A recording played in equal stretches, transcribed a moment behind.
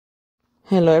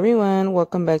Hello everyone,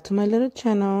 welcome back to my little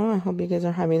channel. I hope you guys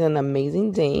are having an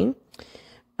amazing day.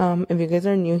 If you guys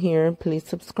are new here, please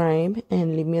subscribe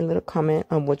and leave me a little comment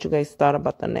on what you guys thought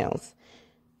about the nails.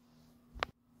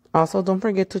 Also, don't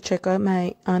forget to check out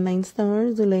my online store,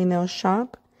 YELLOW Nail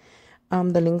Shop.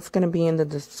 The link's gonna be in the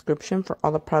description for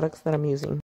all the products that I'm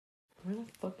using. Where the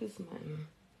fuck is mine?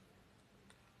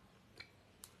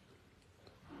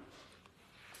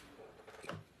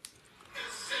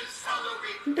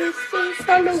 This is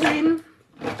Halloween.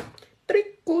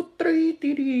 Trick or treat.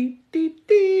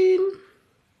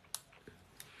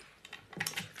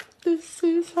 This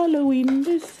is Halloween.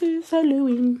 This is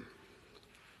Halloween.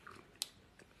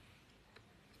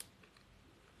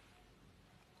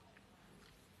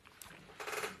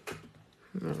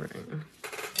 All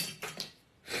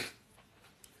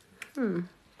right.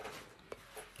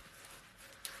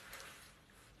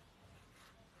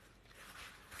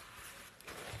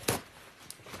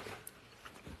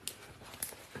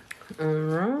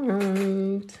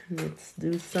 Alright, let's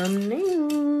do some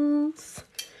nails.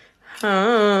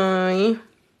 Hi.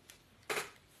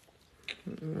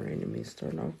 Alright, let me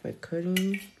start off by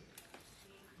cutting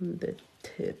the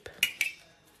tip.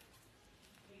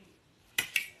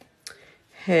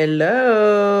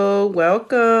 Hello,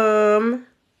 welcome.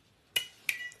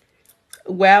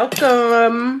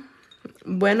 Welcome.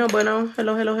 Bueno,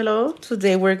 hello.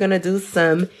 Today we're gonna do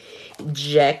some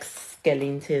Jack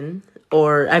Skellington.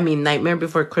 Or, I mean, Nightmare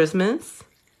Before Christmas.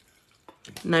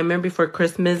 Nightmare Before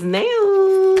Christmas nails.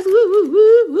 Woo, woo,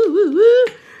 woo, woo, woo.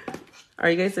 Are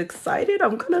you guys excited?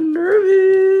 I'm kind of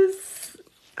nervous.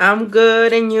 I'm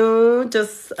good, and you?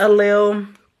 Just a little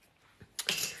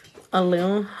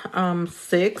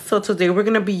sick. So today we're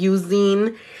going to be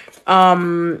using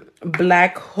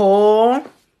Black Hole.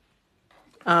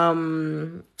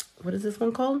 What is this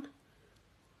one called?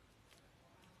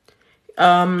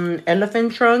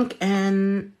 Elephant Trunk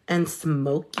and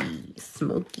Smoky.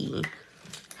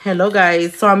 Hello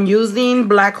guys, so I'm using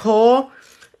Black Hole,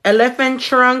 Elephant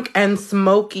Trunk, and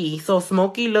Smoky. So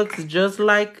Smoky looks just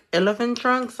like Elephant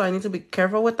Trunk, so I need to be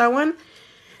careful with that one.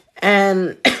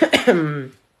 And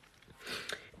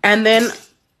and then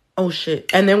oh shit,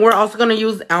 and then we're also gonna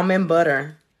use almond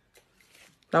butter.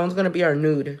 That one's gonna be our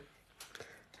nude.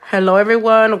 Hello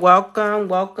everyone,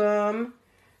 welcome.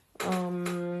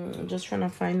 I'm just trying to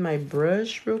find my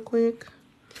brush real quick.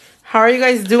 How are you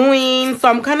guys doing? So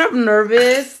I'm kind of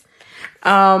nervous.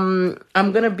 I'm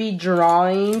gonna be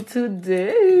drawing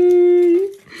today.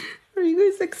 Are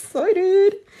you guys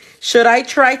excited? Should I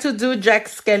try to do Jack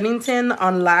Skellington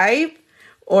on live,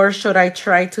 or should I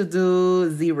try to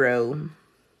do 0?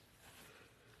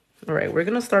 All right, we're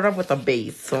gonna start off with a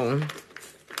base. So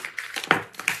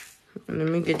let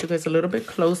me get you guys a little bit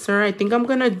closer. I think I'm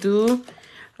gonna do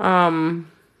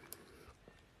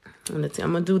let's see,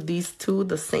 I'm gonna do these two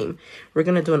the same. We're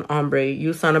gonna do an ombre.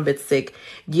 You sound a bit sick.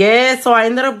 Yeah, so I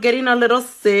ended up getting a little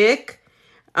sick.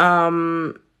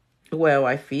 Well,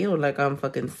 I feel like I'm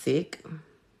fucking sick,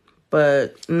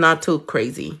 but not too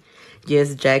crazy.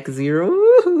 Yes, Jack 0.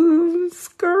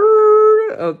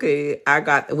 Skirt. Okay,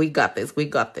 we got this.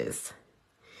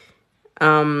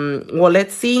 Well,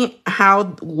 let's see how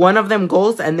one of them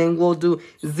goes, and then we'll do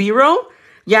 0.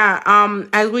 Yeah,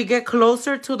 as we get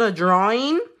closer to the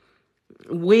drawing,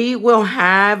 we will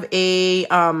have a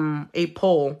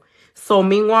poll. So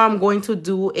meanwhile, I'm going to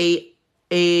do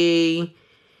a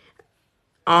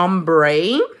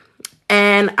ombre,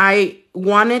 and I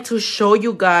wanted to show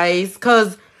you guys,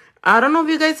 because I don't know if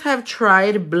you guys have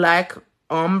tried black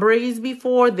ombres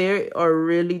before. They are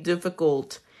really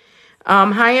difficult.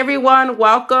 Hi everyone,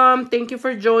 welcome. Thank you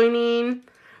for joining.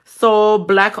 So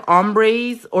black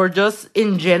ombres, or just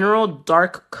in general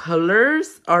dark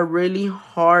colors, are really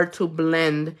hard to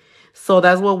blend. So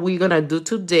that's what we're gonna do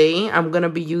today. I'm gonna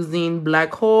be using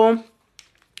Black Hole,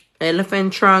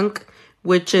 Elephant Trunk,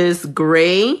 which is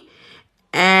gray,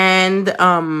 and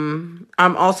I'm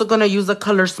also gonna use the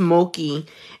color Smoky.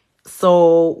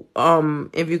 So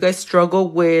if you guys struggle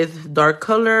with dark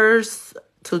colors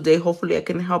today, hopefully I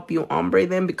can help you ombre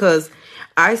them, because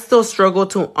I still struggle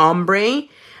to ombre.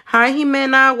 Hi,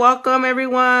 Jimena. Welcome,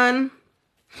 everyone.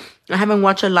 I haven't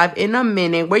watched a live in a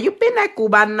minute. Where you been at,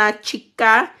 Cubana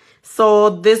Chica? So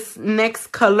this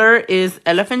next color is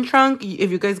Elephant Trunk. If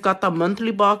you guys got the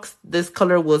monthly box, this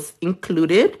color was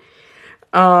included.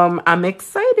 I'm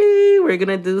excited. We're going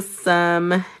to do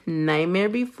some Nightmare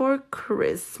Before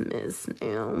Christmas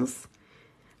nails.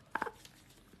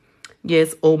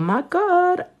 Yes, oh my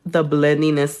god, the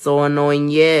blending is so annoying.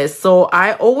 Yes, so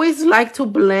I always like to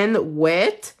blend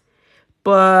wet,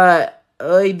 but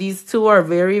these two are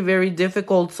very, very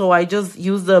difficult. So I just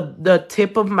use the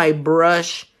tip of my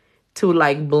brush to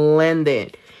like blend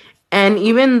it. And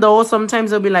even though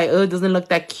sometimes it'll be like, oh, it doesn't look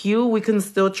that cute, we can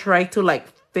still try to like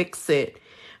fix it.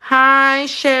 Hi,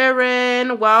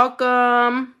 Sharon.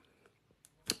 Welcome.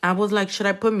 I was like, should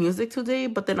I put music today?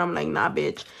 But then I'm like, nah,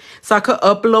 bitch. So I could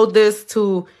upload this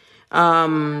to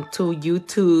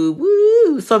YouTube.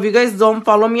 Woo! So if you guys don't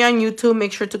follow me on YouTube,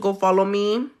 make sure to go follow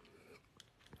me.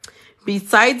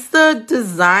 Besides the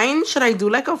design, should I do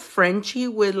like a Frenchie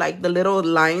with like the little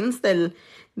lines del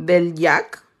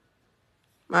yak?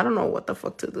 I don't know what the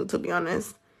fuck to do, to be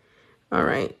honest. All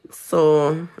right.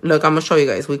 So look, I'm gonna show you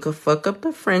guys. We could fuck up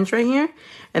the French right here,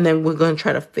 and then we're gonna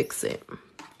try to fix it.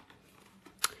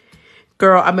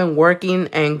 Girl, I've been working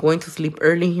and going to sleep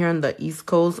early here on the East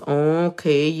Coast.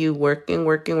 Okay, you working.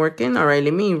 All right,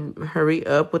 let me hurry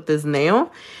up with this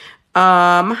nail.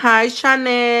 Hi,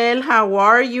 Chanel. How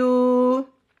are you?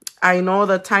 I know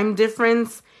the time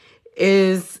difference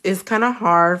is kind of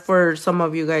hard for some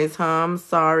of you guys, huh? I'm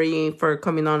sorry for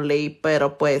coming on late, pero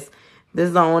pues, this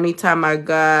is the only time I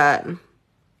got.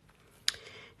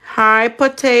 Hi,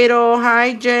 Potato.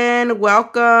 Hi, Jen.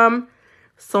 Welcome.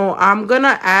 So I'm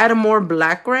gonna add more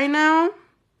black right now.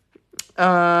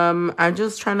 I'm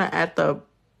just trying to add the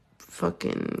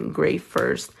fucking gray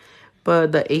first.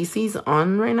 But the AC's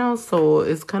on right now, so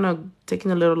it's kind of taking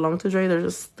a little long to dry. There's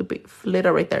a stupid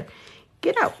flitter right there.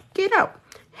 Get out. Get out.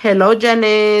 Hello,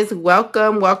 Janice.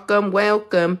 Welcome, welcome,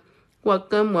 welcome.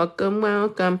 Welcome, welcome,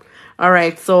 welcome. All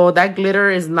right, so that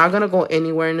glitter is not going to go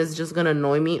anywhere, and it's just going to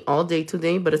annoy me all day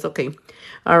today, but it's okay.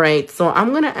 All right, so I'm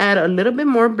going to add a little bit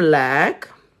more black.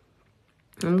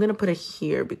 I'm going to put it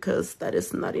here because that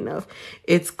is not enough.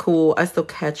 It's cool. I still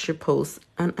catch your posts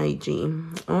on IG.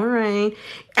 All right.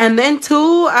 And then,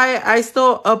 too, I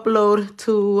still upload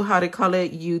to, how to call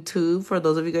it, YouTube, for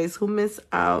those of you guys who miss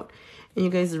out and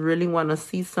you guys really want to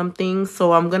see something.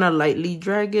 So I'm going to lightly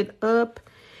drag it up.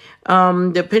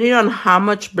 Depending on how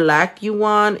much black you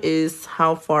want is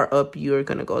how far up you're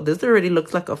going to go. This already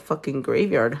looks like a fucking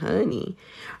graveyard, honey.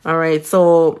 All right.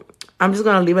 So I'm just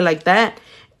going to leave it like that.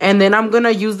 And then I'm going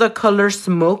to use the color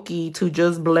Smoky to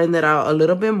just blend it out a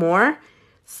little bit more.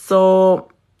 So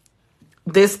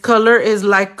this color is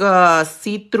like a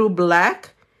see-through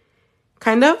black,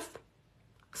 kind of.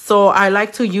 So I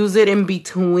like to use it in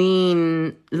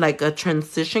between like a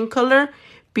transition color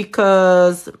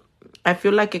because I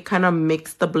feel like it kind of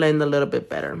makes the blend a little bit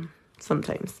better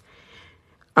sometimes.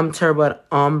 I'm terrible at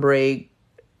ombre.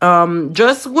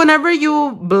 Just whenever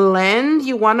you blend,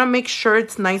 you want to make sure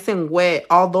it's nice and wet.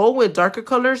 Although with darker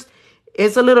colors,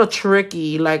 it's a little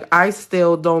tricky. Like, I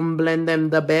still don't blend them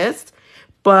the best.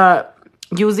 But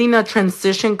using a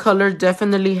transition color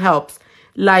definitely helps.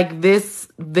 Like this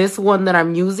one that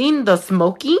I'm using, the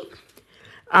Smoky.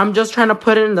 I'm just trying to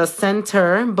put it in the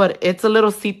center, but it's a little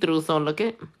see-through. So look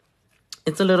it.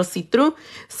 It's a little see-through.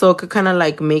 So it could kind of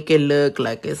like make it look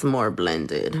like it's more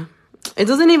blended. It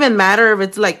doesn't even matter if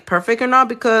it's like perfect or not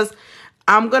because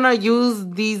I'm going to use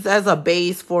these as a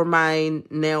base for my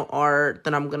nail art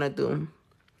that I'm going to do.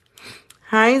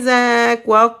 Hi, Zach.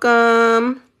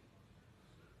 Welcome.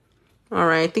 All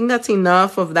right. I think that's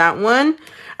enough of that one.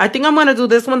 I think I'm going to do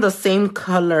this one the same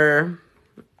color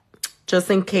just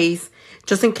in case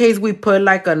we put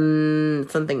like a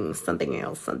something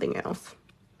else.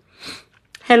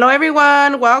 Hello,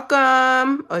 everyone.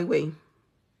 Welcome. Oh, wait.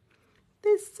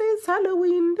 This is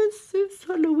Halloween. This is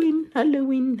Halloween.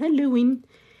 Halloween.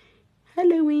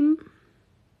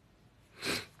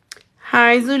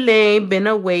 Hi, Zulay. Been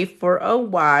away for a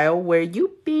while. Where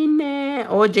you been at?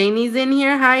 Oh, Janie's in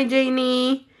here. Hi,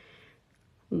 Janie.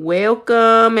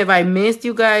 Welcome. If I missed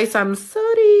you guys, I'm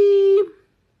sorry.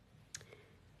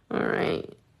 All right.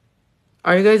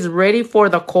 Are you guys ready for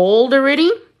the cold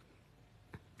already?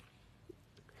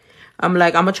 I'm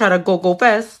going to try to go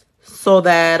fast. So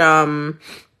that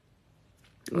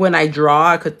when I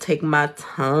draw, I could take my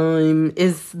time.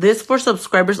 Is this for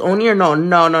subscribers only or no?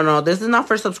 No. This is not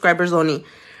for subscribers only.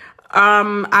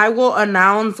 I will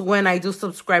announce when I do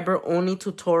subscriber only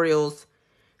tutorials.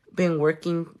 Been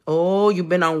working. Oh, you've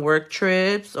been on work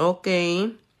trips.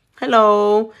 Okay.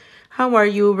 Hello. How are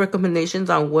you? Recommendations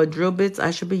on what drill bits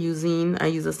I should be using. I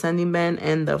use a sanding band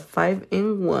and the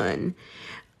 5-in-1.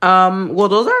 Well,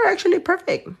 those are actually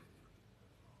perfect.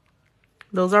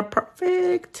 Those are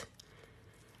perfect.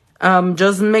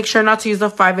 Just make sure not to use a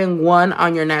 5-in-1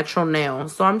 on your natural nail.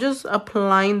 So I'm just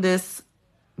applying this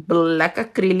black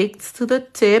acrylics to the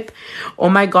tip. Oh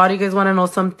my God, you guys want to know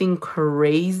something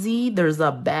crazy? There's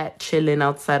a bat chilling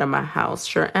outside of my house.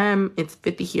 Sure am. It's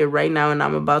 50 here right now and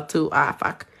I'm about to,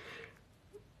 fuck.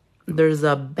 There's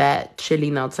a bat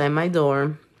chilling outside my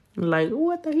door. Like,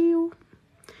 what the hell?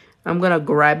 I'm gonna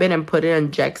grab it and put it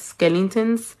on Jack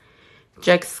Skellington's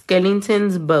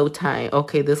bow tie.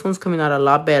 Okay, this one's coming out a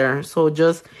lot better. So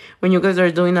just when you guys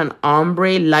are doing an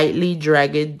ombre, lightly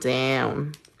drag it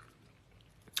down.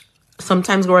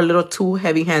 Sometimes we're a little too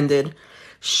heavy-handed.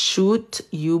 Shoot,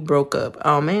 you broke up.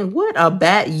 Oh, man, what? A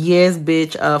bat? Yes,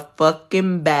 bitch, a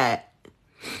fucking bat.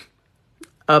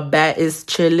 A bat is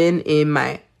chilling in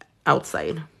my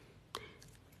outside.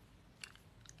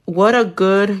 What a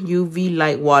good UV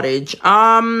light wattage.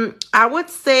 I would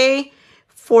say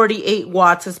 48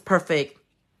 watts is perfect.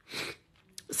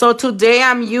 So today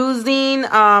I'm using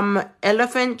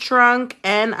elephant trunk,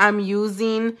 and I'm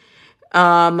using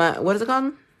what is it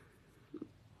called?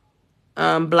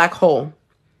 Black hole.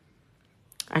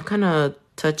 I kind of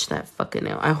touched that fucking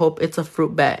nail. I hope it's a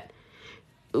fruit bat.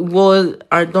 Well,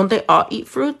 don't they all eat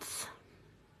fruits?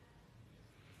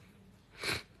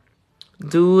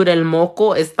 Dude, el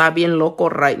moco está bien loco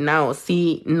right now.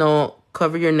 See, no,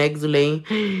 cover your neck, Zule.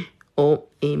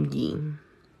 OMG.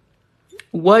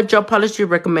 What gel polish do you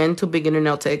recommend to beginner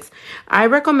nail techs? I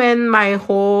recommend my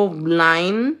whole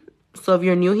line. So if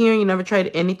you're new here, you never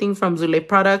tried anything from Zule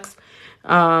products,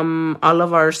 all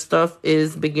of our stuff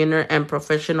is beginner and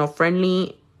professional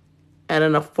friendly at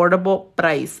an affordable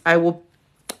price. I will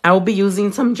be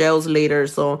using some gels later,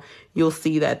 so you'll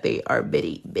see that they are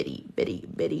very, very, very,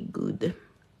 very good.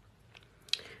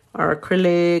 Our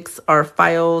acrylics, our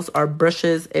files, our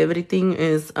brushes, everything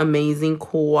is amazing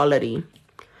quality.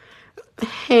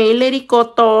 Hey, Lady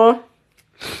Koto.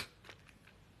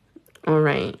 All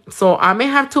right. So I may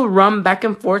have to run back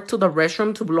and forth to the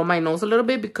restroom to blow my nose a little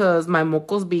bit because my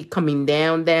mocos be coming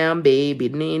down, baby.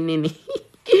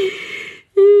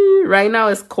 Right now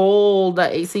it's cold.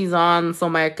 The AC's on, so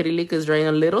my acrylic is drying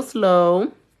a little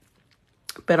slow.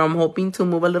 But I'm hoping to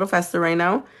move a little faster right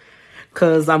now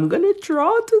because I'm going to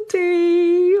draw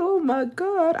today. Oh, my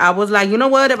God. I was like, you know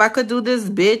what? If I could do this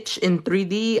bitch in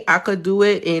 3D, I could do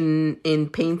it in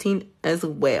painting as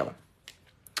well.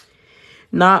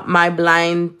 Not my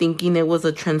blind thinking it was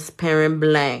a transparent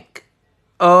blank.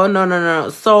 Oh, no.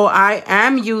 So I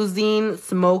am using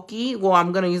Smoky. Well,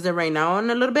 I'm going to use it right now in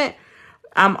a little bit.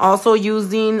 I'm also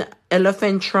using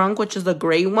Elephant Trunk, which is the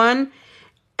gray one.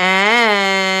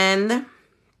 And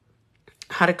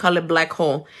how to call it, Black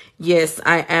Hole. Yes,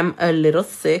 I am a little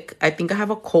sick. I think I have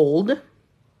a cold.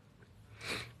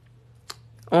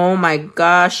 Oh my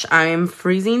gosh, I am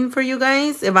freezing for you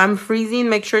guys. If I'm freezing,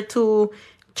 make sure to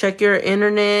check your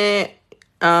internet.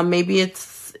 Maybe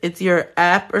it's your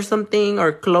app or something,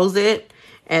 or close it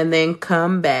and then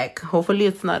come back. Hopefully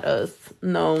it's not us.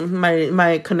 No,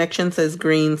 my connection says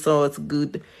green, so it's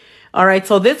good. All right,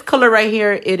 so this color right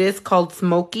here, it is called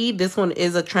Smoky. This one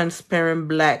is a transparent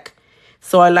black.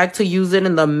 So I like to use it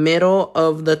in the middle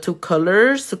of the two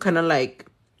colors to kind of like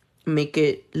make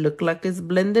it look like it's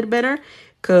blended better.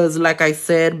 Because like I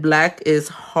said, black is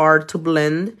hard to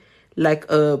blend, like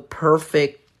a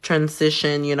perfect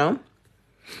transition, you know.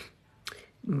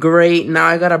 Great, now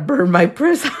I gotta burn my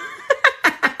press.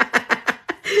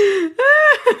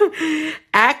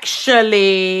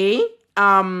 Actually,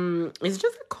 it's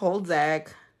just a cold,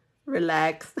 Zach.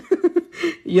 Relax.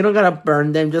 You don't gotta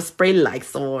burn them. Just spray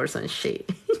Lysol or some shit.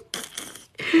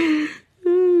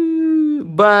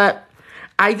 But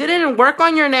I didn't work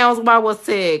on your nails while I was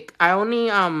sick. I only,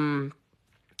 well,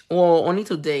 only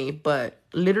today. But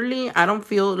literally, I don't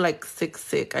feel like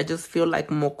sick. I just feel like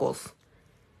mocos.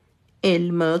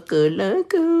 El moco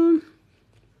loco.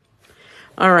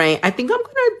 All right, I think I'm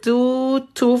gonna do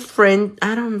two friend.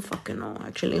 I don't fucking know,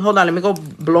 actually. Hold on, let me go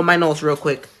blow my nose real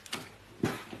quick.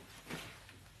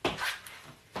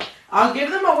 I'll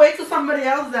give them away to somebody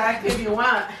else, Zach, if you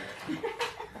want.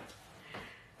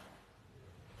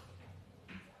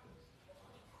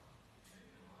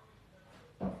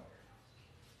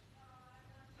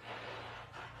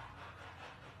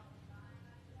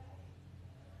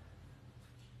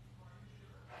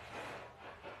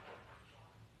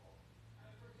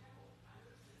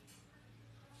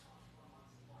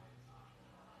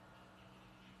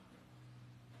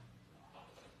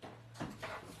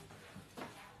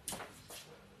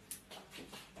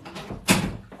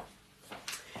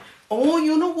 Oh,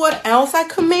 you know what else I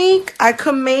could make? I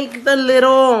could make the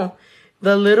little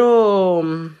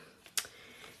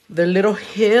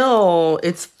hill.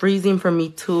 It's freezing for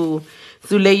me too.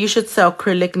 Zule, you should sell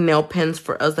acrylic nail pens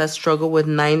for us that struggle with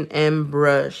 9M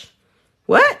brush.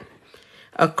 What?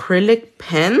 Acrylic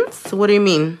pens? What do you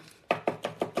mean?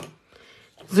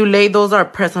 Zule, those are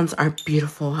presents are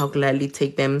beautiful. I'll gladly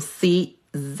take them. See,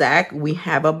 Zach, we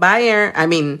have a buyer. I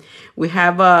mean, we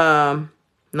have a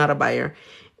not a buyer.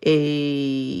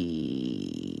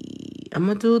 I'm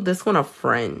gonna do this one a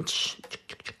French.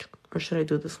 Or should I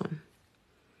do this one?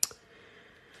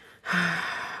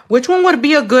 Which one would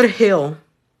be a good heel?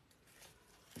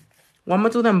 Well, I'm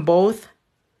gonna do them both.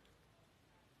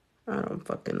 I don't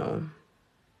fucking know.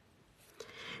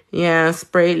 Yeah,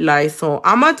 spray Lysol.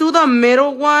 I'm gonna do the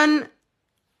middle one.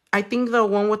 I think the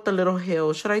one with the little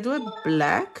heel. Should I do it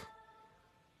black?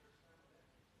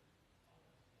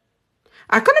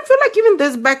 I kind of feel like even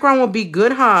this background will be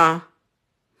good, huh?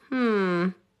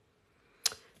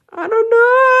 I don't know.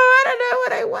 I don't know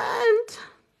what I want.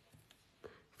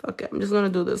 Fuck it. I'm just gonna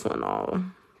do this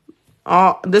one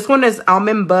this one is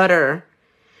almond butter.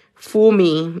 Fool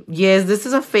me. Yes, this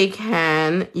is a fake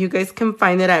hand. You guys can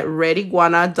find it at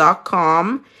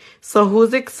readyguana.com. So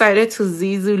who's excited to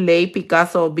Zizule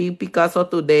Picasso? Be Picasso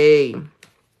today.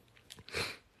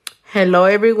 Hello,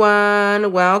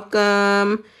 everyone.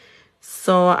 Welcome.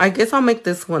 So I guess I'll make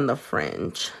this one the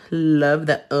French. Love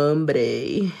the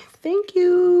ombre. Thank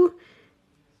you.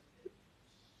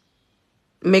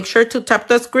 Make sure to tap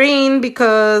the screen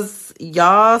because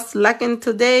y'all slacking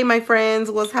today, my friends.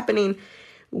 What's happening?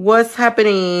 What's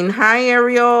happening? Hi,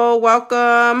 Ariel.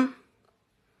 Welcome.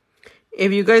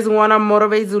 If you guys want to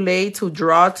motivate Zule to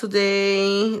draw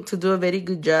today, to do a very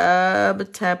good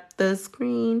job, tap the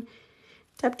screen.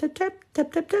 Tap, tap, tap,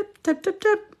 tap, tap, tap, tap, tap,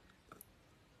 tap.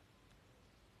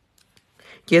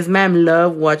 Yes, ma'am.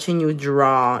 Love watching you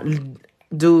draw.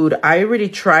 Dude, I already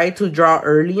tried to draw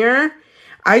earlier.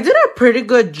 I did a pretty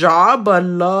good job, but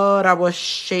Lord, I was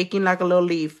shaking like a little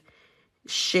leaf.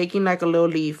 Shaking like a little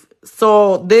leaf.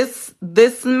 So this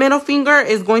middle finger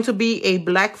is going to be a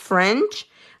black French.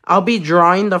 I'll be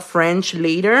drawing the French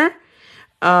later.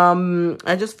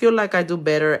 I just feel like I do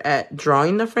better at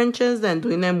drawing the Frenches than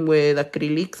doing them with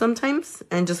acrylic sometimes.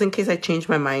 And just in case I change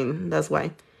my mind, that's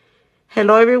why.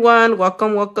 Hello, everyone.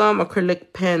 Welcome, welcome.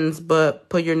 Acrylic pens, but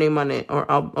put your name on it. Or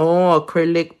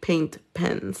acrylic paint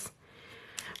pens.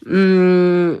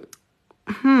 I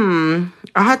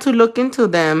had to look into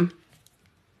them.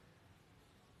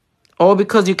 Oh,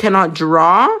 because you cannot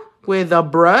draw with a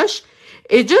brush.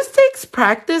 It just takes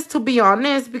practice, to be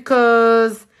honest,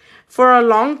 because for a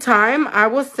long time, I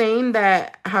was saying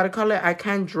that, I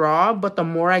can't draw, but the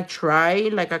more I try,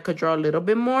 like I could draw a little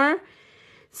bit more.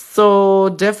 So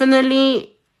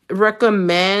definitely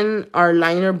recommend our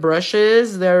liner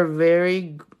brushes. They're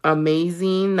very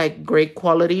amazing, like great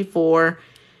quality for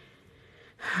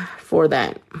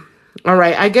that. All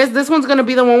right, I guess this one's gonna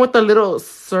be the one with the little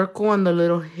circle and the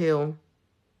little hill.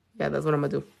 Yeah, that's what I'm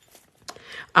gonna do.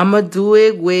 I'm gonna do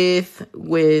it with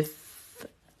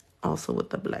also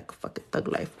with the black. Fuck it, Thug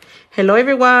Life. Hello,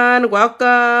 everyone.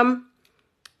 Welcome.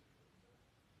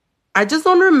 I just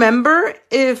don't remember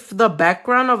if the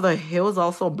background of the hill is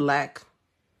also black.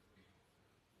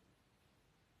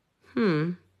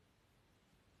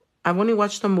 I've only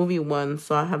watched the movie once,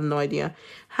 so I have no idea.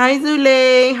 Hi,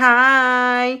 Zule.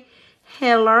 Hi.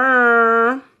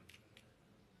 Hello.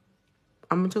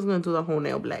 I'm just going to do the whole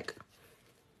nail black.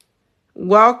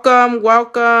 Welcome,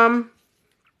 welcome.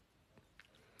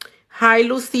 Hi,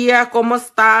 Lucia. ¿Cómo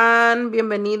están?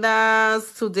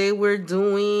 Bienvenidas. Today we're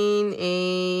doing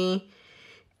a...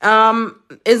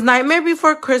 is Nightmare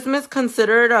Before Christmas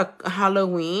considered a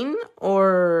Halloween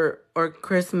or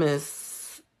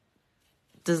Christmas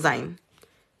design?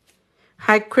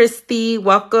 Hi, Christy.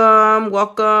 Welcome,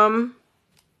 welcome.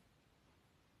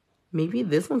 Maybe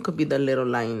this one could be the little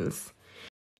lines.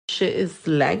 Shit is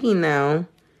laggy now.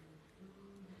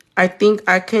 I think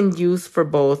I can use for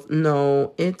both.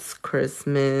 No, it's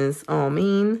Christmas. Oh,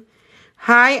 man.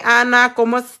 Hi, Ana.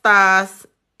 ¿Cómo estás?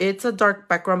 It's a dark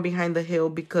background behind the hill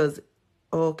because...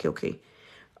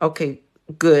 Okay,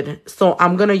 good. So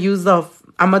I'm going to use I'm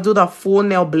going to do the full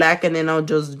nail black and then I'll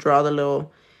just draw the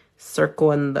little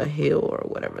circle in the hill or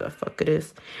whatever the fuck it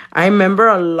is. I remember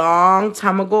a long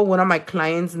time ago, one of my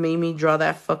clients made me draw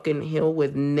that fucking hill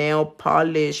with nail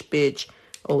polish, bitch.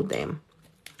 Oh, damn.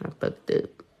 I fucked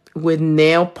it. With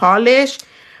nail polish,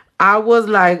 I was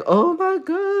like, oh my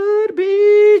god,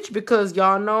 bitch, because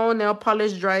y'all know nail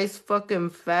polish dries fucking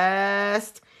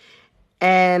fast.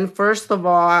 And first of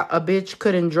all, a bitch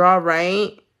couldn't draw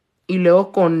right. Y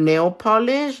luego con nail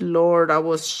polish, Lord, I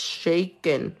was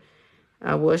shaking.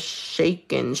 I was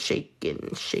shaking.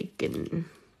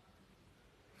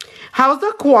 How's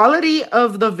the quality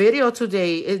of the video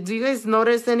today? Do you guys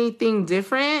notice anything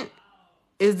different?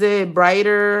 Is it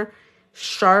brighter,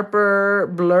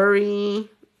 sharper, blurry?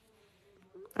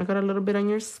 I got a little bit on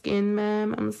your skin,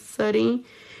 ma'am. I'm sorry.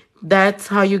 That's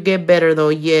how you get better, though.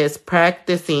 Yes,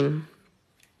 practicing.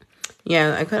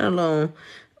 Yeah, I got a little...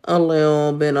 a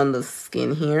little bit on the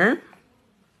skin here.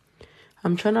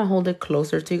 I'm trying to hold it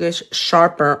closer to you guys,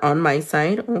 sharper on my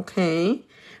side. Okay.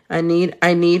 I need,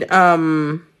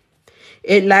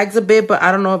 it lags a bit, but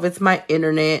I don't know if it's my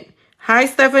internet. Hi,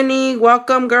 Stephanie.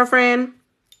 Welcome, girlfriend.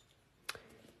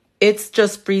 It's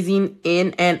just freezing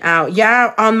in and out.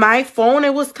 Yeah, on my phone,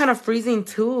 it was kind of freezing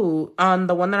too on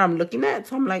the one that I'm looking at.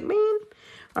 So I'm like, man.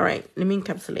 All right, let me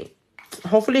encapsulate.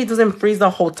 Hopefully it doesn't freeze the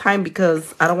whole time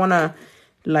because I don't want to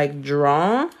like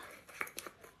draw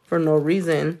for no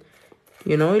reason.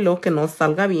 You know, y lo que no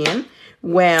salga bien.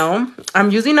 Well,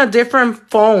 I'm using a different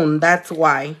phone. That's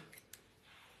why.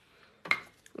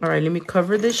 All right, let me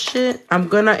cover this shit. I'm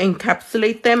going to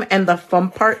encapsulate them. And the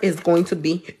fun part is going to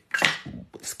be,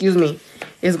 excuse me,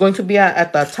 is going to be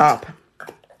at the top.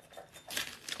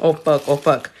 Oh, fuck. Oh,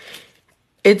 fuck.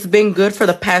 It's been good for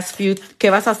the past few.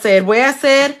 ¿Qué vas a hacer? Voy a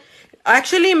hacer.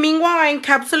 Actually, meanwhile, I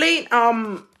encapsulate.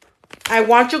 I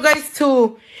want you guys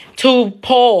to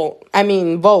poll. I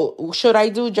mean, vote. Should I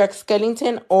do Jack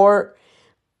Skellington or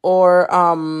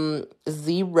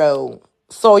Zero?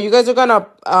 So you guys are gonna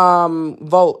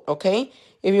vote, okay?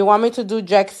 If you want me to do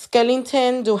Jack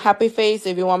Skellington, do happy face.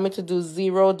 If you want me to do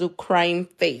Zero, do crying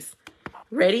face.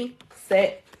 Ready,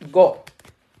 set, go.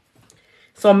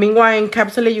 So meanwhile, I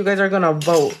encapsulate, you guys are gonna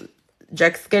vote.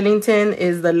 Jack Skellington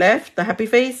is the left, the happy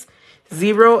face.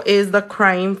 Zero is the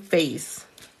crying face.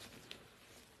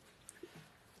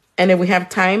 And if we have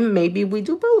time, maybe we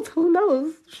do both. Who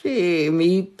knows? Shit,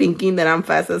 me thinking that I'm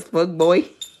fast as fuck, boy.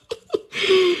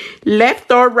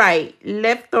 Left or right?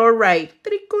 Left or right?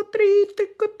 Trick or treat,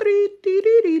 trick or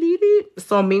treat.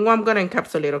 So meanwhile, I'm going to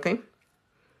encapsulate, okay?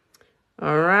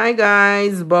 All right,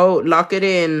 guys. Vote. Lock it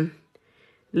in.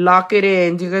 Lock it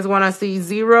in. Do you guys want to see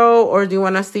Zero or do you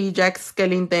want to see Jack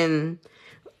Skellington?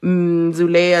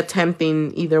 Zule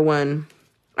attempting either one.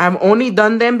 I've only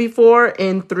done them before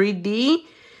in 3D.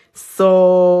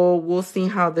 So we'll see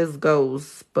how this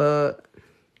goes, but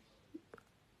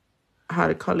how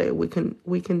to call it, we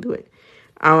can do it.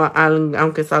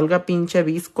 Aunque salga pinche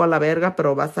visco a la verga,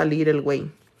 pero va a salir el güey.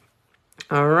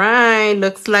 All right,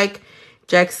 looks like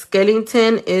Jack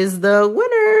Skellington is the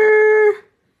winner.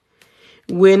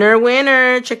 Winner,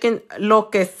 winner. Chicken, lo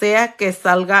que sea que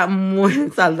salga,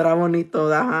 saldrá bonito.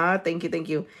 Thank you, thank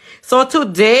you. So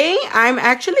today, I'm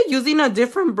actually using a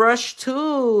different brush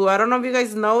too. I don't know if you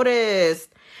guys noticed.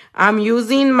 I'm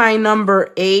using my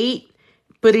number 8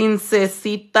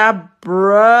 Princesita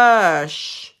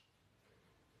brush.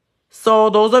 So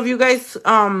those of you guys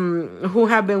who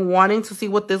have been wanting to see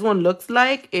what this one looks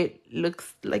like, it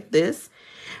looks like this.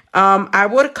 I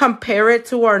would compare it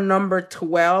to our number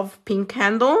 12 pink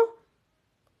candle.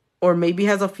 Or maybe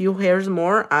has a few hairs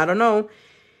more. I don't know.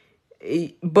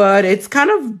 But it's kind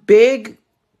of big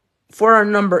for our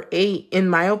number 8, in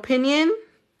my opinion.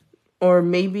 Or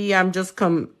maybe I'm just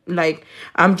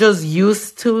I'm just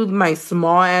used to my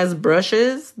small ass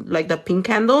brushes, like the pink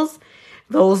candles.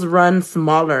 Those run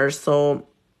smaller. So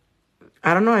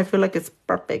I don't know. I feel like it's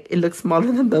perfect. It looks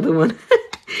smaller than the other one.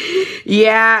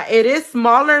 Yeah, it is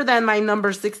smaller than my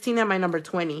number 16 and my number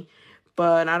 20.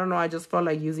 But I don't know. I just felt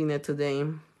like using it today.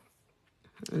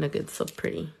 Look, it's so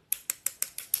pretty.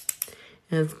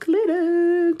 It's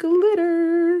glitter,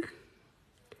 glitter.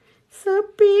 So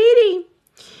pretty.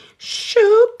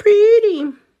 So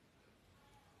pretty.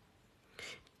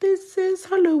 This is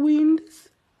Halloween.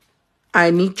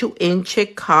 I need you in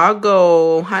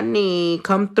Chicago, honey.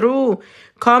 Come through.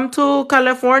 Come to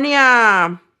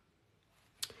California.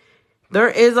 There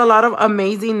is a lot of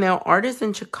amazing nail artists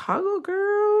in Chicago,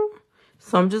 girl.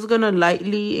 So I'm just going to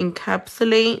lightly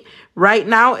encapsulate. Right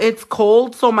now, it's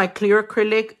cold, so my clear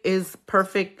acrylic is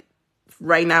perfect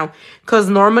right now. Because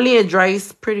normally it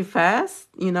dries pretty fast,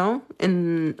 you know.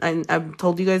 And I've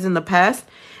told you guys in the past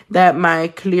that my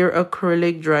clear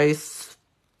acrylic dries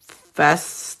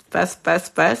fast.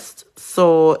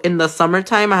 So in the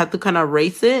summertime, I have to kind of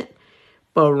race it.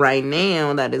 But right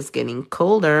now that it's getting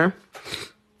colder,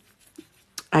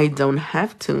 I don't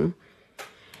have to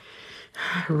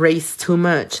race too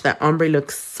much. That ombre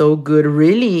looks so good.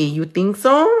 Really? You think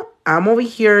so? I'm over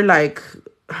here like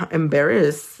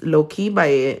embarrassed, low-key by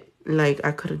it. Like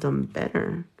I could have done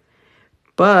better.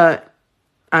 But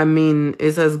I mean,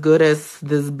 it's as good as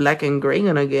this black and gray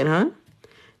gonna get, huh?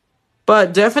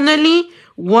 But definitely,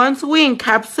 once we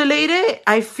encapsulate it,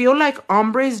 I feel like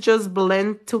ombres just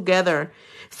blend together.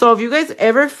 So if you guys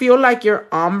ever feel like your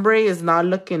ombre is not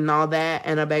looking all that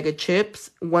and a bag of chips,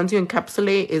 once you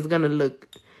encapsulate, it's going to look...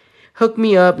 Hook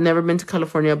me up. Never been to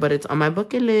California, but it's on my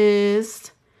bucket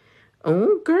list.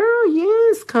 Oh, girl,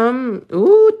 yes. Come.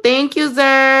 Ooh, thank you,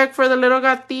 Zach, for the little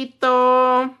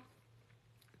gatito.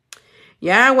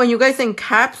 Yeah, when you guys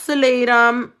encapsulate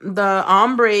the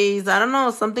ombres, I don't know,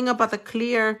 something about the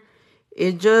clear.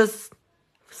 It just,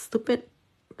 stupid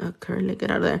curly,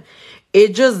 get out of there.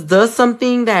 It just does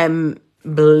something that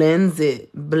blends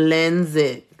it.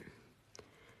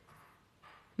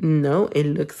 No, it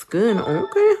looks good.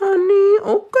 Okay, honey.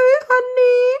 Okay,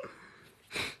 honey.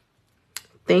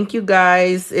 Thank you,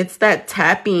 guys. It's that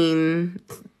tapping.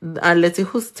 Let's see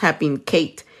who's tapping.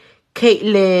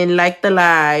 Caitlin, like the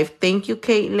live. Thank you,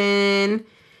 Caitlin.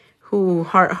 Who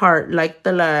heart like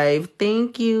the live.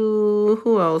 Thank you.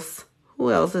 Who else?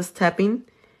 Who else is tapping?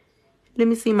 Let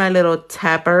me see my little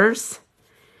tappers.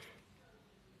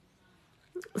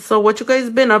 So what you guys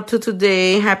been up to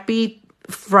today? Happy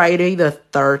Friday the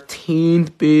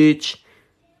 13th, bitch.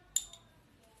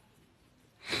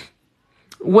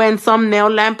 When some nail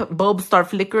lamp bulbs start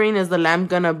flickering, is the lamp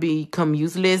gonna become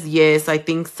useless? Yes, I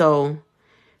think so.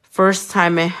 First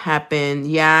time it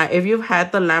happened. Yeah, if you've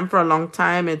had the lamp for a long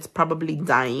time, it's probably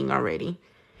dying already.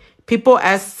 People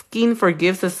asking for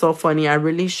gifts is so funny. It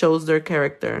really shows their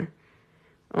character.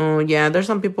 Oh, yeah, there's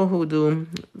some people who do.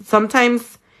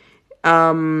 Sometimes,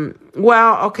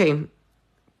 well, okay.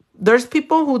 There's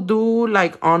people who do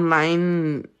like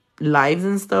online lives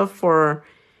and stuff for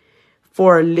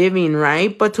a living,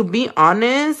 right? But to be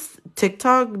honest,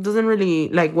 TikTok doesn't really,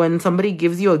 like, when somebody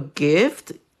gives you a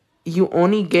gift, you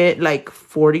only get like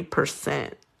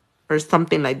 40% or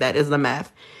something like that is the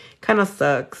math. Kind of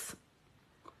sucks.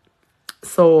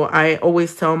 So I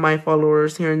always tell my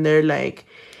followers here and there, like,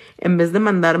 en vez de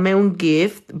mandarme un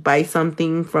gift, buy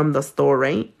something from the store,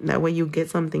 right? That way you get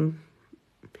something.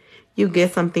 You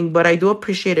get something. But I do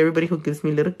appreciate everybody who gives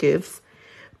me little gifts.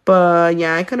 But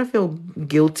yeah, I kind of feel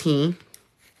guilty.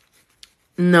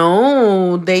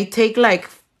 No, they take like,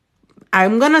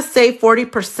 I'm going to say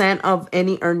 40% of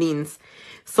any earnings.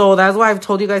 So that's why I've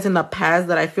told you guys in the past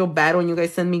that I feel bad when you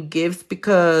guys send me gifts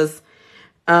because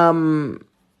like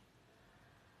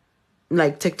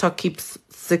TikTok keeps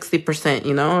 60%,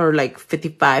 you know, or like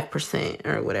 55%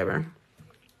 or whatever.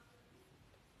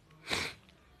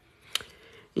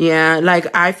 Yeah, like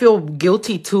I feel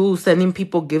guilty too sending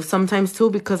people gifts sometimes too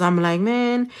because I'm like,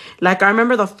 man, like I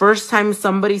remember the first time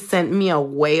somebody sent me a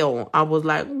whale. I was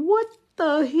like, what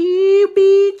the hell,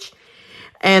 bitch?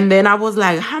 And then I was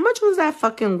like, how much was that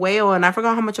fucking whale? And I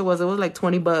forgot how much it was. It was like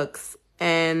 $20.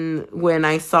 And when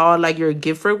I saw like your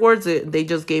gift rewards, they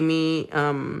just gave me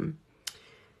 $11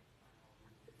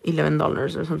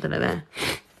 or something like that.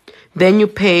 Then you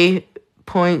pay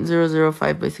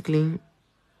 0.005 basically.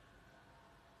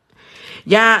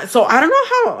 Yeah, so I don't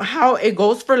know how it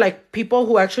goes for like people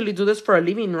who actually do this for a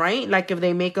living, right? Like if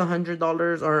they make $100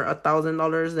 or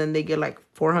 $1,000, then they get like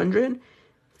 400,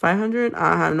 500.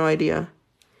 I have no idea.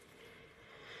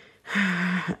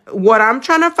 What I'm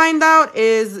trying to find out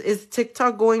is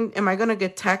TikTok going, am I gonna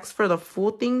get taxed for the full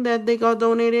thing that they got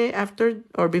donated after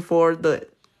or before the,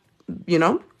 you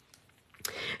know?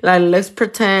 Like let's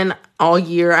pretend all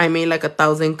year I made like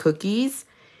 1,000 cookies.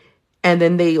 And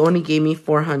then they only gave me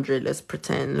 400. Let's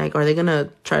pretend. Like, are they going to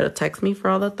try to text me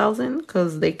for all the 1,000?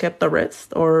 Because they kept the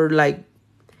rest? Or, like,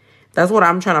 that's what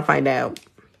I'm trying to find out.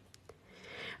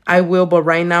 I will, but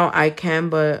right now I can.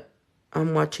 But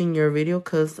I'm watching your video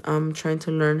because I'm trying to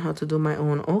learn how to do my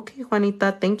own. Okay,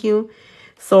 Juanita, thank you.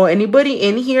 So, anybody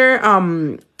in here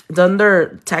done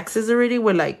their taxes already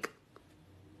with, like,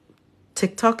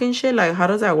 TikTok and shit? Like, how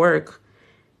does that work?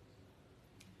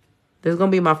 This is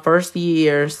going to be my first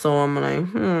year, so I'm like,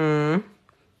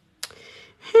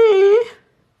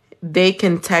 They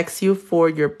can tax you for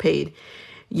your paid.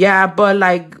 Yeah, but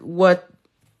like what,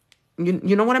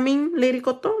 you know what I mean, Lady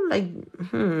Coto? Like,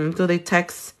 do they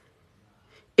tax?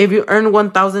 If you earn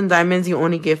 1,000 diamonds, you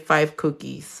only get 5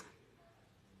 cookies.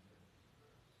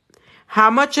 How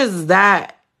much is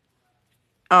that?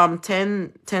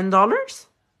 $10?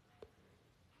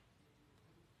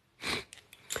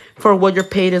 For what you're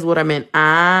paid is what I meant.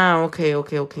 Ah, okay.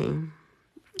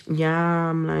 Yeah,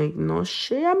 I'm like, no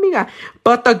shit, amiga.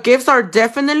 But the gifts are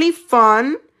definitely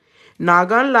fun. Not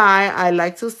gonna lie, I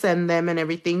like to send them and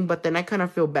everything. But then I kind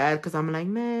of feel bad because I'm like,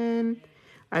 man,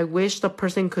 I wish the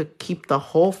person could keep the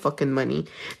whole fucking money.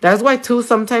 That's why, too,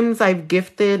 sometimes I've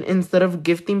gifted, instead of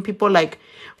gifting people, like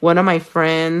one of my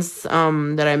friends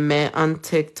that I met on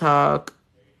TikTok,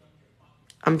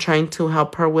 I'm trying to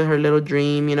help her with her little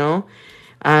dream, you know?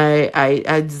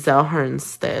 I'd sell her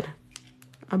instead.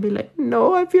 I'll be like,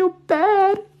 no, I feel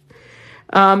bad.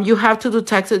 You have to do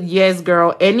taxes. Yes,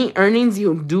 girl. Any earnings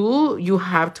you do, you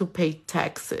have to pay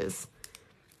taxes.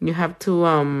 You have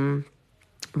to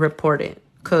report it.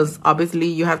 Because obviously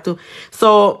you have to.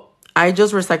 So I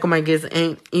just recycle my gifts.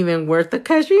 Ain't even worth the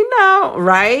cashing now,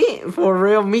 right? For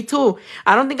real, me too.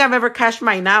 I don't think I've ever cashed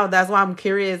mine out. That's why I'm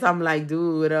curious. I'm like,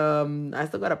 dude, I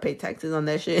still gotta pay taxes on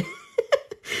that shit.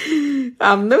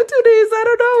 I'm new to this. I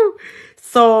don't know.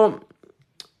 So,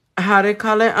 how they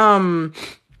call it? Oh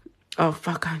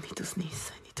fuck! I need to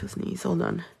sneeze. I need to sneeze. Hold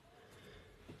on.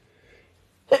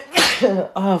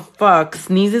 Oh fuck,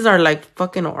 sneezes are like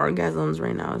fucking orgasms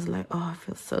right now. It's like, oh, I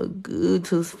feel so good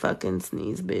to fucking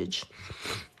sneeze, bitch.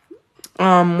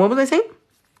 What was I saying?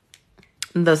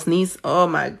 The sneeze. Oh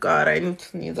my god, I need to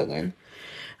sneeze again.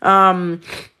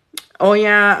 Oh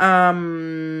yeah.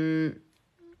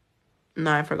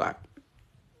 No, I forgot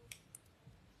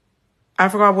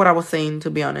what I was saying,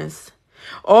 to be honest.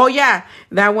 Oh yeah,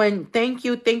 that when thank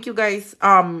you guys.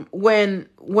 When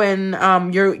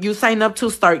you sign up to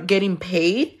start getting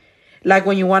paid, like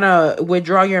when you want to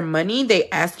withdraw your money, they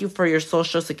ask you for your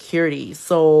social security.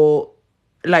 So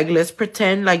like, let's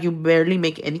pretend like you barely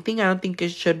make anything. I don't think it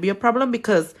should be a problem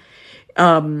because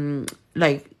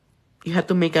like you have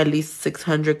to make at least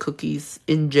 600 cookies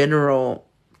in general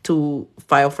to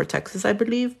file for taxes, I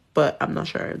believe, but I'm not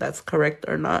sure if that's correct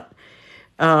or not.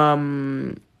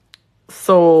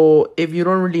 So if you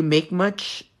don't really make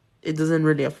much, it doesn't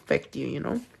really affect you, you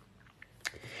know?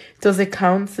 Does it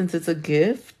count since it's a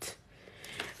gift?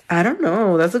 I don't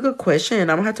know. That's a good question.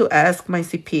 I'm gonna have to ask my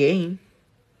CPA.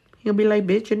 He'll be like,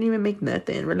 bitch, you didn't even make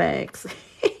nothing. Relax.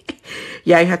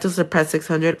 Yeah, you had to surpass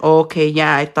 600. Okay,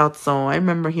 yeah, I thought so. I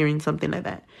remember hearing something like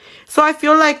that. So I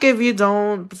feel like if you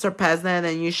don't surpass that,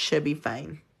 then you should be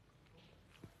fine.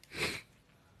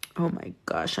 Oh my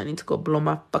gosh, I need to go blow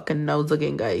my fucking nose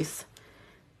again, guys.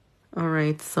 All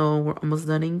right, so we're almost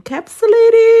done encapsulating.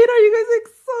 Are you guys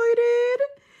excited?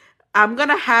 I'm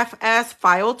gonna half-ass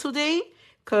file today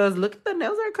because look at the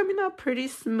nails are coming out pretty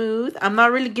smooth. I'm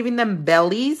not really giving them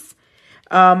bellies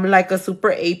like a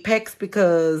super apex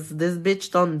because this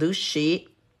bitch don't do shit.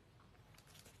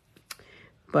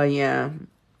 But yeah.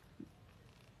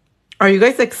 Are you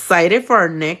guys excited for our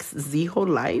next Zeho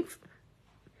live?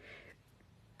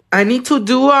 I need to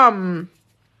do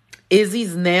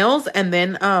Izzy's nails and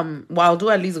then well, I'll do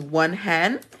at least one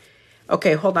hand.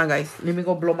 Okay, hold on, guys. Let me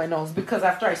go blow my nose because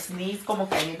after I sneeze, como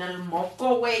que ahí en el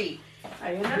moco, güey.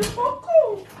 Ahí en el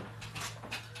moco.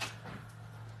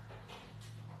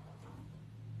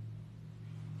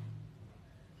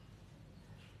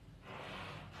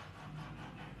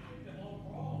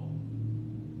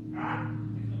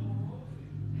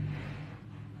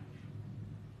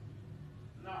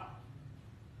 No.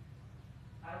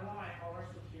 I don't want my followers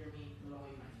to hear me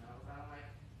blowing my nose.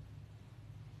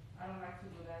 I don't like to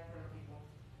do that for people.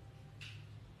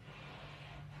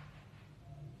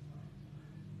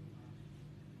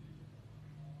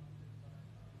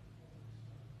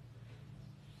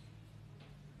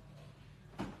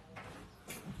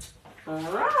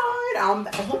 All right. Oh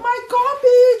my god,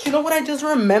 bitch. You know what I just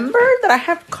remembered? That I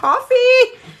have coffee.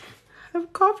 I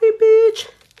have coffee, bitch.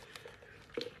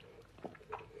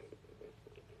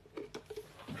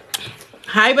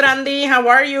 Hi, Brandy. How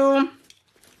are you?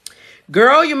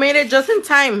 Girl, you made it just in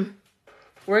time.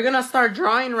 We're going to start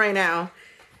drawing right now.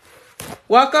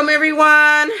 Welcome,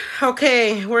 everyone.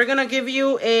 Okay, we're going to give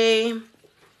you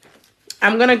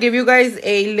I'm going to give you guys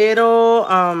a little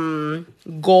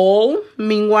goal.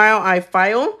 Meanwhile, I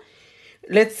file.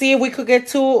 Let's see if we could get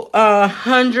to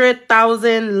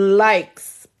 100,000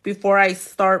 likes before I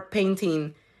start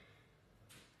painting.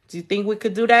 Do you think we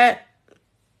could do that?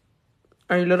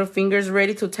 Are your little fingers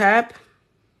ready to tap?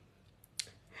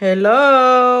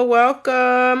 Hello,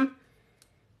 welcome.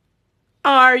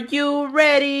 Are you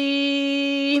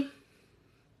ready?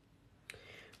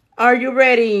 Are you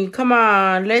ready? Come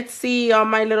on, let's see all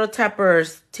my little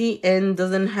tappers. TN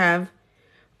doesn't have,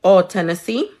 oh,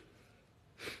 Tennessee.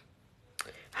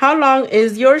 How long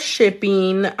is your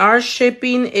shipping? Our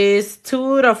shipping is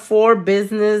 2 to 4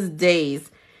 business days.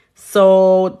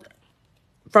 So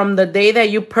from the day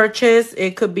that you purchase,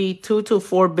 it could be 2 to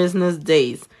 4 business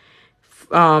days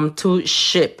to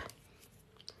ship.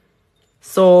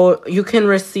 So you can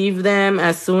receive them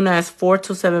as soon as 4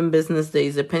 to 7 business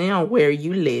days, depending on where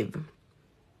you live.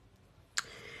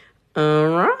 All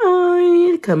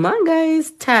right. Come on, guys.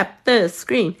 Tap the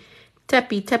screen.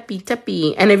 Tappy, tappy,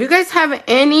 tappy. And if you guys have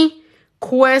any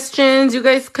questions, you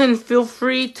guys can feel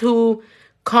free to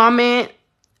comment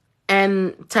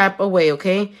and tap away,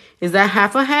 okay? Is that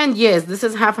half a hand? Yes, this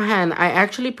is half a hand. I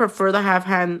actually prefer the half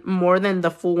hand more than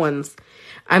the full ones.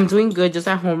 I'm doing good, just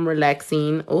at home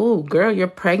relaxing. Oh, girl, you're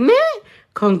pregnant?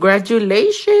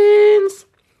 Congratulations.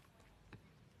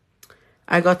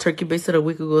 I got turkey basted a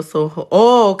week ago, so...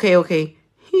 Oh, okay, okay.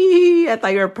 Yee! I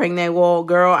thought you were pregnant. Well,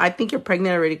 girl, I think you're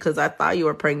pregnant already because I thought you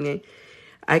were pregnant.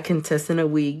 I can test in a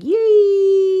week.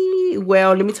 Yay!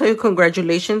 Well, let me tell you,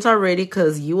 congratulations already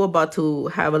because you about to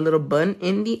have a little bun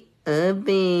in the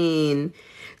oven.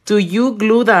 Do you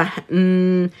glue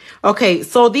the... Okay,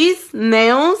 so these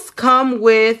nails come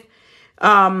with...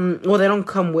 well, they don't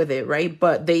come with it, right?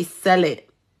 But they sell it.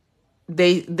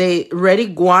 Red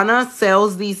Iguana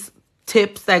sells these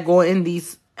tips that go in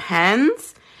these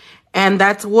hands. And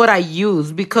that's what I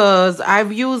use because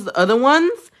I've used other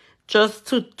ones just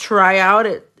to try out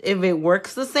if it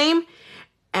works the same.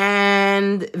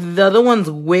 And the other ones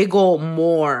wiggle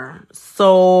more.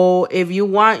 So if you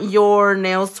want your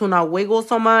nails to not wiggle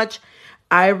so much,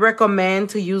 I recommend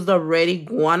to use the Red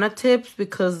Iguana tips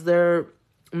because they're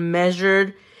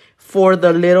measured for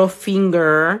the little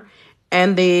finger.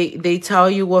 And they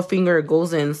tell you what finger it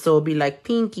goes in. So it'll be like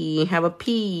pinky, have a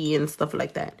P and stuff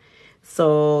like that.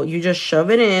 So you just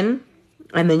shove it in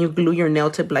and then you glue your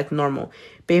nail tip like normal.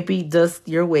 Baby dust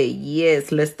your way.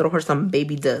 Yes, let's throw her some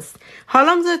baby dust. How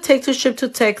long does it take to ship to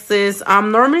Texas?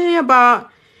 Normally about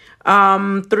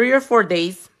 3 or 4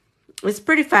 days. It's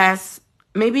pretty fast.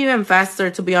 Maybe even faster,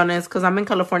 to be honest, because I'm in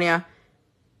California.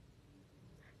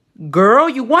 Girl,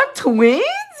 you want twins?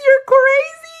 You're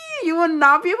crazy. You will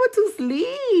not be able to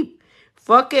sleep.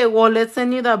 Fuck it. Well, let's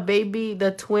send you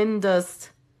the twin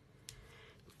dust.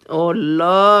 Oh,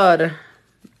 Lord.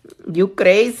 You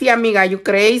crazy, amiga. You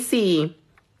crazy.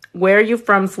 Where are you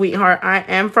from, sweetheart? I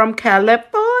am from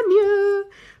California.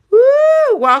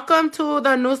 Woo! Welcome to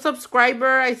the new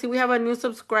subscriber. I see we have a new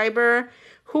subscriber.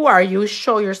 Who are you?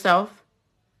 Show yourself.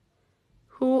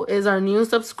 Who is our new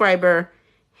subscriber?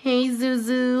 Hey,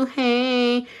 Zuzu.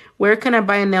 Hey. Where can I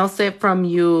buy a nail set from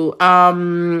you?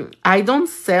 I don't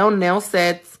sell nail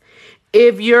sets.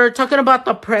 If you're talking about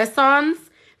the press-ons,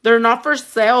 they're not for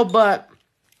sale, but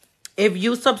if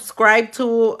you subscribe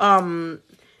to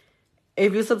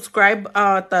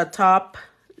at the top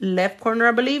left corner,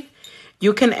 I believe,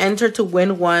 you can enter to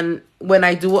win one when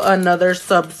I do another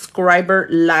subscriber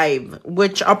live,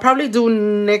 which I'll probably do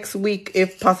next week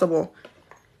if possible.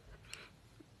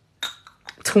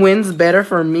 Twins better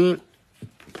for me.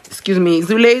 Excuse me.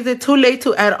 Zule, is it too late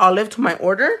to add olive to my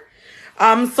order?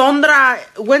 Sondra,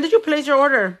 when did you place your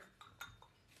order?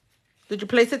 Did you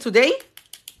place it today?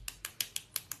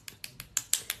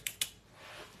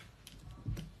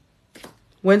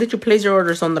 When did you place your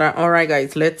order, Sondra? All right,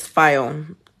 guys, let's file.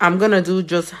 I'm going to do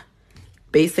just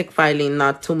basic filing,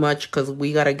 not too much, because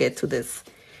we got to get to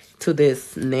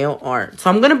this nail art. So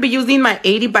I'm going to be using my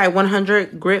 80 by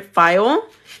 100 grit file,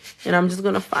 and I'm just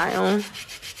going to file.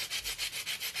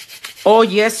 Oh,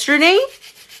 yesterday?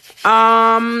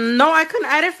 No, I couldn't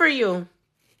add it for you.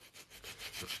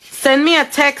 Send me a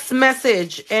text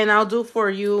message and I'll do for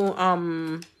you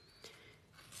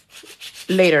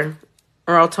later.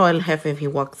 Or I'll tell El Jefe if he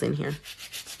walks in here.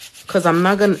 Because I'm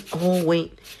not going to... Oh,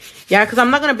 wait. Yeah, because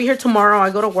I'm not going to be here tomorrow. I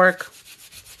go to work.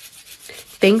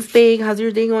 Thanks, Big. How's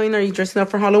your day going? Are you dressing up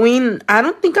for Halloween? I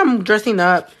don't think I'm dressing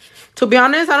up. To be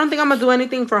honest, I don't think I'm going to do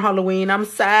anything for Halloween. I'm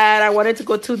sad. I wanted to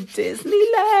go to Disneyland.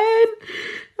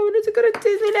 I wanted to go to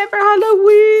Disneyland for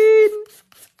Halloween.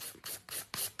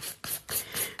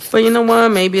 But you know what?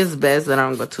 Maybe it's best that I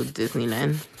don't go to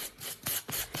Disneyland.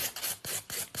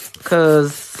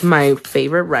 Because my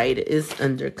favorite ride is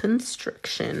under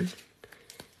construction.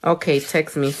 Okay,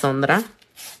 text me, Sondra.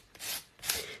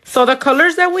 So the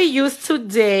colors that we use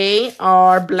today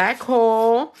are Black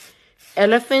Hole,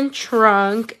 Elephant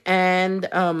Trunk, and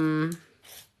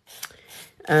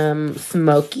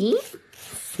Smoky.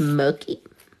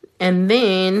 And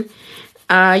then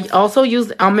I also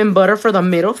use almond butter for the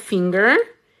middle finger.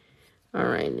 All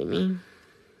right, let me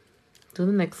do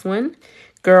the next one.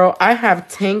 Girl, I have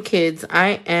 10 kids.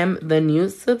 I am the new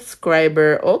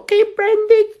subscriber. Okay,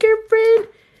 Brandy, girlfriend.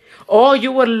 Oh,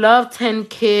 you would love 10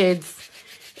 kids.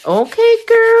 Okay,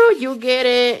 girl, you get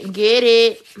it. Get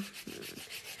it.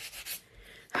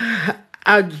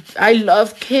 I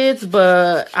love kids,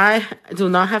 but I do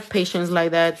not have patience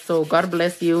like that. So God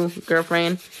bless you,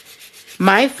 girlfriend.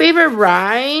 My favorite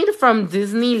ride from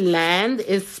Disneyland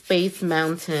is Space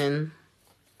Mountain.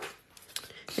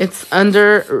 It's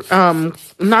under,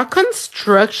 not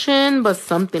construction, but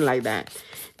something like that.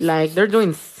 Like, they're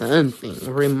doing something.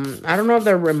 I don't know if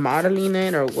they're remodeling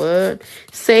it or what.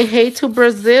 Say hey to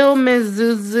Brazil, Miss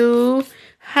Zuzu.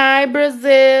 Hi,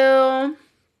 Brazil.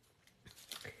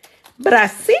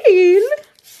 Brazil.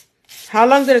 How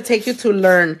long did it take you to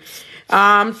learn?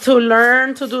 To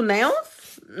learn to do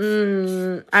nails?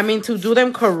 I mean, to do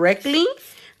them correctly?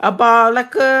 About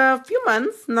like a few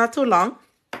months, not too long.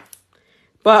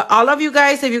 But all of you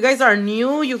guys, if you guys are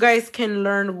new, you guys can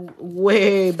learn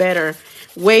way better,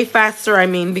 way faster, I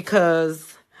mean,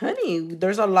 because, honey,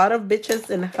 there's a lot of bitches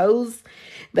and hoes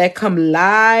that come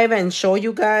live and show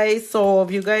you guys. So if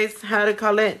you guys, how to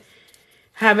call it,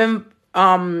 haven't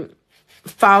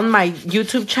found my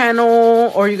YouTube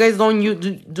channel, or you guys don't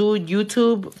do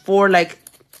YouTube for like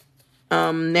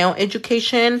nail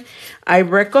education, I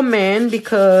recommend,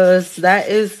 because that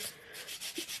is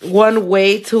one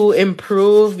way to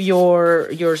improve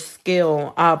your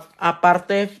skill.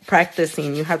 Aparte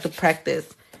practicing, you have to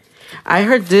practice. I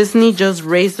heard Disney just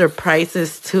raised their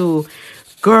prices too.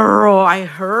 Girl, I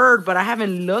heard, but I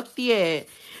haven't looked yet.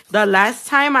 The last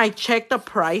time I checked the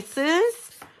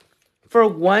prices for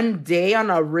one day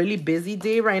on a really busy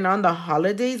day right now on the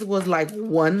holidays was like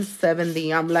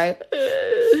 $170. I'm like,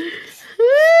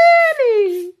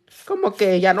 honey, como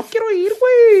que ya no quiero ir,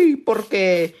 güey,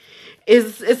 porque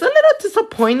it's a little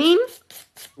disappointing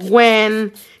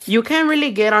when you can't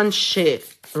really get on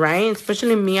shit, right?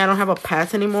 Especially me, I don't have a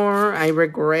pass anymore. I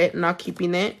regret not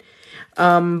keeping it.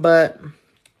 But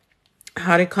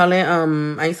how do you call it?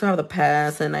 I used to have the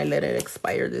pass and I let it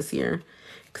expire this year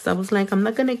because I was like, I'm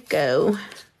not gonna go.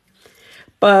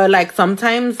 But like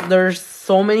sometimes there's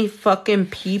so many fucking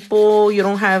people, you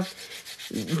don't have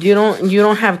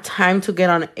time to get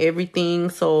on everything.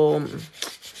 So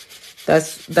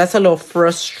that's a little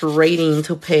frustrating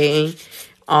to pay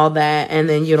all that and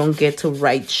then you don't get to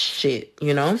write shit,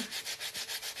 you know?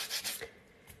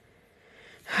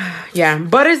 Yeah,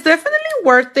 but it's definitely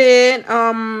worth it.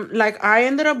 Like I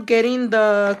ended up getting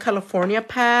the California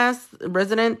pass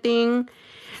resident thing.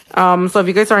 So if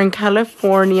you guys are in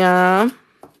California,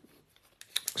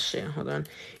 shit, hold on.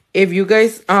 If you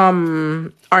guys are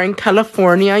in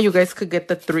California, you guys could get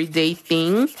the 3-day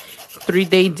thing,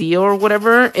 3-day deal or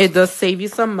whatever. It does save you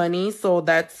some money, so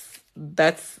that's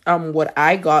what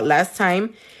I got last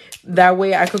time. That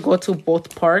way I could go to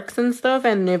both parks and stuff.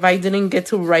 And if I didn't get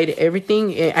to ride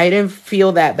everything, I didn't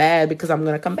feel that bad because I'm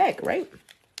going to come back, right?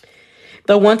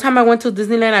 The one time I went to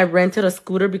Disneyland, I rented a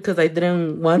scooter because I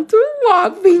didn't want to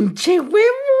walk. Pinche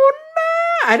huevona.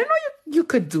 I didn't know you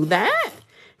could do that.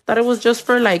 Thought it was just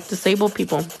for like disabled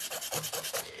people.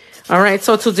 All right,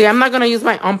 so today I'm not going to use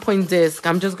my on-point disc.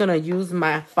 I'm just going to use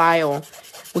my file.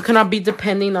 We cannot be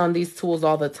depending on these tools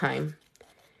all the time.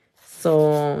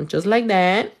 So, just like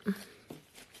that.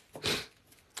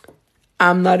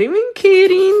 I'm not even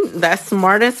kidding. That's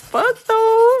smart as fuck,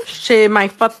 though. Shit, my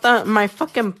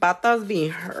fucking patas be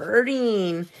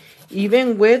hurting.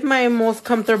 Even with my most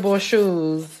comfortable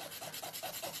shoes.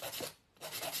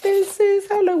 This is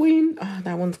Halloween. Oh,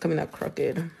 that one's coming out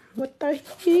crooked. What the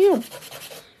hell?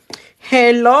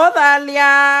 Hello,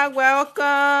 Dalia.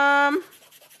 Welcome.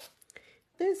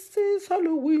 This is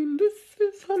Halloween. This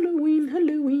is Halloween,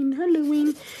 Halloween,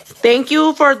 Halloween. Thank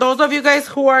you for those of you guys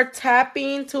who are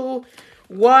tapping to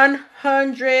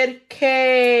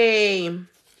 100K.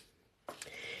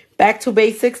 Back to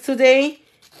basics today.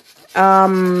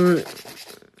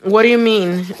 What do you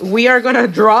mean? We are going to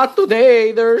draw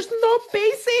today. There's no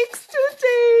basics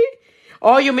today.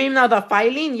 Oh, you mean now the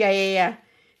filing? Yeah.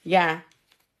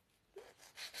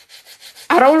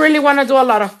 I don't really want to do a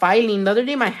lot of filing. The other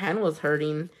day, my hand was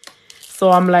hurting.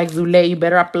 So I'm like, Zule, you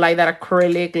better apply that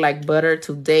acrylic like butter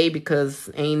today because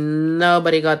ain't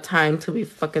nobody got time to be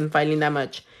fucking filing that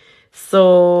much.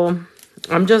 So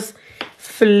I'm just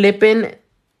flipping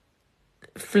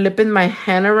my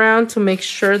hand around to make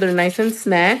sure they're nice and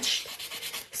snatched.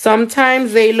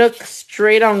 Sometimes they look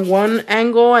straight on one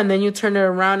angle and then you turn it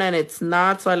around and it's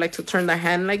not. So I like to turn the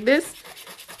hand like this.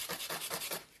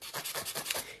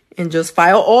 And just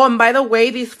file. Oh, and by the way,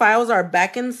 these files are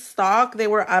back in stock. They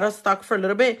were out of stock for a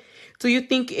little bit. Do you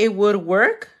think it would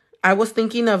work? I was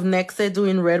thinking of next set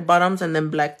doing red bottoms and then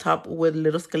black top with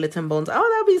little skeleton bones. Oh,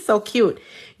 that'd be so cute.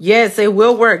 Yes, it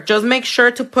will work. Just make sure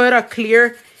to put a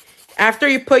clear, after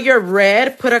you put your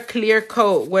red, put a clear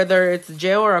coat, whether it's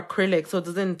gel or acrylic, so it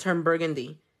doesn't turn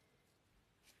burgundy.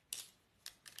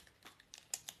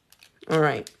 All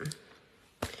right.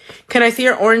 Can I see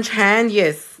your orange hand?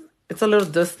 Yes. It's a little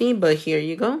dusty, but here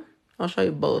you go. I'll show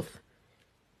you both.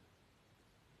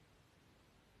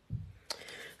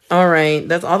 All right,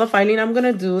 that's all the filing I'm going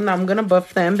to do. Now I'm going to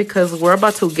buff them because we're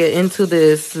about to get into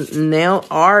this nail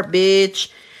art, bitch.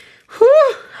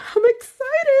 Whew, I'm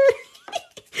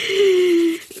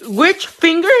excited. Which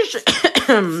fingers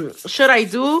should I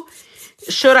do?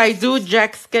 Should I do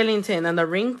Jack Skellington on the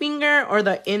ring finger or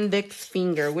the index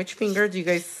finger? Which finger do you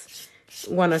guys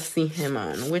want to see him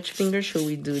on? Which finger should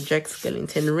we do Jack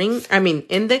Skellington?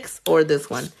 Index or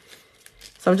this one?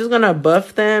 So I'm just gonna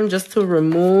buff them just to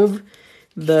remove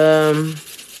the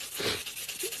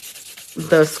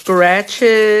the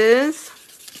scratches.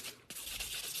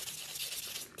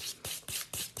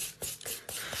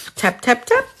 Tap, tap,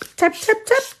 tap, tap, tap,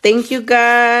 tap. Thank you,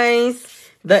 guys.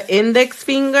 The index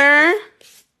finger.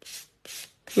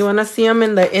 You want to see them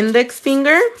in the index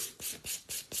finger?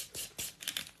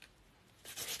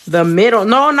 The middle.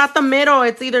 No, not the middle.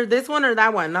 It's either this one or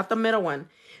that one. Not the middle one.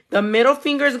 The middle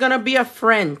finger is going to be a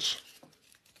French.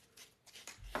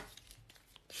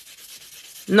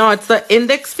 No, it's the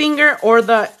index finger or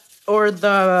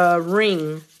the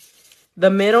ring. The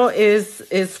middle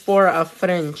is for a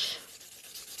French.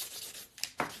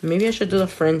 Maybe I should do the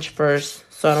French first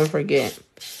so I don't forget.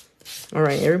 All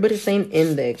right, everybody's saying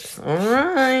index. All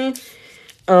right.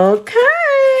 Okay.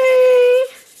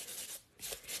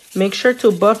 Make sure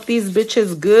to buff these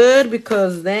bitches good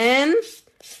because then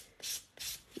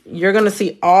you're going to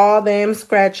see all them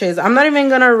scratches. I'm not even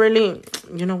going to really...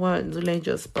 You know what? Zule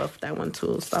just buffed that one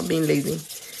too. Stop being lazy.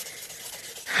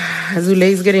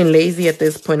 Zule's getting lazy at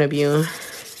this point of view.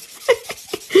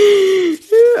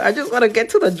 I just want to get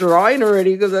to the drawing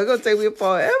already because it's going to take me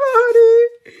forever, honey.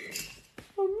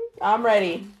 I'm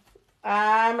ready.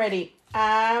 I'm ready.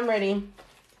 I'm ready.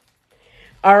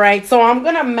 All right. So I'm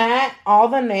going to matte all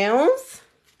the nails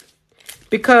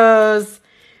because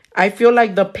I feel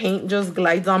like the paint just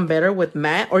glides on better with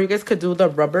matte. Or you guys could do the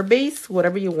rubber base,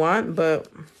 whatever you want. But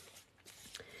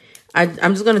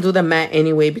I'm just going to do the matte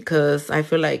anyway because I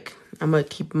feel like I'm going to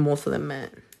keep most of the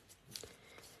matte.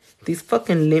 These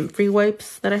fucking lint-free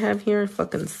wipes that I have here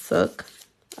fucking suck.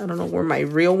 I don't know where my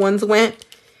real ones went.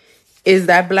 Is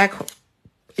that black?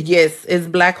 Yes, it's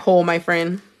black hole, my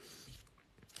friend.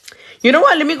 You know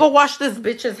what? Let me go wash this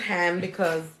bitch's hand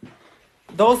because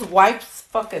those wipes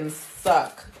fucking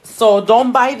suck. So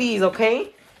don't buy these,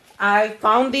 okay? I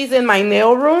found these in my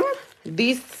nail room.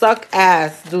 These suck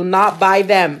ass. Do not buy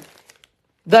them.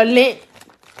 The lint,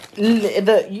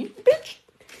 bitch.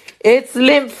 It's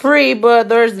lint free, but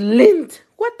there's lint.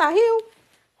 What the hell?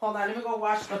 Hold on, let me go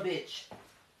wash the bitch.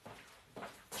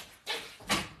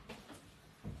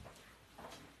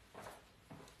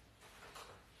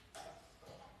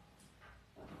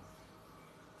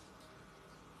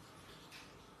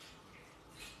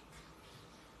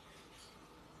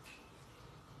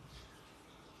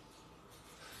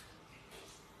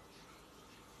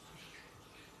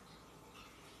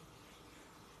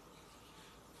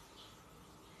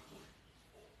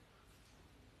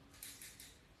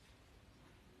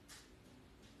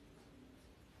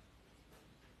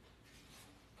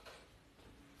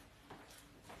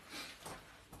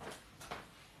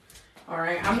 All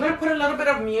right, I'm going to put a little bit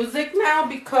of music now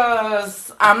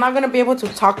because I'm not going to be able to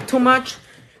talk too much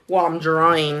while I'm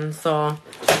drawing. So,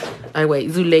 I wait.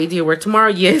 Zule, do you work tomorrow?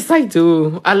 Yes, I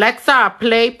do. Alexa,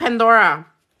 play Pandora.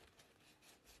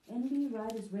 NB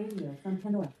Riders Radio from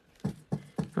Pandora.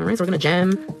 All right, so we're going to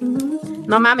jam.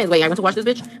 No, mames. Wait, I want to watch this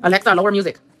bitch. Alexa, lower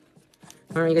music.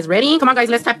 All right, you guys ready? Come on, guys.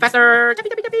 Let's tap faster. Tappy,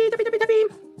 tappy, tappy, tappy, tappy, tappy.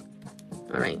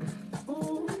 All right.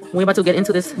 We're about to get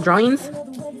into this drawings.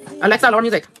 Alexa, lower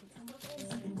music.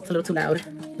 A little too loud.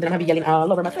 Then I'm gonna be yelling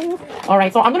all over myself. All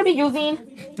right, so I'm gonna be using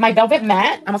my velvet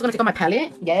matte. I'm also gonna take out my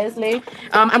palette. Yes, Lay.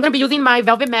 I'm gonna be using my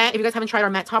velvet matte. If you guys haven't tried our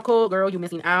matte top coat, girl, you're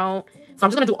missing out. So I'm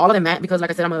just gonna do all of them matte because, like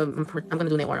I said, I'm gonna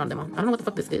do nail art on them. I don't know what the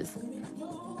fuck this is.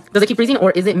 Does it keep freezing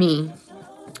or is it me?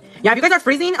 Yeah, if you guys are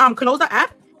freezing, close the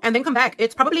app and then come back.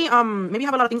 It's probably maybe you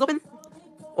have a lot of things open,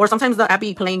 or sometimes the app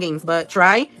be playing games. But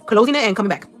try closing it and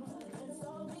coming back.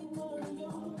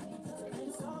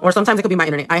 Or sometimes it could be my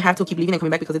internet. I have to keep leaving and coming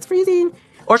back because it's freezing.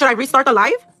 Or should I restart the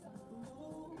live?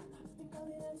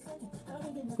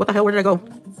 What the hell? Where did I go?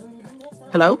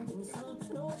 Hello?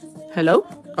 Hello?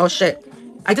 Oh, shit.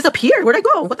 I disappeared. Where'd I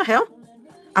go? What the hell?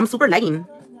 I'm super lagging.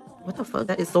 What the fuck?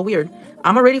 That is so weird.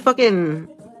 I'm already fucking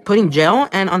putting gel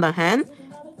and on the hand.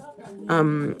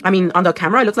 I mean, on the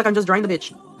camera, it looks like I'm just drawing the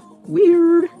bitch.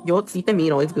 Weird. Yo, si te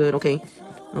miro. It's good. Okay.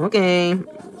 Okay.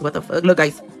 What the fuck? Look,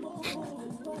 guys.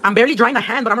 I'm barely drawing the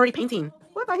hand, but I'm already painting.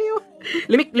 What the hell?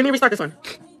 Let me restart this one.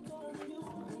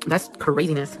 That's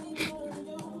craziness.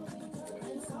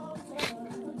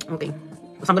 Okay. So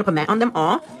I'm gonna put matte on them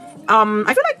all.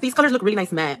 I feel like these colors look really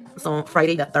nice matte. So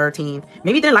Friday the 13th.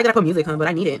 Maybe they didn't like that I put music, huh? But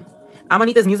I need it. I'm gonna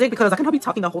need this music because I cannot be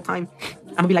talking the whole time.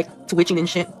 I'm gonna be like twitching and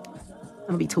shit. I'm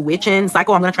gonna be twitching.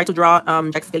 Psycho, I'm gonna try to draw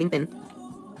Jack Skellington.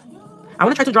 I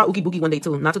wanna try to draw Oogie Boogie one day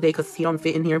too. Not today because he don't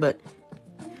fit in here, but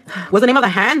what's the name of the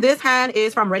hand? This hand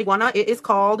is from Red Iguana. It is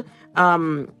called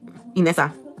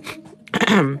Inessa.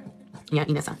 Yeah,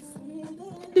 Inessa.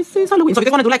 This is Halloween. So if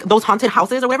you guys want to do like those haunted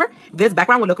houses or whatever, this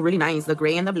background would look really nice. The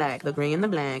gray and the black. The gray and the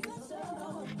black.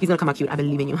 He's gonna come out cute. I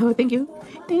believe in you. Oh, thank you.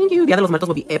 Thank you. Dia de los Muertos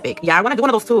will be epic. Yeah, I want to do one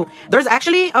of those too. There's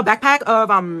actually a backpack of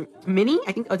Minnie,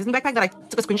 I think a Disney backpack that I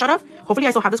took a screenshot of. Hopefully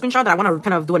I still have the screenshot that I want to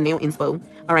kind of do a nail inspo.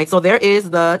 All right, so there is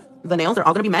the nails. They're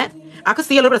all gonna be matte. I could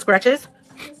see a little bit of scratches.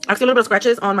 I see a little bit of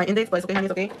scratches on my index, but it's okay, honey.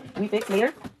 It's okay. We fix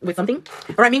later with something.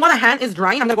 All right, meanwhile the hand is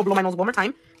drying. I'm gonna go blow my nose one more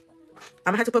time.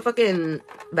 I'm gonna have to put fucking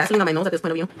Vaseline on my nose at this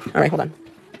point of view. All right, hold on.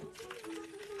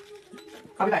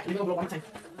 I'll be back. Let me go blow one more time.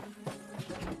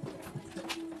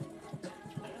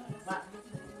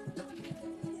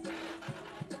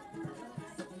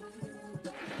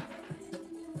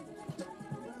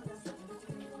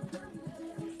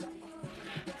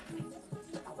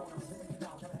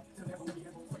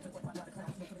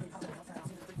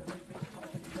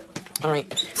 All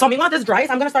right, so meanwhile this dries,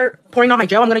 I'm gonna start pouring out my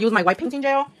gel. I'm gonna use my white painting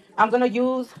gel. I'm gonna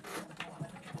use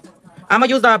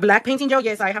the black painting gel.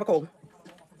 Yes, I have a cold.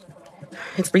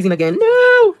 It's freezing again.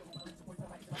 No.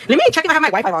 Let me check if I have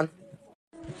my Wi-Fi on.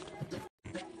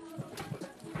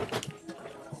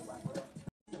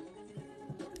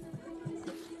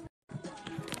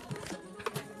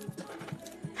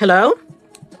 Hello?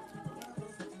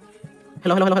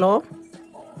 Hello, hello, hello, hello.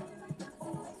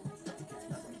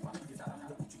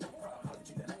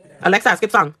 Alexa, skip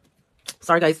song.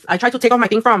 Sorry guys, I tried to take off my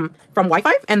thing from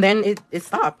Wi-Fi and then it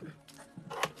stopped.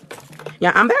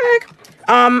 Yeah, I'm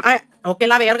back. Okay,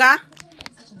 la verga.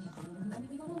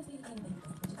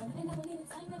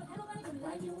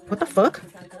 What the fuck?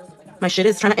 My shit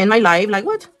is trying to end my live. Like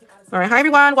what? All right, hi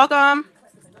everyone, welcome.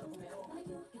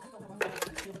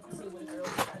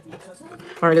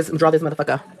 All right, let's draw this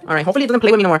motherfucker. All right, hopefully it doesn't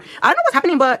play with me no more. I don't know what's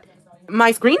happening, but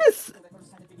my screen is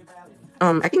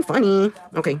acting funny.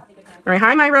 Okay. All right,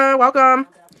 hi Myra, welcome.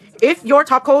 If your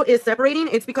top coat is separating,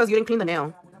 it's because you didn't clean the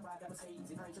nail.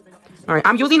 All right,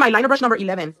 I'm using my liner brush number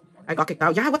 11. I got kicked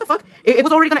out. Yeah, what the fuck? It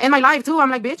was already gonna end my live too.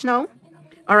 I'm like, bitch, no.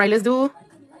 All right, let's do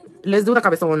the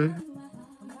cabezón.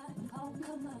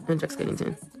 And Jack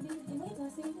Skellington.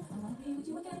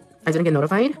 I didn't get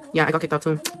notified. Yeah, I got kicked out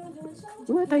too.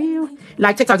 What the hell?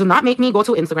 Like TikTok, do not make me go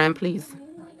to Instagram, please.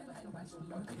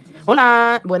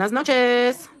 Hola, buenas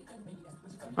noches.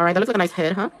 All right, that looks like a nice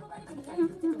head, huh?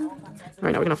 All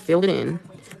right, now we're gonna fill it in. All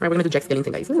right, we're gonna do Jack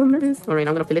Skellington, guys. Oh, I'm nervous. All right,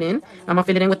 now I'm gonna fill it in. I'm gonna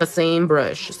fill it in with the same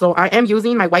brush. So I am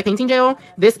using my white painting gel.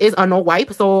 This is a no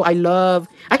wipe, so I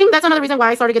think that's another reason why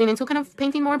I started getting into kind of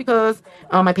painting more, because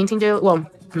my painting gel, well,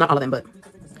 not all of them, but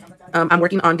I'm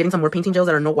working on getting some more painting gels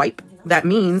that are no wipe. That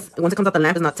means once it comes out the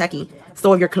lamp, it's not tacky.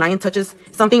 So if your client touches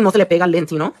something, no se le pega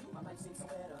lint, you know?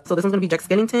 So this one's gonna be Jack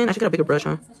Skellington. I should get a bigger brush,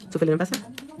 huh? To fill it in faster.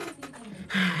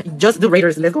 Just do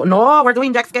Raiders. Let's go. No, we're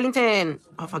doing Jack Skellington.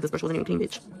 Oh, fuck. This brush wasn't even clean,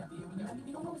 bitch.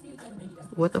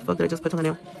 What the fuck did I just put on the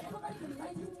nail?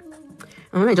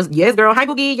 All right, yes, girl. Hi,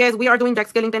 Boogie. Yes, we are doing Jack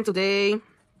Skellington today.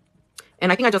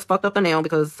 And I think I just fucked up the nail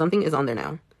because something is on there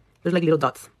now. There's like little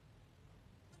dots.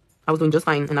 I was doing just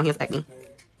fine, and now he has acne.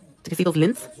 Did you see those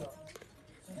lints?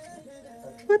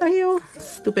 What the hell?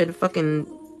 Stupid fucking...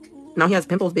 Now he has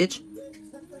pimples, bitch.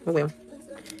 Oh, well.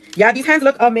 Yeah, these hands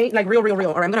look amazing. Like, real. All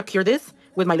right, I'm gonna cure this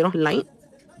with my little light.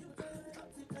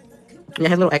 Yeah, he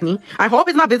has a little acne. I hope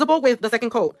it's not visible with the second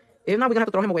coat. If not, we're gonna have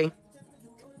to throw him away.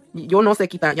 Yo no se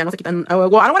quita. Ya no se quita.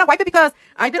 Well, I don't want to wipe it because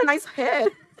I did a nice head.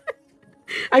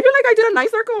 I feel like I did a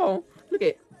nice circle. Look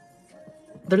at.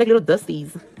 They're like little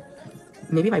dusties.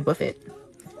 Maybe if I buff it.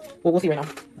 Well, we'll see right now.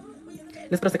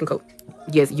 Let's put a second coat.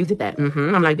 Yes, you did that.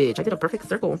 I'm like, bitch, I did a perfect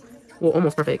circle. Well,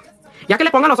 almost perfect. Ya que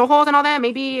le pongan los ojos and all that,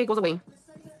 maybe it goes away.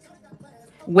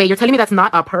 Wait, you're telling me that's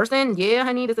not a person? Yeah,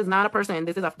 honey, this is not a person.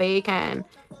 This is a fake hand.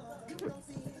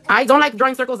 I don't like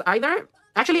drawing circles either.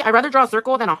 Actually, I'd rather draw a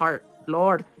circle than a heart.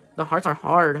 Lord, the hearts are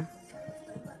hard.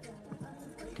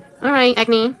 All right,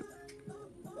 acne.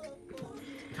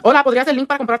 Hola, ¿podrías el link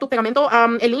para comprar tu pegamento?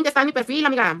 El link está en mi perfil,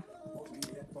 amiga.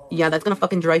 Yeah, that's gonna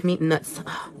fucking drive me nuts.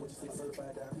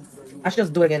 I should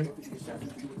just do it again.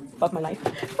 Fuck my life.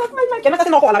 Fuck my life. ¿Qué me estás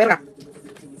haciendo ojo a la verga?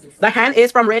 The hand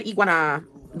is from Red Iguana.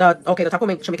 Okay, the top will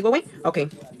should make it go away? Okay.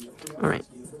 All right.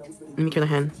 Let me cure the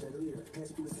hand.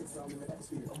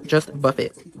 Just buff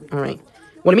it. All right.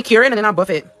 Well, let me cure it and then I'll buff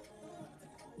it.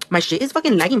 My shit is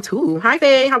fucking lagging too. Hi,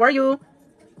 Faye. How are you?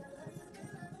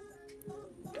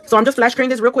 So I'm just flash curing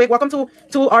this real quick. Welcome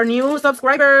to our new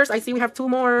subscribers. I see we have 2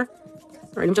 more.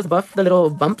 All right, let me just buff the little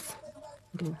bumps.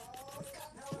 Okay.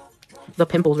 The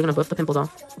pimples. We're gonna buff the pimples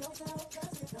off.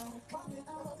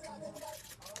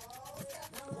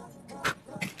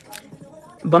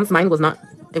 Bumps mine was not.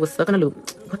 It was stuck in a loop.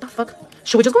 What the fuck?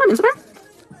 Should we just go on Instagram?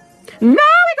 No,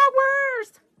 it got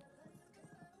worse.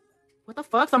 What the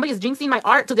fuck? Somebody is jinxing my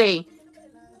art today.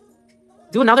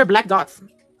 Dude, now they're black dots.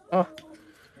 Oh.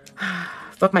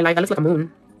 Fuck my life. That looks like a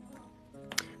moon.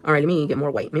 All right, let me get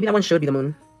more white. Maybe that one should be the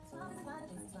moon.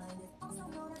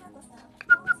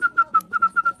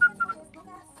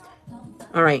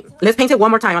 All right, let's paint it one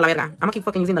more time. A la verga. I'm gonna keep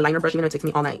fucking using the liner brush even though it takes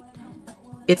me all night.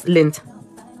 It's lint.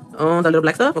 Oh, the little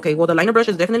black stuff? Okay, well, the liner brush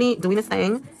is definitely doing its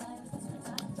thing.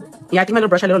 Yeah, I think my little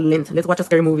brush had a little lint. Let's watch a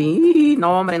scary movie. No,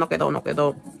 hombre, no quedó, no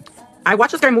quedó. I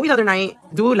watched a scary movie the other night.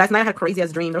 Dude, last night I had a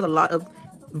crazy-ass dream. There was a lot of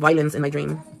violence in my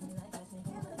dream.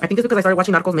 I think it's because I started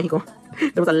watching Narcos Mexico.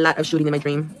 There was a lot of shooting in my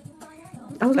dream.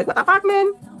 I was like, what the fuck,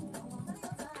 man?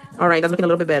 All right, that's looking a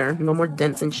little bit better. No more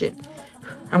dents and shit.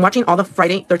 I'm watching all the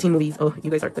Friday 13 movies. Oh,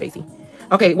 you guys are crazy.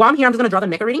 Okay, while I'm here, I'm just going to draw the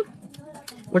neck already.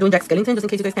 We're doing Jack Skellington, just in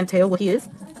case you guys can't tell what he is.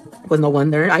 Pues no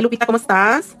wonder. Ay, Lupita, ¿cómo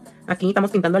estás? Aquí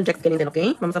estamos pintando al Jack Skellington,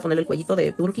 ¿ok? Vamos a ponerle el cuellito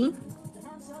de Turkey.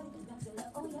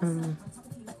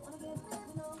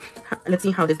 Let's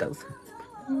see how this goes.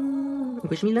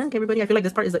 Wish me luck, everybody. I feel like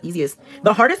this part is the easiest.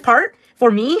 The hardest part, for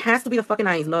me, has to be the fucking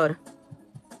eyes, Lord.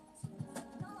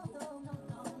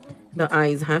 The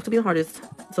eyes have to be the hardest.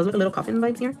 So look, a little coffin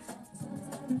vibes here.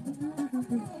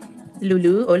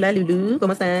 Lulu, hola Lulu,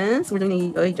 ¿cómo estás? We're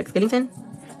doing a Jack Skellington.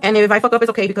 And if I fuck up, it's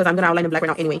okay because I'm going to outline in black right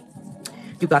now anyway.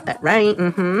 You got that right.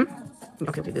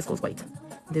 Okay, this goes white.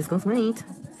 This goes white.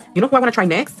 You know who I want to try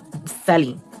next?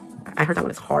 Sally. I heard that one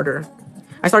is harder.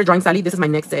 I started drawing Sally. This is my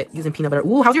next set using peanut butter.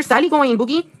 Ooh, how's your Sally going,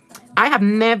 Boogie? I have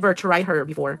never tried her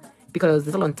before because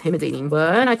it's a little intimidating.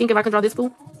 But I think if I can draw this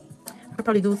fool, I could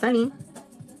probably do Sally.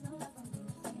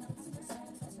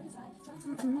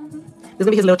 This is going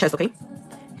to be his little chest, okay?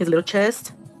 His little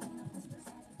chest.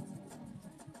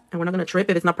 And we're not going to trip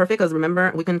if it's not perfect because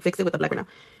remember, we can fix it with the black right now.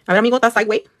 A ver, amigo, that's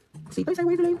sideway. See,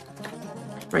 sideway, right? All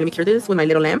right, let me cure this with my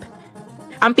little lamp.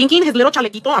 I'm thinking his little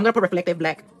chalequito, I'm going to put reflective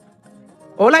black.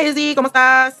 Hola, Izzy, ¿cómo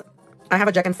estás? I have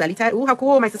a Jack and Sally tag. Ooh, how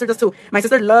cool. My sister does too. My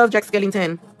sister loves Jack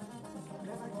Skellington.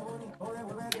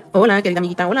 Hola, querida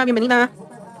amiguita. Hola, bienvenida.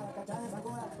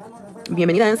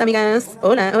 Bienvenidas, amigas.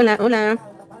 Hola, hola, hola.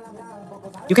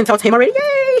 You can tell it's him already.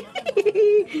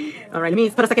 Yay! All right, let me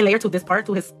put a second layer to this part,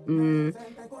 to his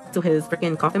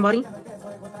freaking coffin body.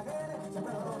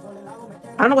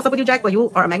 I don't know what's up with you, Jack, but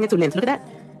you are a magnet to lint. Look at that.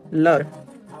 Lord.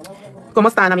 ¿Cómo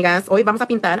están, amigas? Hoy vamos a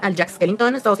pintar al Jack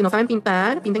Skellington. So, si no saben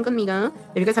pintar, pinten conmigo.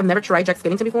 If you guys have never tried Jack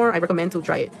Skellington before, I recommend to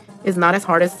try it. It's not as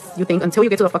hard as you think until you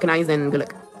get to the fucking eyes and good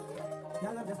luck.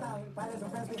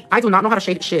 I do not know how to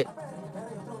shade shit.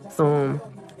 So,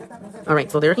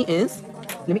 alright, so there he is.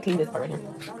 Let me clean this part right here.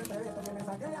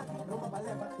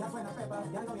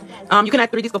 You can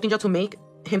add 3D sculpting gel to make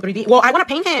him 3D. Well, I want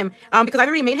to paint him because I've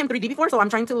already made him 3D before, so I'm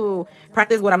trying to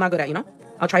practice what I'm not good at, you know?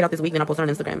 I'll try it out this week, then I'll post it on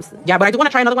Instagrams. Yeah, but I do want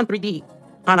to try another one 3D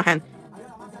on a hand.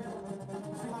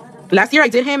 Last year I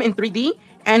did him in 3D,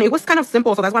 and it was kind of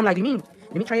simple, so that's why I'm like,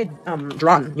 let me try it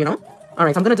drawn, you know? All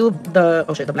right, so I'm going to do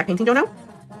the black painting gel now.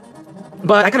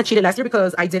 But I kind of cheated last year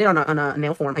because I did it on a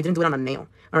nail form. I didn't do it on a nail.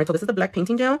 All right, so this is the black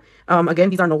painting gel. Again,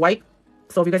 these are no white.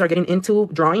 So if you guys are getting into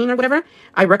drawing or whatever,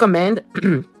 I recommend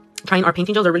trying our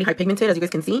painting gels. They're really high pigmented, as you guys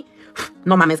can see.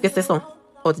 No mames, ¿qué es eso?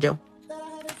 Oh, it's gel.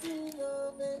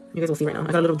 You guys will see right now. I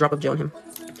got a little drop of gel on him.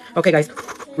 Okay, guys.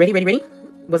 Ready, ready, ready?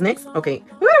 What's next? Okay.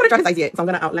 Ooh, I haven't drawn his eyes yet. So I'm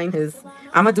going to outline his...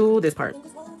 I'm going to do this part.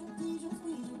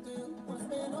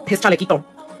 His chalequito.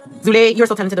 Zule, you're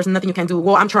so talented. There's nothing you can do.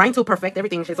 Well, I'm trying to perfect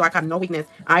everything, so I have no weakness.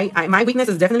 My weakness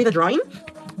is definitely the drawing.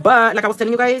 But like I was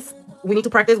telling you guys, we need to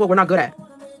practice what we're not good at.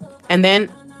 And then,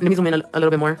 let me zoom in a little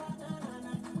bit more.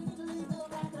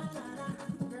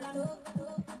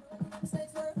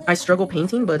 I struggle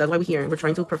painting, but that's why we're here. We're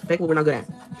trying to perfect what we're not good at.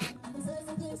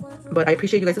 But I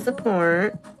appreciate you guys'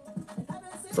 support.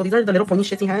 So these are the little pointy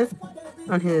shits he has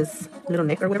on his little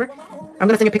neck or whatever. I'm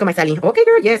going to send you a pic of my Sally. Okay,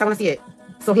 girl. Yes, I want to see it.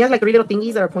 So he has like 3 little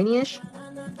thingies that are pointy-ish. So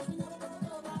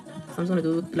I'm just going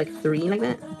to do like 3 like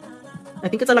that. I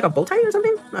think it's like a bow tie or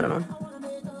something. I don't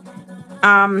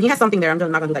know. He has something there. I'm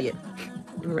not going to do that yet.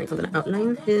 Alright, so I'm going to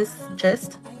outline his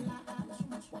chest.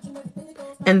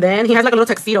 And then he has like a little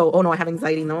tuxedo. Oh no, I have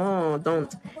anxiety. No,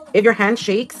 don't. If your hand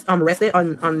shakes, rest it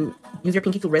on use your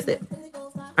pinky to rest it.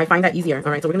 I find that easier.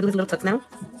 Alright, so we're going to do his little tux now.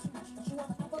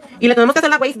 Y le tenemos que hacer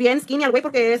la waist bien skinny al güey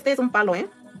porque este es un palo, eh.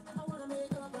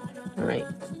 Alright.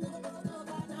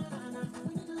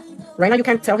 Right now you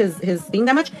can't tell his thing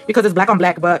that much because it's black on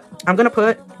black, but I'm gonna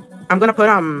put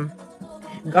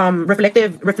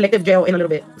reflective gel in a little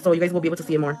bit so you guys will be able to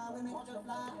see it more.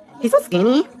 He's so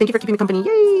skinny. Thank you for keeping me company.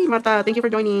 Yay, Marta. Thank you for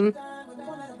joining.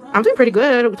 I'm doing pretty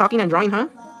good talking and drawing, huh?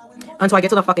 Until I get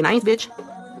to the fucking eyes, bitch.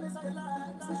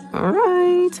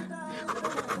 Alright.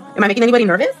 Am I making anybody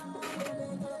nervous?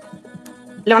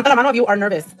 Levanta la mano if you are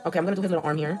nervous. Okay, I'm gonna do his little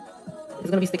arm here. It's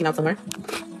gonna be sticking out somewhere.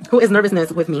 Who is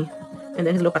nervousness with me? And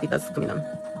then his little patitas coming down.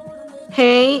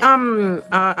 Hey, Xmas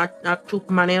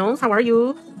Nails, how are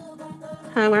you?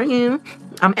 How are you?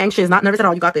 I'm anxious, not nervous at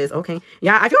all. You got this. Okay.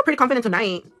 Yeah, I feel pretty confident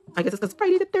tonight. I guess it's because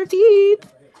Friday the 13th.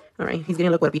 All right, he's getting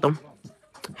a little cuerpito.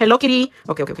 Hello, kitty.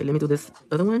 Okay, okay, okay. Let me do this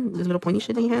other one. This little pointy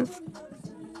shit that he has.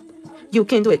 You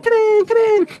can do it. Come in, come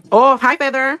in. Oh, hi,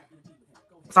 Feather.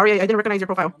 Sorry, I didn't recognize your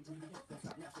profile.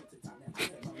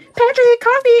 Patrick,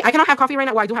 coffee. I cannot have coffee right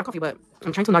now. Well, I do have coffee, but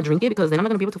I'm trying to not drink it because then I'm not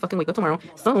gonna be able to fucking wake up tomorrow.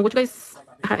 So, would you guys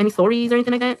have any stories or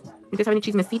anything like that? You guys have any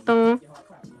chismecito?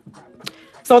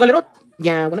 So the little,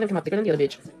 yeah, one of them came out thicker than the other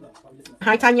bitch.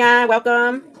 Hi, Tanya.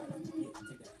 Welcome.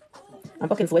 I'm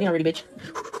fucking sweating already, bitch.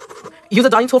 Use a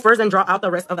dotting tool first and draw out the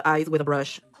rest of the eyes with a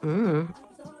brush.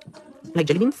 Like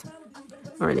jelly beans.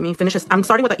 All right, let me finish this. I'm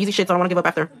starting with the easy shit, so I don't want to give up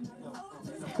after.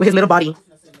 With his little body.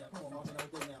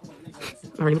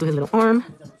 All right, let me do his little arm.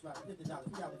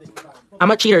 I'm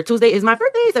a cheater. Tuesday is my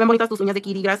birthday. Se ven bonitas tus uñas de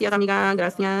kitty. Gracias, amiga.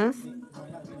 Gracias.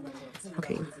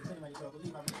 Okay.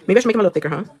 Maybe I should make him a little thicker,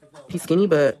 huh? He's skinny,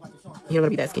 but he don't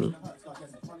gotta be that skinny.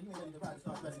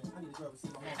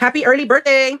 Happy early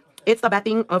birthday. It's the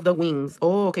batting of the wings.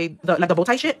 Oh, okay. Like the bow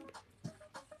tie shit.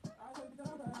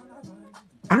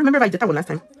 I don't remember if I did that one last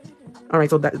time. All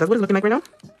right, so that's what it's looking like right now.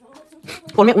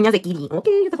 Ponme uñas de kitty.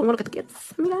 Okay, te pongo lo que tú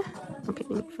quieres, amiga. Okay,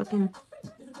 fucking.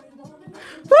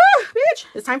 Bitch,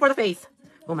 it's time for the face.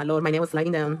 Oh my lord, my nail is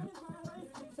sliding down.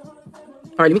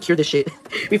 All right, let me cure this shit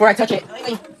before I touch it.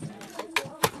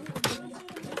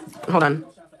 Hold on.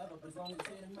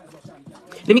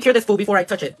 Let me cure this food before I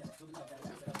touch it.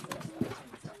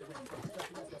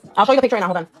 I'll show you the picture right now.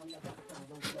 Hold on.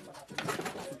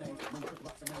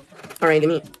 All right, let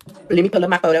me pull up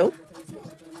my photo.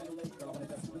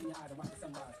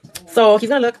 So he's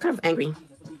gonna look kind of angry.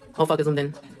 Oh fuck, it's zoomed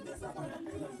in.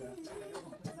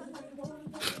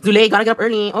 Zule, gotta get up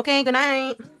early. Okay, good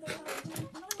night.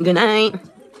 Good night.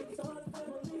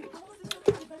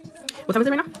 What time is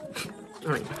it right now?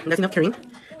 All right, that's enough curing.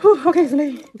 Whew, okay,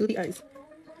 Zule, do the eyes.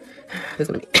 This is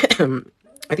gonna be.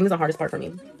 I think it's the hardest part for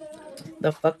me.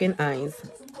 The fucking eyes.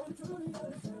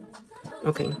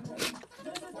 Okay.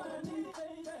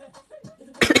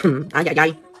 Ay, ay,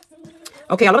 ay.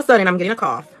 Okay, all of a sudden I'm getting a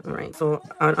cough. All right, so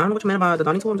I don't know what you meant about the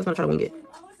dotting tool. I'm just gonna try to wing it.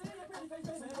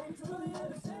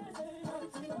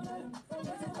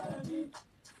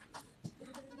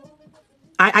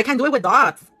 I can't do it with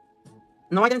dots.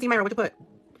 No, I didn't see my what to put.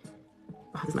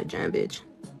 Oh, this is my jam, bitch.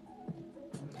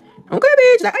 Okay,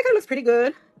 bitch, that eye kind of looks pretty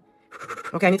good.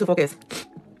 Okay, I need to focus.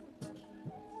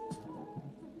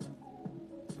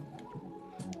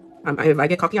 If I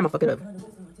get cocky, I'm gonna fuck it up.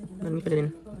 Let me put it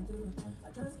in.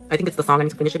 I think it's the song. I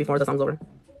need to finish it before the song's over.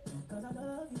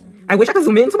 I wish I could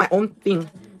zoom into my own thing.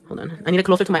 Hold on. I need it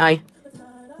closer to my eye.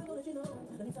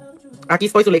 Aquí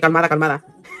estoy, Zule. Calmada, calmada.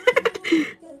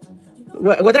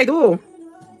 What did I do?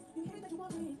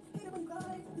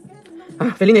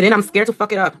 Filling it in. I'm scared to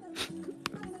fuck it up.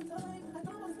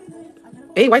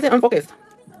 Hey, why is it unfocused?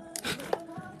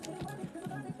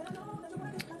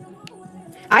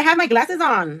 I have my glasses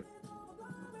on.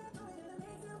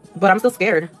 But I'm still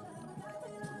scared.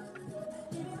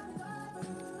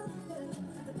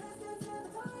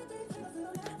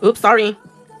 Oops, sorry.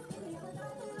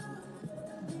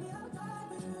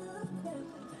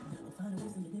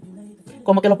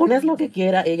 Como que lo pones lo que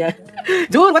quiera ella.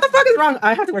 Dude, what the fuck is wrong?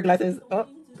 I have to wear glasses. Oh.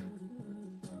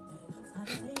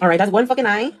 Alright, that's one fucking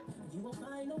eye.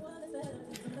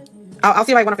 I'll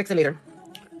see if I want to fix it later.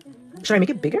 Should I make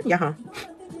it bigger? Yeah, huh?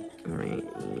 Alright.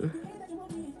 Do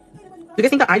you guys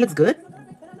think the eye looks good?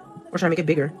 Or should I make it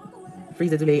bigger?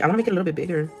 Freeze it too late. I want to make it a little bit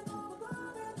bigger.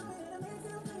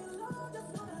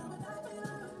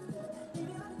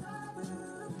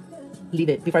 Leave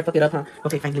it before I fuck it up, huh?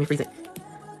 Okay, fine. Let me freeze it.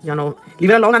 Y'all know.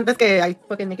 Leave it alone antes que I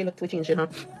fucking make it look twitchy and shit, huh?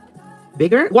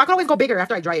 Bigger? Well, I can always go bigger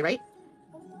after I dry it, right?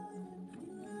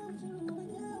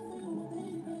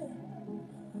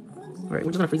 Alright,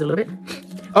 we're just gonna freeze it a little bit.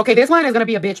 Okay, this one is gonna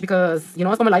be a bitch because, you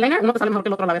know, es como el eyeliner. Uno te sale mejor que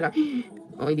el otro, la verga.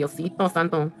 Ay, Diosito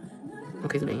santo.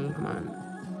 Okay, Zulaine, come on.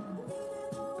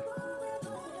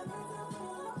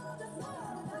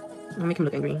 I'll make him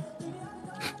look angry.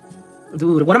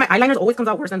 Dude, one of my eyeliners always comes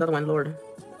out worse than the other one, Lord.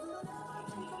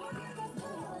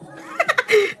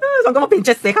 Son como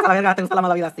pinches cejas, la verga. Te gusta la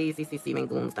mala vida. Sí, sí, sí, sí, me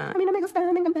gusta. A mí no me gusta,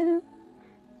 me encanta.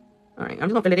 Alright, I'm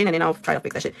just gonna fill it in and then I'll try to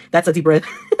fix that shit. That's a deep breath.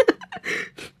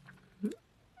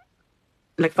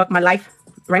 Like, fuck my life.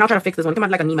 Right now, I'll try to fix this one. Come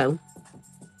out like a Nemo.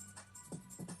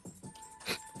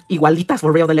 Igualitas,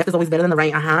 for real. The left is always better than the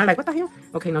right. Like, what the hell?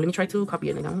 Okay, now let me try to copy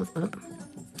it. That one was up.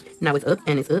 Now it's up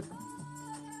and it's up.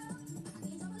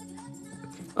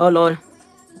 Oh, Lord.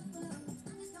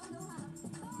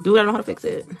 Dude, I don't know how to fix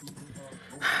it.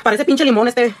 Parece pinche limón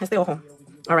este ojo.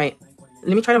 All right.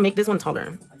 Let me try to make this one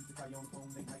taller.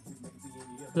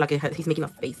 Like he's making a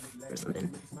face or something.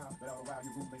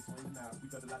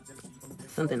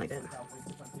 Something like that.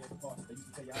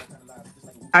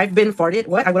 I've been farted.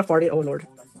 What? I would have farted. Oh, Lord.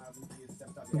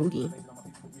 Boogie.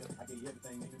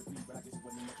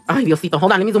 Ay, Diosito.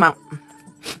 Hold on. Let me zoom out.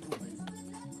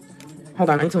 Hold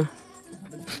on. I need to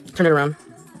turn it around.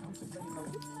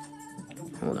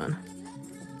 Hold on.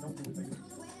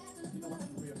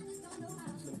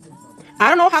 I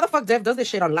don't know how the fuck Dev does this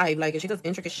shit on live. Like, if she does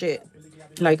intricate shit.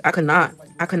 Like, I could not.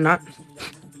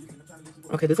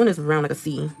 Okay, this one is round like a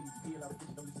C.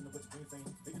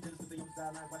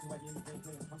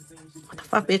 What the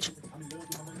fuck, bitch?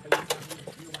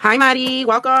 Hi, Maddie.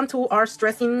 Welcome to our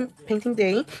stressing painting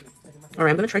day. All right,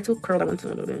 I'm going to try to curl that one too a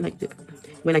little bit. Like dip.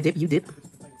 When I dip, you dip.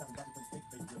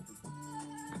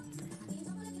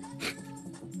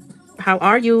 How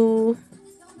are you?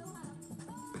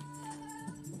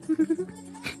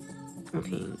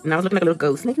 Okay, now it's looking like a little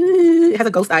ghost. Like, it has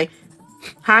a ghost eye.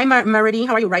 Hi, Meredy.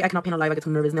 How are you? Right, I cannot paint on live. I get too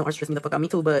nervous. No, or stress me the fuck out. Me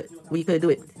too, but we could do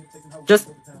it. Just,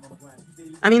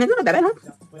 I mean, it's not that bad, no?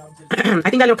 I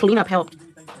think that little cleanup helped.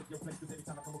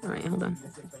 All right, hold on.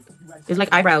 It's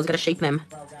like eyebrows. You gotta shape them.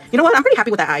 You know what? I'm pretty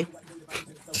happy with that eye.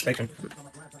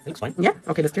 Looks fine. Yeah.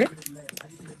 Okay, let's do it.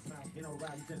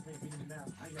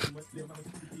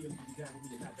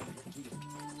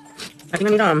 I think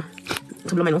I need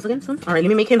to blow my nose again soon. All right, let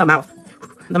me make him the mouth.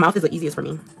 The mouth is the easiest for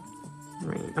me. All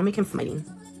right, I'll make him smiling.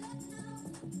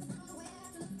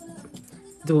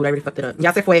 Dude, I already fucked it up.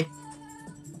 Ya se fue.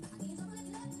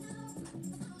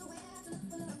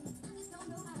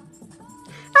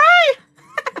 Hi!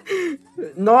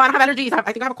 No, I don't have allergies. I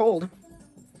think I have a cold.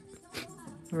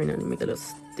 All right, now let me make the little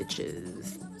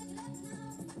stitches.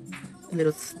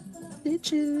 Little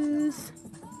stitches.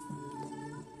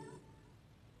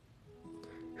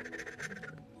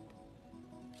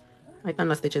 I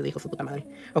found the stitches, hijo su puta madre.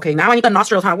 Okay, now I need the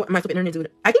nostrils. How am I stupid internet, dude?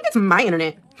 I think it's my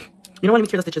internet. You know what? Let me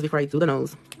clear the stitches before I do the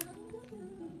nose.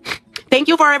 Thank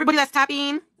you for everybody that's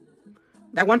tapping.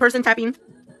 That one person tapping.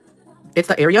 It's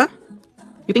the area.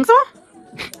 You think so?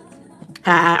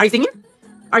 Are you singing?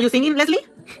 Are you singing, Leslie?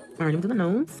 All right, let me do the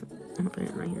nose. I'm gonna put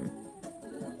it right here.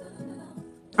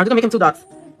 I'm just gonna make him 2 dots.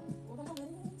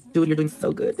 Dude, you're doing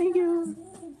so good. Thank you.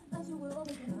 I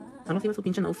don't see what's su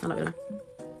pinche nose. A la verga.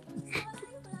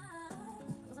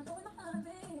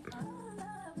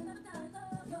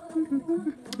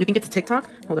 You think it's TikTok?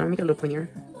 Hold on, let me make it a little pointier.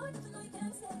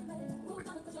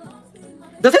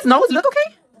 Does his nose look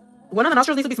okay? One of the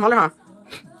nostrils needs to be smaller, huh?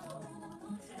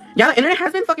 Yeah, the internet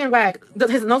has been fucking whack.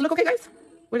 Does his nose look okay, guys?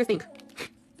 What do you think?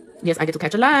 Yes, I get to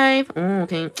catch a live. Oh,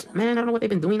 okay. Man, I don't know what they've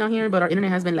been doing out here, but our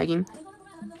internet has been lagging.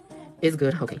 It's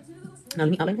good. Okay. Now let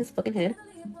me outline his fucking head.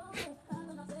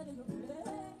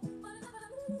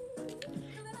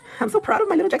 I'm so proud of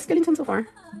my little Jack Skellington so far.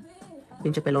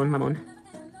 Pinche pelón, mamón.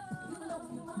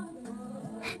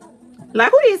 Like,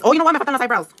 who is? Oh, you know what? Me faltan las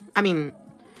eyebrows. I mean,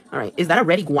 all right. Is that a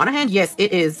red iguana hand? Yes,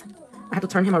 it is. I have to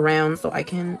turn him around so I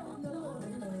can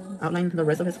outline the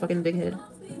rest of his fucking big head.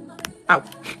 Ow.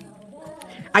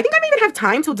 I think I may even have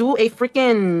time to do a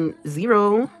freaking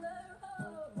 0.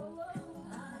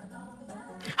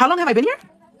 How long have I been here?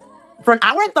 For an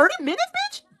hour and 30 minutes,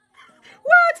 bitch?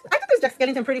 What? I did this Jack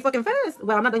Skellington pretty fucking fast.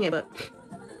 Well, I'm not done yet, but...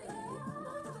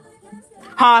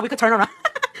 Ha, we could turn around.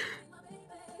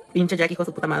 Pinche Jackie, hijo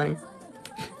su puta madre.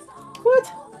 What?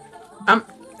 What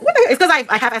the heck? It's because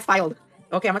I have as filed.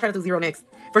 Okay, I'm gonna try to do 0 next.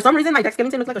 For some reason, my Jack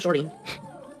Skellington looks like a shorty.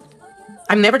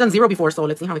 I've never done 0 before, so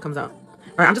let's see how it comes out.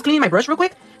 All right, I'm just cleaning my brush real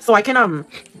quick so I can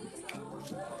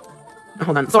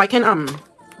hold on, so I can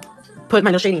put my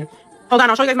little shading. Hold on,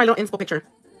 I'll show you guys my little inspo picture.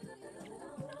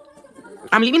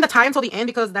 I'm leaving the tie until the end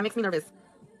because that makes me nervous.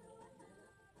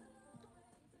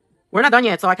 We're not done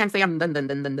yet, so I can't say I'm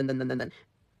done.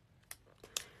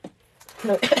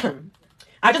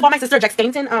 I just bought my sister a Jack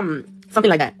Skellington, something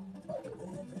like that.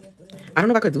 I don't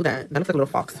know if I could do that. That looks like a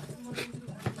little fox.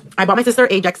 I bought my sister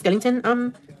a Jack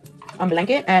Skellington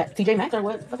blanket at TJ Maxx, or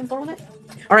what fucking store was it?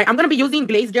 All right, I'm gonna be using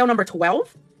glaze gel number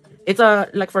 12. It's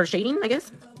like for shading, I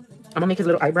guess. I'm gonna make his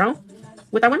little eyebrow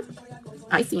with that one.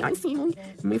 I see.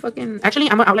 Let me fucking... Actually,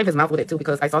 I'm gonna outline his mouth with it too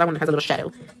because I saw that one has a little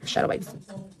shadow vibes.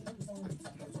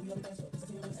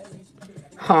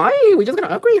 Hi, we just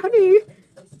gonna upgrade, honey.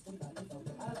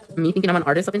 Me thinking I'm an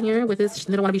artist up in here with this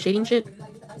little wannabe shading shit.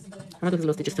 I'm gonna do his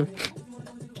little stitches too.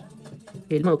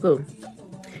 El moco.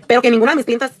 Pero que ninguna de mis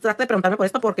clientes trate de preguntarme por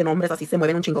esto porque no, hombres así se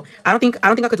mueven un chingo. I don't think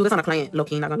I could do this on a client.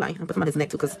 Low-key, not gonna lie. I'll put some on his neck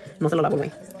too because no se lo lavo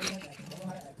away.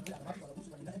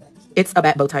 It's a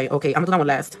bat bow tie. Okay, I'm gonna do that one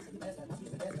last.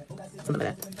 Something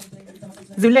like that.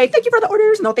 Zulay, thank you for the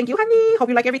orders. No, thank you, honey. Hope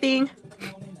you like everything.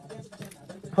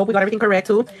 Hope we got everything correct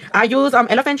too. I use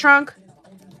elephant trunk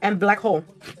and black hole.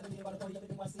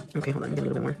 Okay, hold on, get a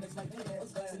little bit more.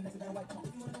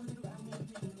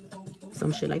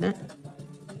 Some shit like that.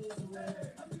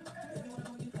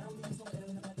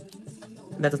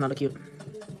 That does not look cute.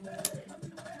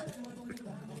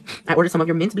 I ordered some of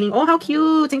your mint bling. Oh, how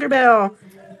cute, Tinkerbell.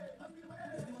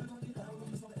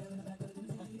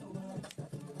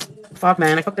 Fuck,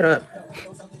 man, I fucked it up.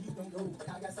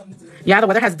 Yeah, the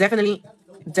weather has definitely,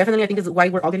 I think is why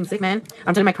we're all getting sick, man.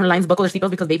 I'm telling my current lines buckle their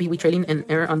seatbelts because baby, we trailing and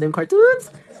air on them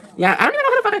cartoons. Yeah, I don't even know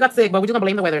how the fuck I got sick, but we're just gonna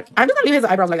blame the weather. I'm just gonna leave his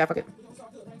eyebrows like that. Fuck it.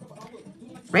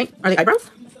 Right? Are they eyebrows?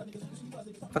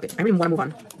 Fuck it. I really want to move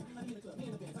on.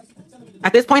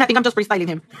 At this point, I think I'm just freestyling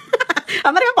him.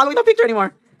 I'm not even following the picture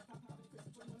anymore.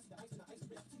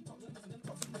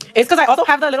 It's because I also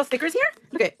have the little stickers here.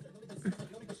 Look at.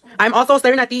 I'm also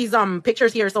staring at these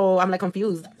pictures here, so I'm like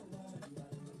confused.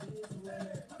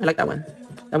 I like that one.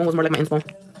 That one was more like my inspo.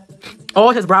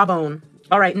 Oh, his brow bone.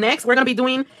 All right, next we're gonna be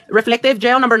doing reflective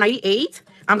gel number 98.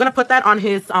 I'm gonna put that on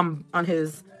his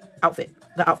outfit.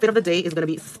 The outfit of the day is gonna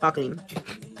be sparkling.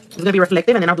 It's gonna be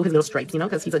reflective, and then I'll do his little stripes, you know,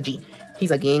 because he's a G.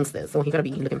 He's a gangster, so he's gotta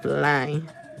be looking fly.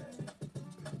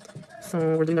 So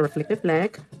we're doing the reflective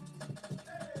black.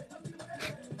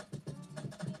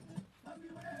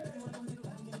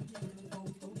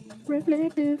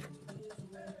 Reflective.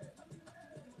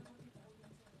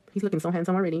 He's looking so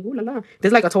handsome already. Ooh la la. This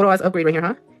is like a total ass upgrade right here,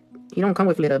 huh? He don't come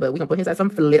with flitter, but we're gonna put his ass some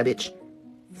flitter, bitch.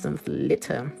 Some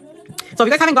flitter. So if you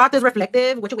guys haven't got this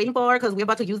reflective, what you waiting for? Because we're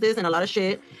about to use this in a lot of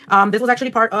shit. This was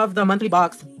actually part of the monthly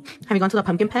box. Have you gone to the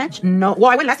pumpkin patch? No.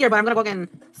 Well, I went last year, but I'm gonna go again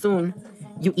soon.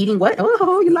 You eating what?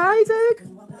 Oh, you lie, Isaac.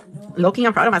 Low-key,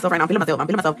 I'm proud of myself right now. I'm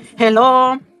feeling myself.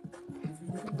 Hello.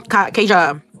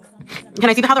 Kaja. Can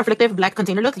I see how the reflective black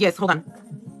container looks? Yes, hold on.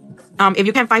 If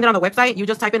you can't find it on the website, you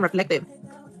just type in reflective.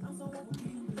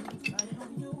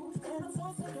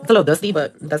 It's a little dusty,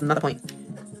 but that's not the point.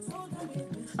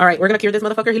 All right, we're gonna cure this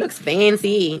motherfucker. He looks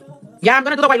fancy. Yeah, I'm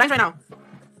gonna do the white lines right now.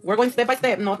 We're going step by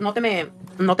step. No te me.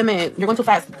 You're going too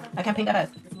fast. I can't paint that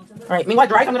fast. All right, meanwhile,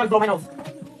 dry, I'm gonna blow my nose.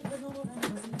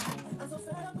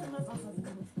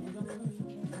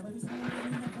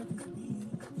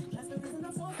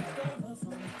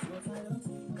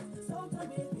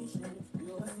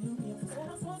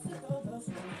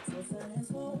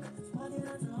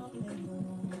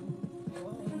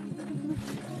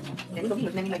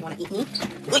 Like, wanna eat me?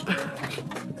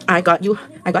 I got you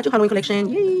Halloween collection.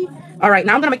 Yay. All right,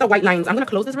 now I'm gonna make the white lines. I'm gonna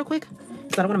close this real quick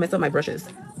because I don't want to mess up my brushes.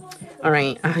 All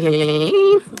right.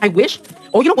 Yeah. I wish.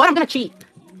 Oh, you know what? I'm gonna cheat.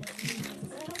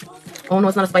 Oh no,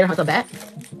 it's not a spider. It's a bat.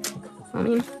 I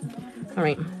mean, all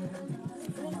right.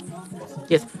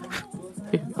 Yes.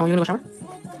 Oh, you wanna go shower?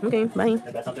 Okay, bye.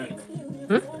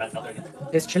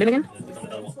 It's chilling again.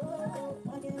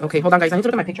 Okay, hold on, guys. I need to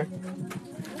look at my picture.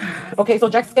 Okay, so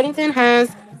Jack Skellington has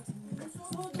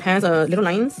little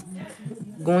lines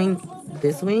going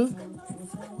this way.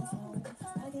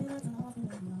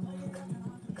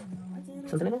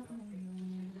 Something like that.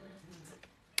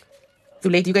 Too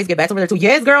late. Do you guys get bats over there too?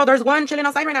 Yes, girl. There's one chilling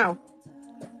outside right now.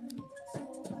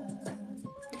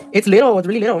 It's little. It's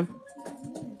really little.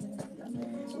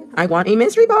 I want a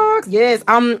mystery box. Yes.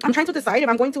 I'm trying to decide if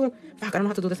I'm going to. Fuck, I don't know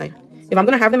how to do this side. If I'm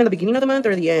gonna have them in the beginning of the month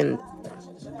or the end.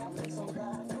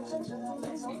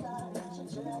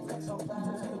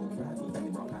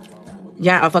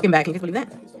 Yeah, a fucking bag. Can you believe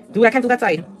that? Dude, I can't do that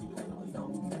side.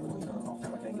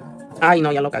 Ay,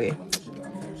 no, ya lo cagué.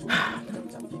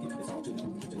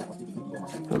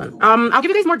 Hold on. I'll give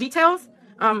you guys more details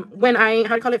when I,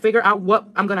 figure out what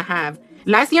I'm gonna have.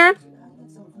 Last year,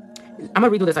 I'm gonna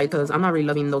redo this side because I'm not really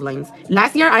loving those lines.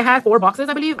 Last year, I had 4 boxes,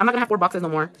 I believe. I'm not gonna have 4 boxes no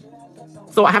more.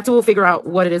 So I have to figure out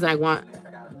what it is that I want.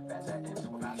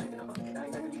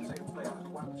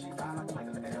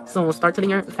 So start telling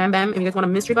your fam bam if you guys want a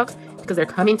mystery box because they're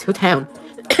coming to town.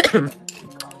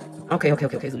 Okay,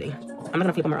 Zuli. I'm not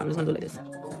gonna flip them around. I'm just gonna do like this.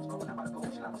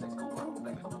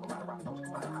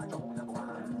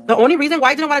 The only reason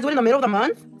why I didn't want to do it in the middle of the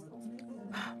month,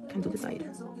 can't do this side,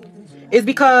 is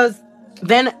because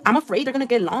then I'm afraid they're gonna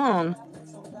get long.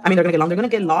 I mean, they're gonna get long. They're gonna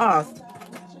get lost.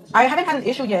 I haven't had an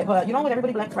issue yet, but you know, with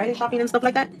everybody Black Friday shopping and stuff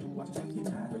like that.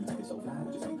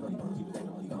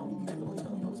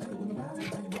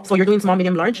 So you're doing small,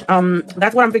 medium, large.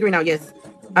 That's what I'm figuring out. Yes,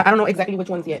 I don't know exactly which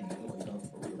ones yet.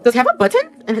 Does he have a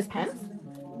button in his pants?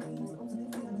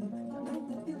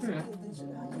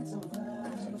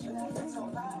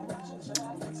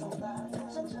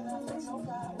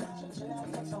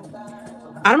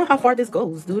 I don't know how far this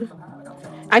goes, dude.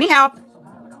 I need help.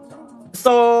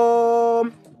 So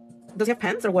Does he have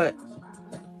pants or what?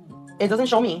 It doesn't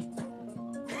show me.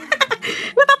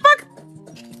 What the fuck?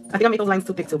 I think I made those lines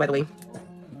too thick too, by the way.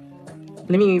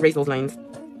 Let me erase those lines.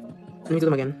 Let me do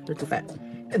them again. They're too fat.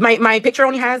 My picture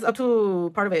only has up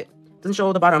to part of it. Doesn't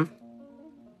show the bottom.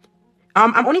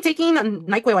 I'm only taking a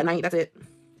NyQuil at night. That's it.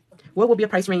 What will be a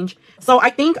price range? So I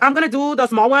think I'm gonna do the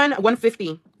small one,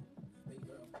 150.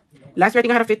 Last year I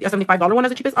think I had a $75 one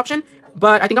as the cheapest option,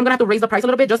 but I think I'm gonna have to raise the price a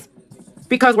little bit just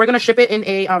because we're gonna ship it in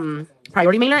a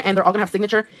priority mailer, and they're all gonna have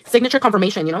signature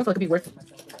confirmation, you know, so it could be worth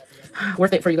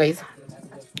it for you guys.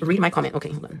 Read my comment. Okay,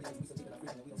 hold on.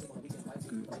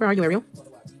 Where are you, Ariel?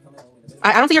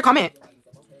 I don't see your comment.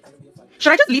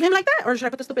 Should I just leave him like that, or should I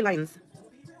put the stupid lines?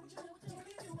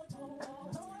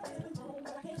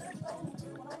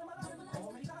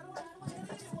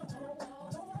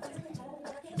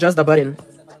 Just the button.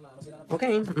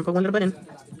 Okay, I'm gonna put one little button.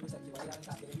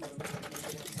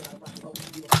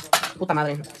 Puta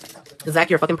madre. Zach,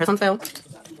 your fucking press-on style.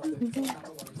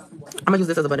 I'm gonna use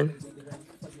this as a button.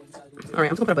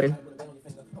 Alright, I'm just gonna put a button.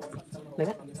 Like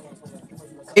that.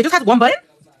 It just has one button?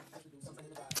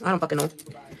 I don't fucking know.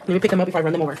 Let me pick them up before I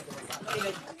run them over.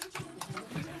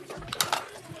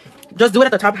 Just do it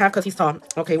at the top half because he's tall.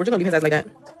 Okay, we're just gonna leave his eyes like that.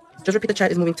 Just repeat the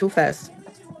chat is moving too fast.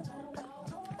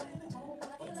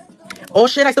 Oh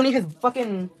shit, I still need his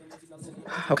fucking...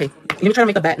 Okay, let me try to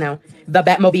make the bat now. The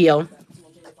Batmobile.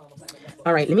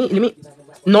 Alright, let me...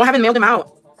 No, I haven't mailed him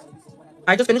out.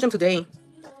 I just finished him today.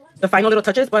 The final little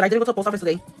touches, but I didn't go to the post office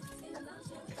today.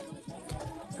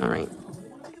 Alright.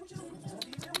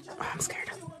 Oh, I'm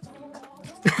scared.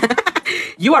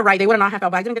 You are right, they would have not have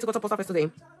out, but I didn't get to go to the post office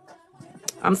today.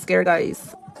 I'm scared,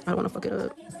 guys. I don't want to fuck it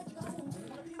up.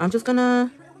 I'm just gonna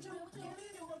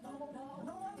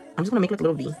make like a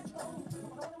little V.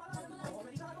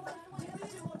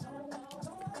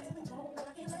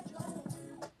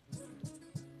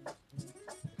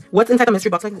 What's inside the mystery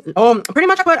box? Like, oh, pretty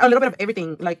much I put a little bit of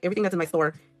everything. Like everything that's in my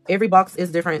store. Every box is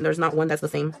different. There's not one that's the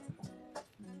same.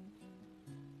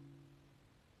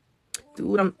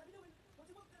 Dude, I'm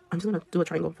just gonna do a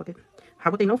triangle. Fuck it.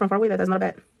 How would they know from far away that that's not a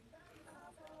bat?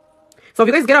 So if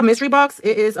you guys get a mystery box,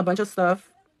 it is a bunch of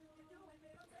stuff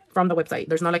from the website.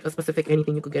 There's not like a specific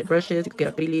anything. You could get brushes, you could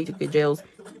get acrylics, you could get gels,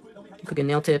 you could get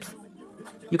nail tips,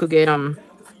 you could get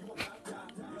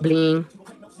bling.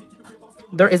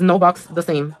 There is no box the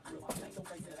same.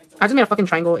 I just made a fucking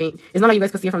triangle. It's not like you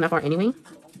guys could see it from that far anyway.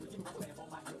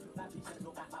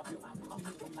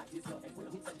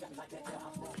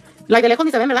 Like, the lejos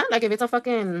ni se ven, ¿verdad? Like, if it's a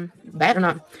fucking bat or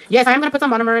not. Yes, I am gonna put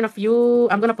some monomer in a few.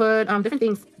 I'm gonna put different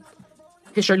things.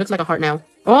 His shirt looks like a heart now.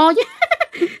 Oh,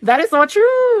 yeah. That is so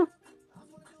true.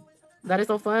 That is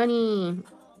so funny.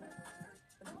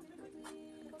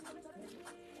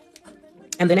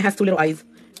 And then it has two little eyes.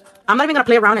 I'm not even gonna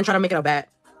play around and try to make it a bat.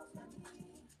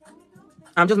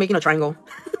 I'm just making a triangle.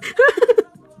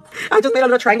 I just made a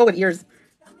little triangle with ears.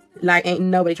 Like, ain't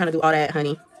nobody trying to do all that,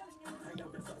 honey.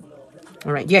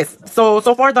 All right, yes. So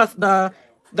far the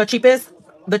cheapest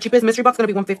mystery box is gonna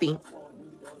be $150.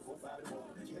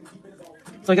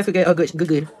 So I guess we get a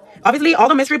good. Obviously, all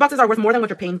the mystery boxes are worth more than what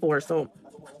you're paying for. So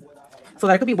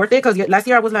that could be worth it. Because last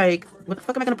year I was like, what the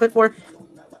fuck am I gonna put for?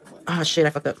 Ah, shit, I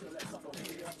fucked up.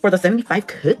 For the 75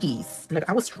 cookies. Like,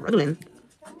 I was struggling.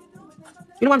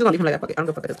 You know what? I'm just gonna leave him like that. Fuck it. I don't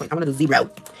give a fuck at this point. I'm gonna do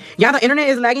 0. Yeah, the internet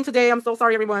is lagging today. I'm so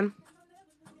sorry, everyone.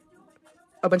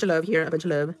 A bunch of love here. A bunch of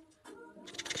love.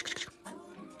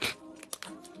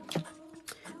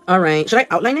 All right. Should I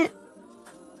outline it?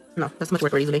 No, that's much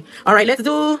work very easily. All right, let's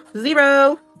do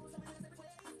 0.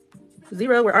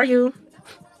 0, where are you?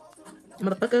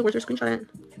 Motherfucker, where's your screenshot at?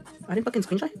 I didn't fucking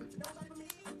screenshot it.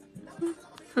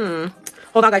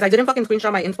 Hold on, guys. I didn't fucking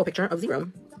screenshot my info picture of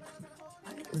 0.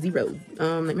 0.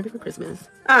 Nightmare Before Christmas.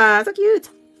 Ah, so cute.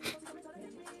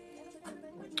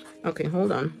 Okay,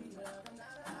 hold on.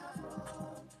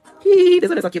 This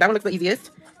one is so cute. That one looks the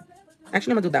easiest.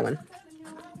 Actually, I'm gonna do that one.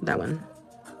 That one.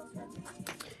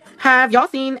 Have y'all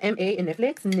seen MA in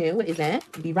Netflix? No, what is that?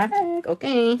 Be right back.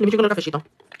 Okay. Let me take a look at Fishito.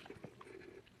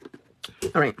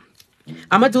 Alright.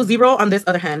 I'm gonna do 0 on this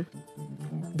other hand.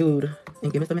 Dude.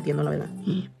 ¿En qué me estoy metiendo, la verdad?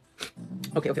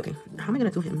 Okay. How am I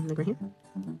gonna do him? Like right here?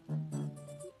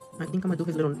 I think I'm gonna do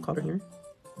his little collar here.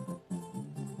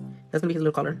 That's gonna be his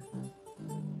little collar.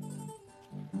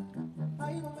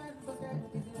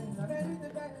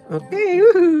 Okay,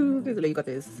 woohoo! Okay, so you got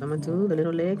this. I'm gonna do the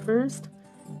little leg first.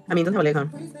 I mean, it doesn't have a leg, huh?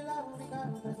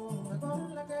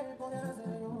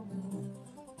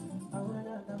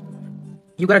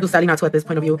 You gotta do Sally now too at this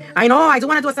point of view. I know, I do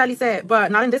want to do a Sally set,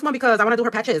 but not in this one because I want to do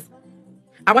her patches.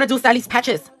 I want to do Sally's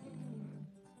patches.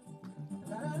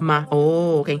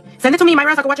 Oh, okay. Send it to me,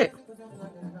 Myra, so I can watch it.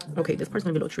 Okay, this part's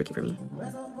gonna be a little tricky for me.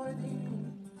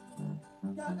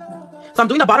 So I'm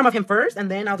doing the bottom of him first,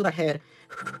 and then I'll do the head.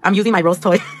 I'm using my rose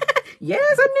toy.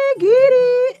 Yes, I get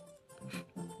it.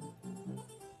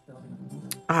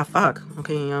 Ah, fuck.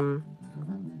 Okay,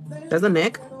 there's the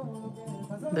neck.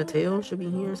 The tail should be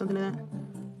here, something like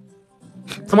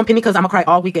that. Someone pin me because I'm gonna cry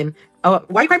all weekend.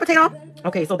 Why you crying, potato?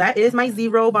 Okay, so that is my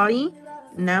zero body.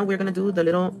 Now we're gonna do the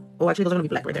little. Oh, actually, those are gonna be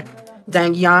black right there.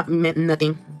 Dang, yeah, meant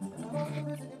nothing.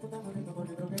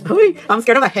 I'm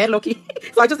scared of the head, Loki.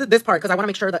 So I just did this part because I want to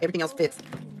make sure that everything else fits.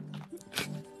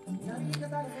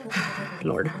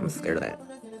 Lord, I'm scared of that.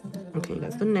 Okay,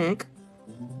 that's the neck.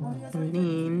 And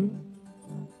then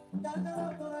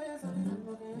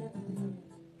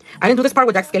I didn't do this part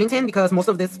with Jack Skellington because most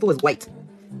of this fool is white.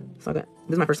 So this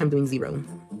is my first time doing zero.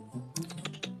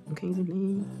 Okay,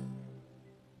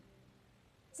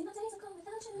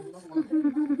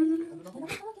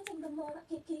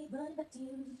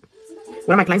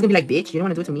 what are my clients gonna be like, bitch? You don't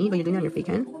want to do it to me, but you're doing it on your fake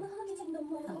hand?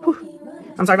 Whew.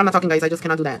 I'm sorry if I'm not talking, guys. I just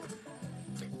cannot do that.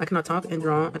 I cannot talk and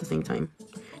draw at the same time.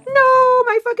 No,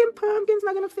 my fucking pumpkin's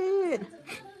not gonna fit.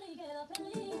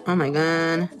 Oh my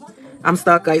god. I'm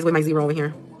stuck, guys, with my zero over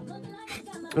here.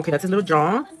 Okay, that's his little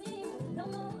jaw.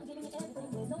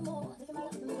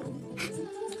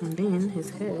 And then his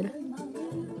head.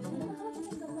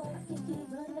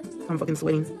 I'm fucking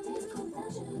sweating.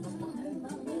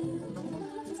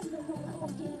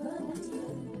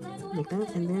 Like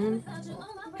that, and then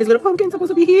his little pumpkin's supposed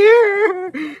to be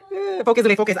here. Yeah, focus,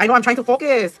 okay, focus. I know I'm trying to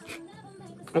focus.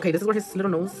 Okay, this is where his little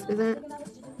nose is at.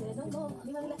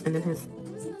 And then his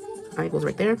eye goes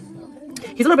right there.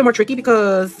 He's a little bit more tricky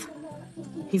because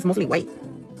he's mostly white.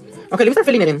 Okay, let me start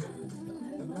filling it in.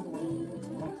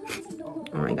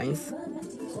 Alright, guys.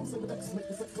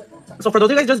 So for those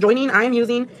of you guys just joining, I am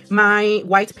using my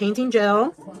white painting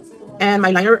gel and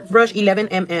my liner brush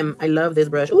 11mm. I love this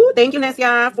brush. Ooh, thank you,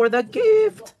 Nesia, for the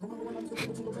gift.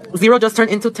 Zero just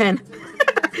turned into 10.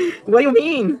 What do you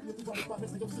mean?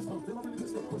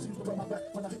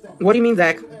 What do you mean,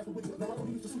 Zach?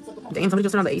 Damn, somebody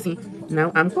just turned on the AC.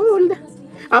 Now I'm cold.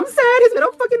 I'm sad. His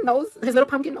little fucking nose, his little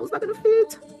pumpkin nose not gonna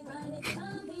fit.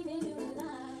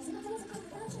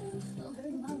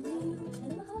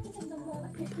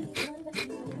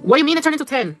 What do you mean it turned into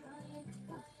 10?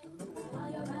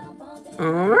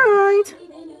 Alright.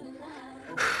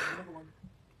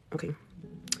 Okay.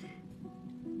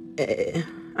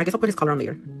 I guess I'll put his color on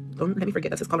later. Don't let me forget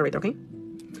that's his color right there, okay?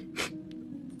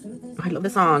 Oh, I love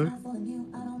this song.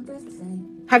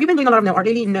 Have you been doing a lot of nail art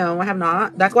lately? No, I have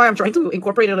not. That's why I'm trying to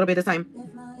incorporate it a little bit this time.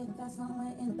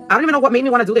 I don't even know what made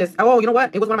me want to do this. Oh, you know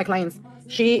what? It was one of my clients.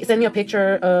 She sent me a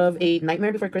picture of a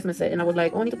Nightmare Before Christmas set, and I was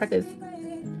like, oh, I need to practice.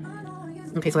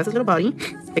 Okay, so that's his little body.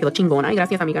 Te quedó chingona. Ay,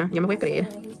 gracias, amiga. Ya me voy a creer.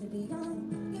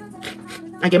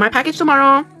 I get my package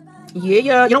tomorrow.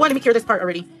 Yeah. You know what? Let me cure this part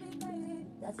already.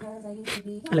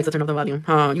 Alexa, turn off the volume.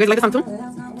 You guys like the song too?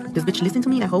 This bitch listen to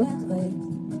me, I hope.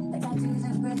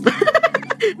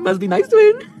 Must be nice to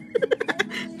him.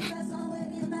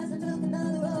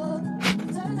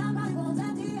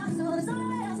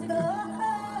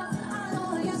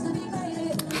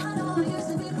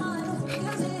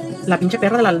 La pinche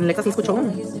perra de la Alexa sí escuchó.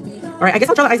 Alright, I guess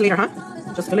I'll draw the eyes later, huh?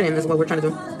 Just fill it in is what we're trying to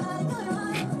do.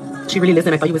 She really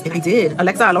listened. I thought you was. I did.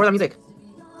 Alexa, lower the music.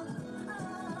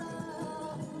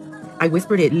 I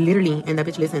whispered it literally, and that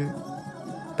bitch listened.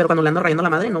 Pero cuando le ando rayando la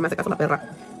madre, no me hace caso la perra.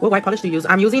 What white polish do you use?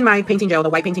 I'm using my painting gel, the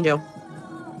white painting gel.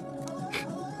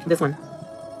 This one.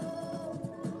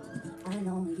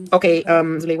 Okay,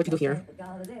 Zulay, what you do here?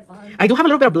 I do have a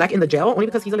little bit of black in the gel, only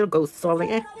because he's a little ghost. So I was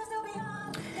like, eh.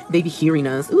 They be hearing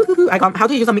us. Ooh, how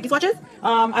do you use some Mickey swatches?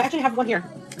 I actually have one here.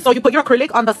 So you put your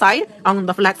acrylic on the side, on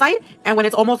the flat side, and when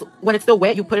it's still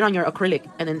wet, you put it on your acrylic,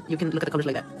 and then you can look at the colors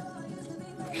like that.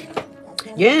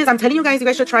 Yes, I'm telling you guys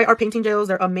should try our painting gels.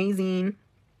 They're amazing.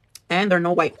 And they're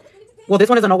no wipe. Well, this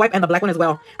one is a no wipe and the black one as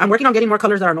well. I'm working on getting more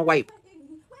colors that are no wipe.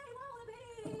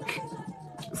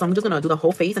 So I'm just gonna do the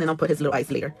whole face and then I'll put his little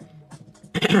eyes later.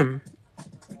 I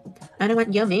don't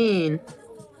want yummin.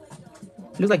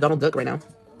 He looks like Donald Duck right now.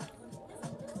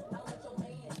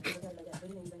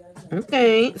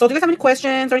 Okay. So do you guys have any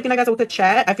questions or anything like that so we could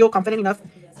chat? I feel confident enough.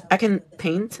 I can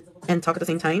paint and talk at the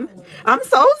same time. I'm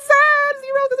so sad.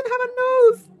 Zero doesn't have a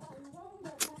nose.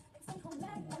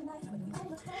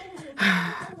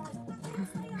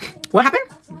 What happened?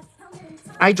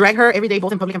 I drag her every day,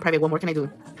 both in public and private. What more can I do?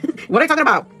 What are you talking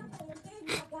about?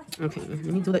 Okay, let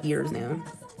me do the ears now.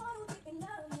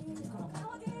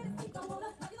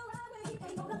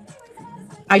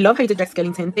 I love how you did Jack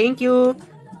Skellington. Thank you.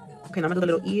 Okay, now I'm gonna do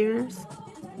the little ears.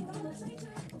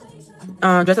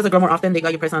 Dress as a girl more often. They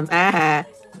got your presents. Ah.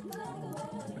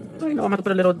 I know I'm gonna have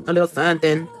to put a little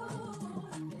something.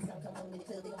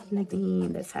 Like,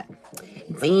 damn, that's hot.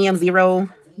 Damn, Zero,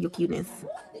 your cuteness.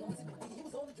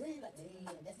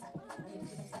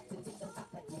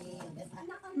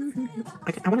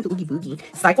 I wanted to Oogie Boogie.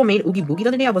 Psycho made Oogie Boogie the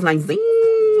other day. I was like,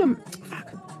 damn.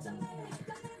 Fuck.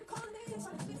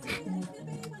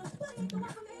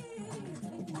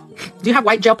 Do you have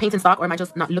white gel paint in stock, or am I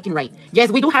just not looking right?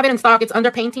 Yes, we do have it in stock. It's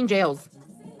under painting gels.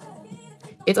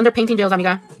 It's under painting gels,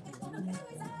 amiga.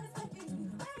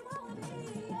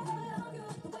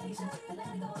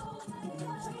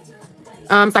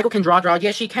 Psycho can draw.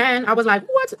 Yes, she can. I was like,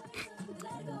 what?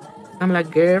 I'm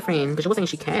like, girlfriend, but she was saying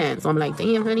she can. So I'm like,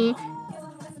 damn, honey.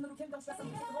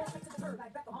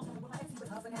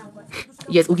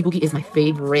 Yes, Oogie Boogie is my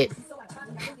favorite.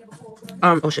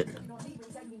 Oh shit.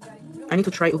 I need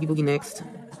to try Oogie Boogie next.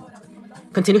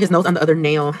 Continue his nose on the other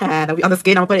nail. That'll be on the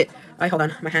skin. I'm gonna put it. Alright, hold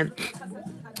on. My hand.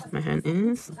 My hand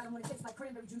is.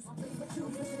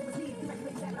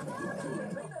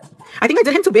 I think I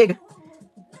did him too big.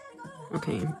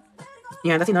 Okay.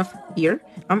 Yeah, that's enough. Here.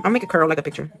 I'll make a curl like a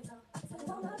picture.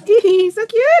 So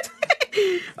cute.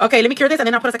 Okay, let me cure this and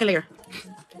then I'll put a second layer.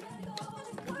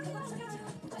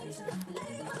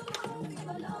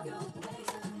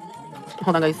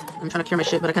 Hold on, guys. I'm trying to cure my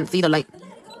shit, but I can't see the light.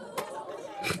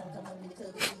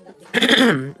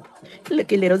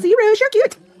 Look at little Zero. So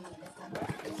cute.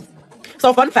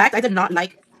 So, fun fact, I didn't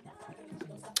like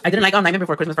All Nightmare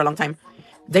Before Christmas for a long time.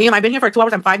 Damn, I've been here for 2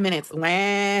 hours and 5 minutes.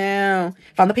 Wow.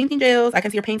 Found the painting gels. I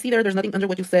can see your paints either. There's nothing under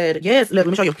what you said. Yes, look,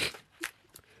 let me show you.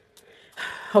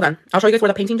 Hold on. I'll show you guys where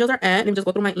the painting gels are at. Let me just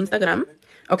go through my Instagram.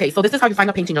 Okay, so this is how you find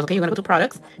the painting gels. Okay, you're going to go to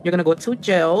products. You're going to go to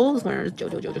gels. Where's gel?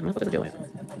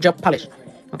 Gel polish.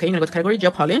 Okay, you're going to go to category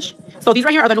gel polish. So these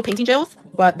right here are the new painting gels.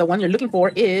 But the one you're looking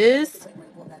for is...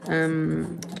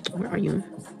 where are you?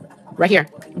 Right here.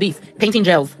 These. Painting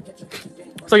gels.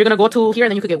 So you're going to go to here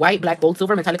and then you could get white, black, gold,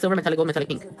 silver, metallic gold, metallic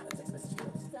pink.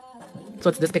 So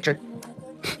it's this picture.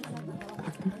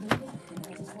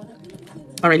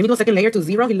 Alright, let me do a second layer to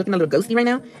Zero. He's looking a little ghosty right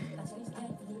now.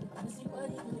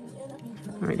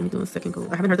 Alright, let me do a second coat.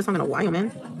 I haven't heard this song in a while, man.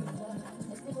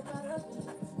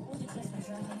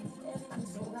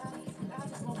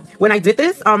 When I did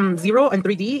this, Zero and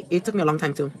 3D, it took me a long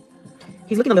time too.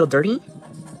 He's looking a little dirty.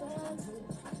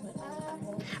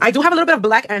 I do have a little bit of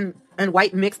black and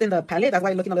white mixed in the palette. That's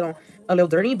why it's looking a little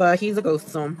dirty, but he's a ghost,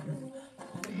 so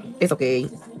it's okay.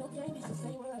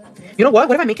 You know what?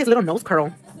 What if I make his little nose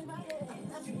curl?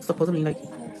 Supposedly, like,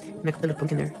 make a little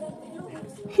pumpkin there.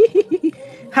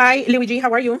 Hi, Luigi.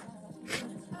 How are you?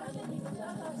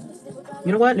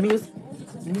 You know what? Let me use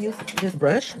this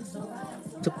brush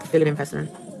to fill it in faster.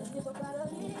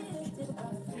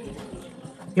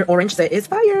 Your orange set is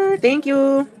fire. Thank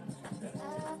you.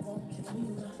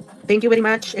 Thank you very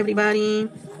much, everybody.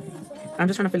 I'm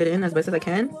just trying to fill it in as best as I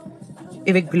can.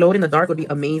 If it glowed in the dark, it would be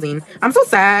amazing. I'm so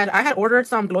sad. I had ordered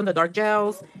some glow-in-the-dark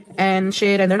gels and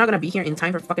shit, and they're not going to be here in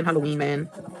time for fucking Halloween, man.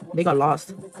 They got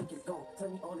lost.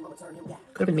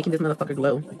 Could have been making this motherfucker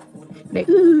glow. Like,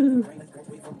 ooh.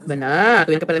 But nah,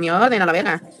 tuvieron que perder mi orden a la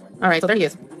verga. Alright, so there he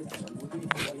is.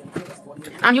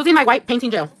 I'm using my white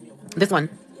painting gel. This one.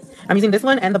 I'm using this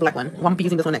one and the black one. Well, I'm be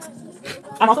using this one next.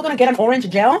 I'm also going to get an orange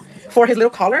gel for his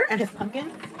little collar and his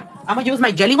pumpkin. I'm going to use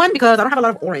my jelly one because I don't have a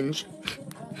lot of orange.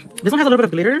 This one has a little bit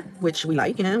of glitter, which we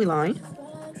like, you know, we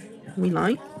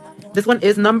lie. This one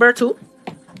is number 2.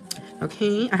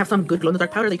 Okay, I have some good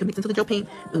glow-in-the-dark powder that you can mix into the gel paint.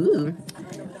 Ooh.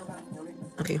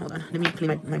 Okay, hold on. Let me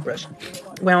clean my brush.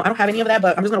 Well, I don't have any of that,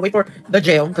 but I'm just going to wait for the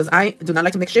gel because I do not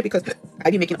like to mix shit because I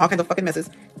be making all kinds of fucking messes.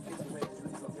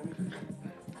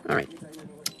 Alright.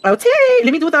 Okay,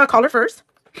 let me do the collar first.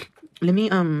 Let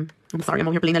me, I'm sorry, I'm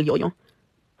over here playing el yo-yo.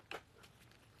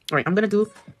 Alright, I'm going to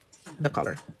do the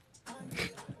collar.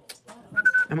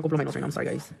 I'm gonna go blow my nose right now. I'm sorry,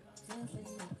 guys.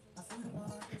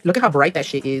 Look at how bright that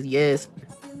shit is. Yes.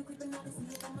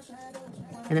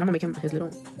 And then I'm gonna make him his little...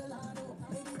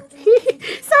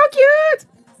 So cute!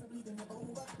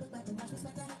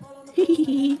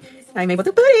 I'm able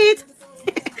to put it.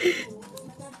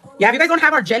 Yeah, if you guys don't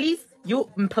have our jellies, you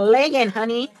playing,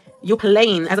 honey. You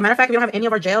playing. As a matter of fact, if you don't have any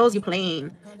of our gels, you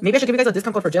playing. Maybe I should give you guys a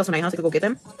discount code for gels tonight, huh? So you could go get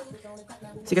them.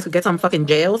 So you guys could get some fucking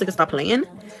gels. So you can stop playing.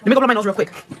 Let me go blow my nose real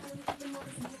quick.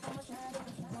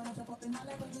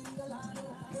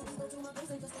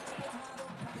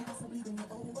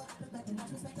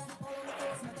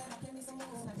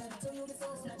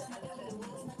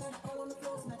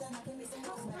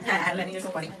 You're so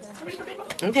funny.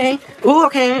 Okay. Ooh,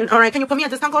 okay. All right. Can you put me a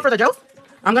discount code for the gels?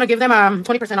 I'm gonna give them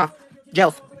 20% off.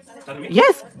 Gels.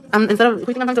 Yes. Instead of who you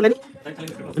think I'm talking to,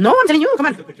 Lenny? No, I'm telling you. Come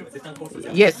on.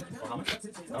 Yes.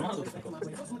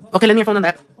 Okay, let me your phone on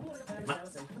that.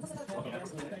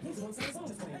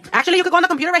 Actually, you could go on the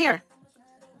computer right here.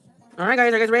 All right,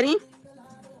 guys. Are you guys ready?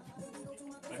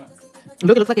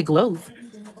 Look, it looks like it glows.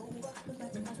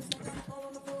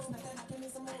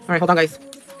 All right, hold on, guys.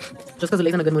 Just because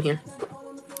Lay's in a good mood here.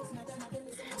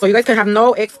 So you guys can have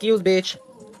no excuse, bitch.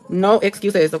 No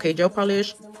excuses. Okay, gel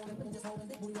polish.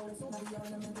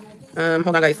 Hold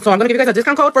on, guys. So I'm gonna give you guys a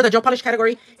discount code for the gel polish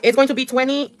category. It's going to be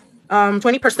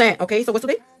 20%. Okay, so what's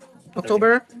today?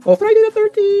 October. Oh, Friday the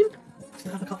 13th.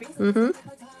 Still have a coffee? Mm-hmm.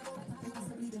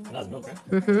 That's milk, right?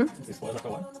 Mm-hmm. It spoils after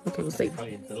a while. Okay, we'll save.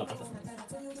 Probably de la planta.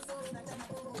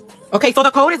 Okay, so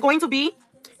the code is going to be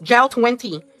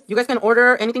gel20. You guys can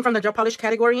order anything from the gel polish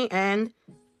category and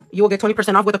you will get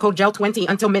 20% off with the code gel20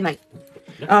 until midnight.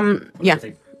 Yeah.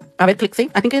 A ver, click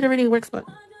save. I think it already works, but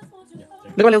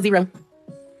look at a little zero.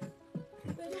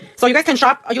 So you guys can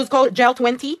shop, use code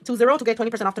gel20 to get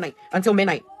 20% off tonight until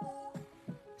midnight.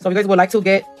 So if you guys would like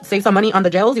to save some money on the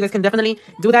gels, you guys can definitely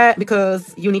do that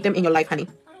because you need them in your life, honey.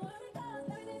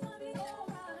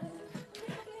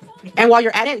 And while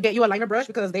you're at it, get you a liner brush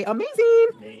because they're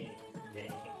amazing.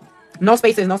 No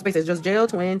spaces, no spaces. Just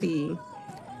gel20.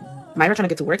 Myra trying to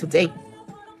get to work today.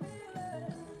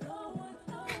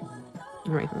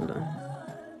 All right, hold on.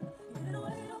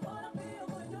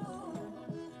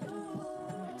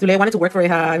 Today I wanted to work for it.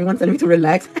 Everyone's telling me to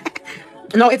relax.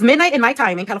 No, it's midnight in my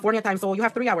time, in California time. So you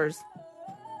have 3 hours.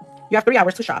 You have 3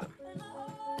 hours to shop.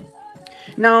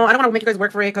 No, I don't want to make you guys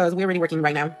work for it because we're already working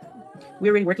right now.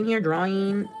 We're already working here,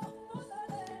 drawing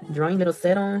little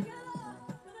cero.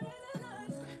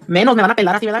 Menos me van a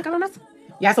pelar así, ¿verdad, cabronas?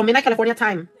 Yeah, so midnight California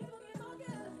time.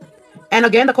 And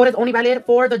again, the code is only valid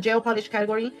for the gel polish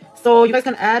category. So you guys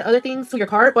can add other things to your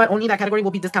cart, but only that category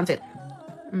will be discounted.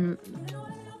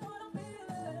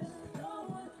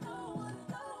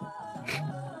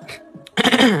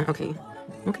 Okay.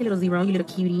 Okay, little zero, you little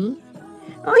cutie.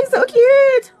 Oh, he's so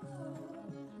cute.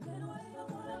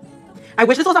 I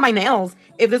wish this was on my nails.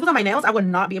 If this was on my nails, I would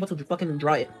not be able to fucking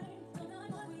draw it.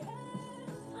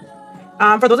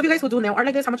 For those of you guys who do nail art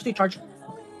like this, how much do you charge?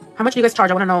 How much do you guys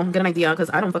charge? I want to know, get an idea, because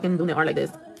I don't fucking do nail art like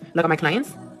this. Look at my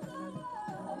clients.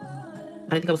 I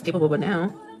didn't think I was capable, but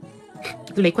now.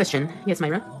 Too late question. Yes,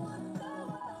 Myra.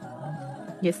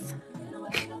 Yes.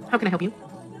 How can I help you?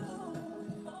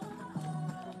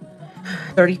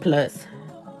 30 plus.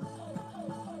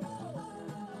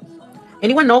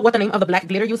 Anyone know what the name of the black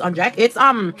glitter used on Jack? It's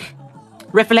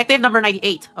reflective number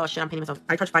 98. Oh shit, I'm paying myself.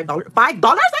 I charge $5. $5,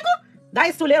 Psycho? That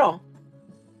is too little.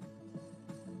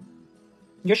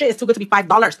 Your shit is too good to be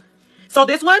 $5. So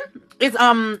this one is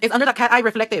under the cat eye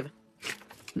reflective.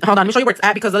 Hold on, let me show you where it's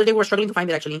at because the other day we were struggling to find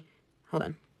it actually. Hold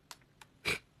on.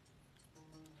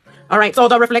 Alright, so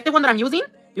the reflective one that I'm using,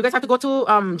 you guys have to go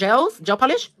to gel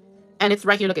polish, and it's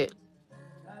right here, look at it.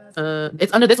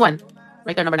 It's under this one.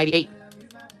 Right there, number 98.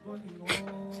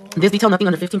 This detail, nothing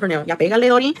under 15 per nail. Ya pégale,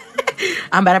 Dori.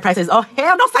 I'm bad at prices. Oh,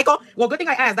 hell no, Psycho. Well, good thing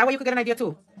I asked. That way you could get an idea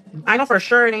too. I know for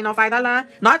sure it ain't no $5.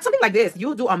 Not something like this.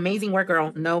 You do amazing work,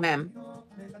 girl. No, ma'am.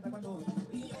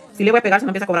 Si le voy a pegar, se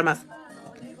me empieza a cobrar más.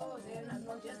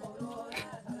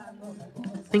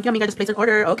 Thank you, amiga. Just place an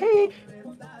order. Okay.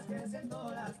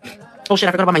 Oh, shit.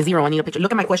 I forgot about my zero. I need a picture.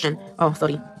 Look at my question. Oh,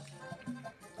 sorry.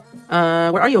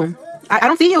 Where are you? I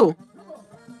don't see you.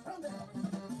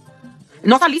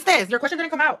 No saliste. Your question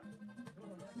didn't come out.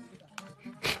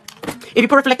 If you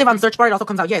put reflective on search bar, it also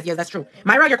comes out. Yes, that's true.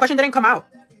 Myra, your question didn't come out.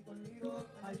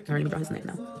 Alright, let me draw his name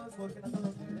now.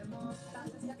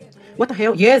 What the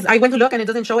hell? Yes, I went to look and it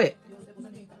doesn't show it.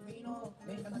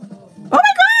 Oh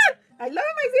my god! I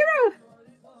love my zero.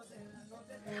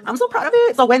 I'm so proud of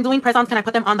it. So when doing press-ons, can I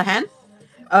put them on the hand?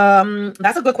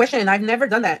 That's a good question. I've never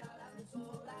done that.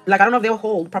 Like, I don't know if they'll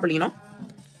hold properly, you know?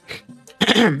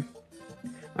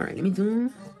 Alright, let me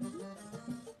do...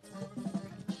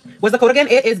 What's the code again?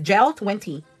 It is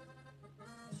gel20.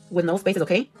 With no spaces,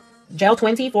 okay?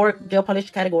 Gel20 for gel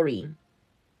polish category.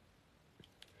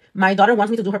 My daughter wants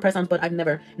me to do her press-ons, but I've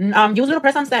never. Use little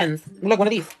press-on stands. Look, one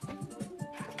of these.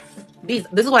 This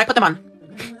is what I put them on.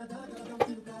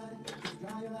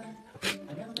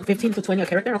 15 to 20 a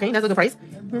character, okay? That's a good price.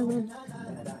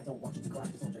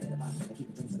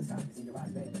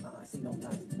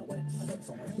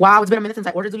 Wow, it's been a minute since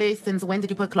I ordered Dule. Since when did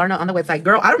you put Klarna on the website?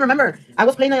 Girl, I don't remember. I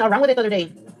was playing around with it the other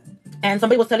day. And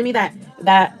somebody was telling me that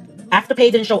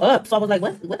Afterpay didn't show up. So I was like,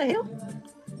 what the hell?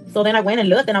 So then I went and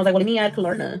looked and I was like, well, let me add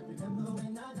Klarna.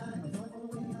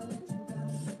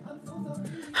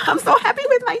 I'm so happy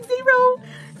with my zero.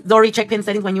 Zori, check pin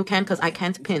settings when you can because I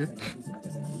can't pin.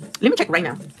 Let me check right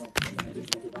now.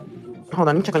 Hold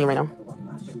on, let me check on you right now.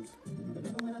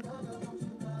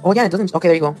 Oh, yeah, it doesn't. Okay,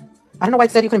 there you go. I don't know why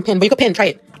it said you couldn't pin, but you could pin. Try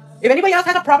it. If anybody else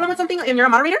has a problem with something and you're a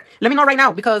moderator, let me know right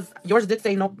now because yours did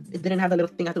say no. It didn't have the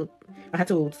little thing. I had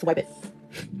to swipe it.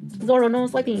 Zoro, no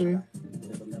swiping.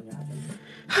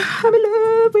 I'm in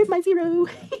love with my Zero.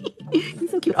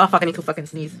 He's so cute. Oh, fuck, I need to fucking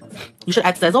sneeze. You should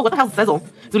add Sezzle. What the hell is Sezzle?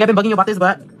 Dude, I've been bugging you about this,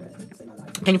 but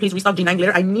can you please restock G9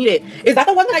 glitter? I need it. Is that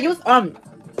the one that I use?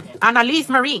 Annalise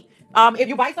Marie. If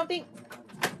you buy something,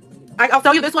 I'll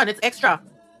tell you this one. It's extra.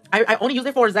 I only use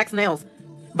it for Xmas Nails.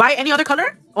 Buy any other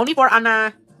color, only for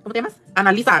Ana. ¿Cómo te llamas?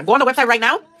 Annalisa. Go on the website right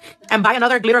now and buy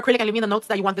another glitter acrylic and leave me in the notes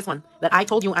that you want this one. That I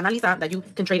told you, Annalisa, that you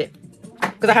can trade it.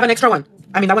 Because I have an extra one.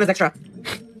 I mean, that one is extra.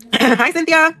 Hi,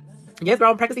 Cynthia. Yes,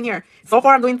 girl, I'm practicing here. So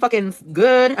far, I'm doing fucking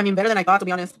good. I mean, better than I thought, to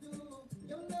be honest.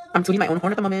 I'm tooting my own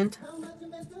horn at the moment.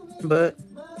 But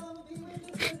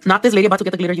not this lady about to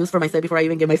get the glitter used for my set before I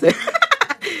even get my set.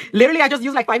 Literally, I just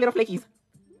used like 5 little flakies.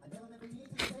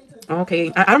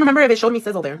 Okay. I don't remember if it showed me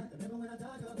sizzle there.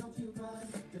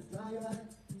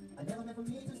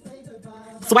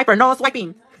 Swiper, no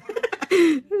swiping.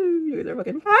 You guys are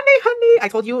fucking honey. I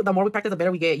told you, the more we practice, the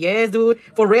better we get. Yes, dude.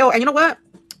 For real. And you know what?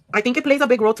 I think it plays a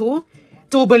big role too,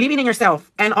 to believing in yourself.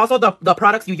 And also the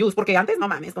products you use. Porque antes, no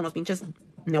mames, con los pinches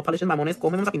nail polishes mamones,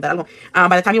 ¿cómo vamos a pintar algo?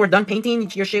 By the time you were done painting,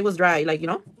 your shit was dry. Like, you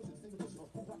know?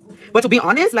 But to be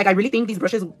honest, like, I really think these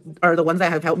brushes are the ones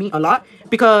that have helped me a lot.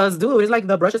 Because, dude, it's like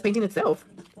the brush is painting itself.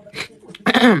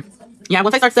 Yeah,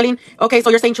 once I start selling, okay, so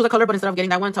you're saying choose a color, but instead of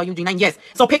getting that one, tell you G9. Yes.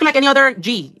 So pick like any other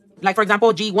G. Like, for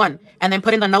example, G1. And then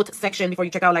put in the notes section before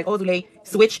you check out, like, oh, Zule,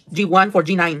 switch G1 for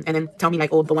G9. And then tell me,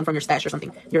 like, oh, the one from your stash or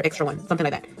something. Your extra one. Something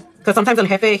like that. Because sometimes El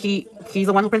Jefe, he's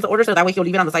the one who prints the order, so that way he'll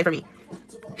leave it on the side for me.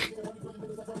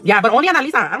 Yeah, but only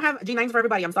Annalisa. I don't have G9s for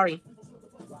everybody. I'm sorry.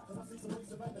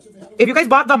 If you guys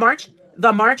bought the March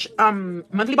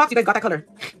monthly box, you guys got that color.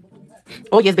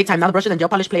 Oh, yes, big time. Now the brushes and gel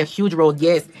polish play a huge role.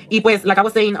 Yes. Y pues, like I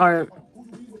was saying,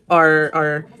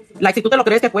 like, si tú te lo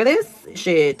crees que puedes,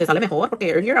 shit, te sale mejor.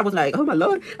 Porque earlier I was like, oh my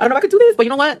lord, I don't know if I could do this. But you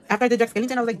know what? After I did Jack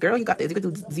Skellington, I was like, girl, you got this. You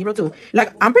could do 0 too.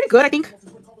 Like, I'm pretty good, I think.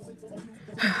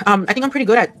 I think I'm pretty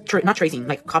good at not tracing,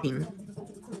 like copying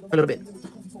a little bit.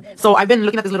 So I've been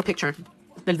looking at this little picture.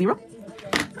 Del 0.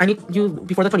 I need you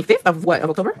before the 25th of what? Of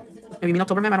October? Maybe you mean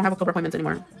October, ma'am? I don't have October appointments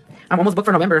anymore. I'm almost booked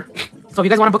for November. So if you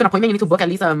guys want to book an appointment, you need to book at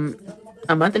least a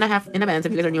month and a half in advance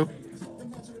if you guys are new.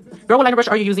 Girl, what liner brush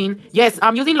are you using? Yes,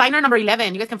 I'm using liner number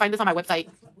 11. You guys can find this on my website.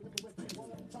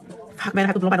 Fuck, man, I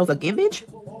have to blow my nose again, bitch.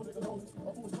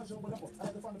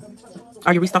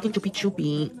 Are you restocking Chupi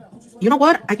Chupi? You know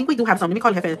what? I think we do have some. Let me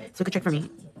call Jefe so you can check for me.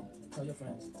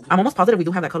 I'm almost positive we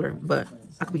do have that color, but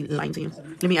I could be lying to you.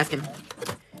 Let me ask him.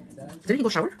 Didn't he go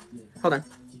shower? Hold on.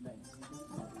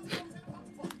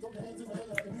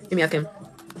 Let me ask him.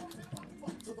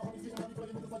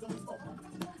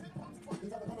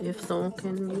 If so,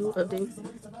 can you update?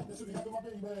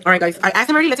 Alright, guys. I asked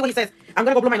him already. Let's see what he says. I'm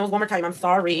gonna go blow my nose one more time. I'm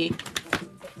sorry.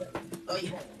 Oh,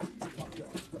 yeah.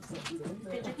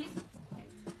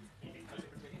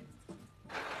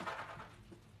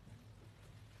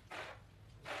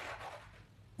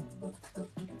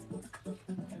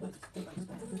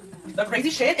 The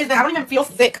crazy shit is that I don't even feel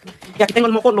sick. Ya que tengo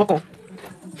el moco loco.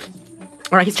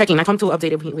 Alright, he's checking. I told him to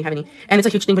update if we have any. And it's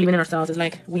a huge thing believing in ourselves. It's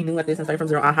like, we knew at this and started from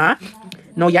 0.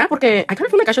 No, yeah, porque I kind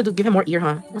of feel like I should give him more ear,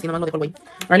 huh?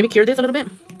 Alright, let me cure this a little bit.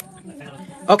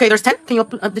 Okay, there's 10. Can you,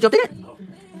 did you update it?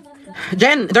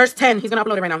 Jen, there's 10. He's gonna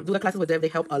upload it right now. Do the classes with Dev. They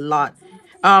help a lot.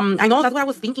 I know, that's what I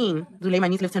was thinking. Zule, my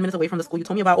niece lives 10 minutes away from the school you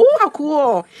told me about. Oh, how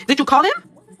cool. Did you call him?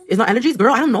 It's not allergies?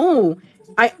 Girl, I don't know.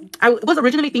 I was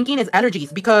originally thinking it's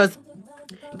allergies because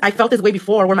I felt this way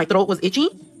before where my throat was itchy.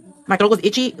 My throat was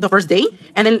itchy the first day,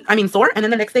 and then, I mean, sore, and then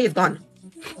the next day it's gone.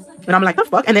 And I'm like, the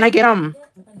fuck? And then I get,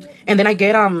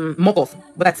 mocos,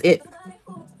 but that's it.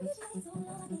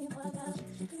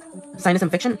 Sinus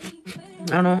infection?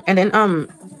 I don't know. And then,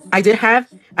 I did have,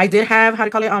 how do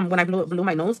you call it, when I blew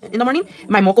my nose in the morning,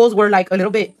 my mocos were like a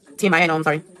little bit, TMI, I know, I'm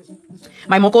sorry.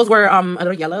 My mocos were a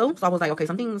little yellow, so I was like, okay,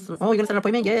 something's, oh, you're gonna set an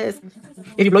appointment? Yes.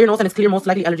 If you blow your nose and it's clear, most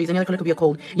likely allergies. Any other color could be a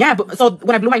cold. Yeah, but so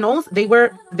when I blew my nose, they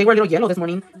were a little yellow this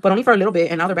morning, but only for a little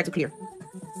bit, and now they're back to clear.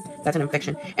 That's an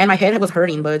infection. And my head was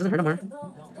hurting, but it doesn't hurt no more.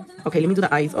 Okay, let me do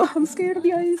the eyes. Oh, I'm scared of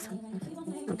the eyes.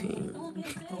 Okay.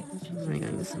 Alright,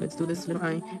 guys, let's do this little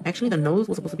eye. Actually, the nose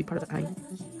was supposed to be part of the eye.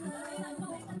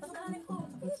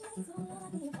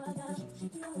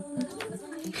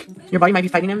 Your body might be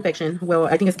fighting an infection. Well,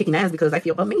 I think it's kicking ass because I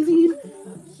feel amazing.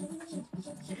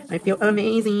 I feel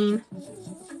amazing.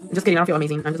 Just kidding, I don't feel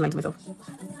amazing. I'm just lying to myself.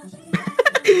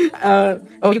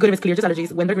 Oh, you're good if it's clear, just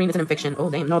allergies. When they're green, it's an infection. Oh,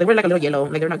 damn. No, they were like a little yellow.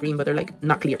 Like, they're not green, but they're like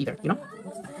not clear either, you know?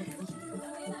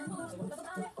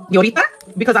 Y ahorita,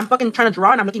 because I'm fucking trying to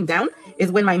draw and I'm looking down,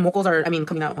 is when my mocos are,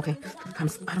 coming out. Okay. I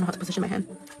don't know how to position my hand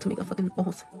to make a fucking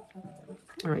ojos.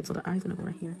 Alright, so the eye's gonna go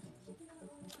right here.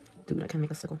 Dude, I can't make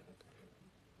a circle.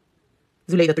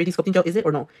 Zulay, the 3D sculpting gel, is it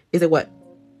or no? Is it what?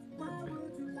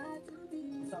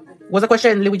 What's the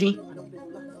question, Luigi?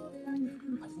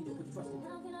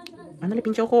 Ándale,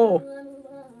 pinche ojo.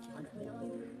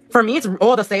 For me, it's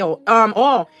the sale.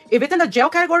 If it's in the gel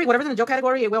category, whatever's in the gel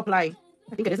category, it will apply.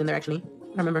 I think it is in there actually.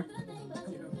 I don't remember.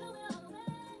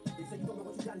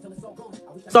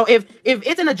 So if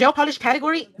it's in the gel polish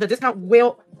category, the discount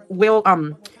will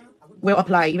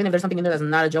apply, even if there's something in there that's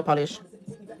not a gel polish.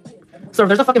 So if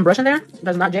there's a fucking brush in there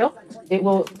that's not gel, it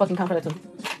will fucking count for that too.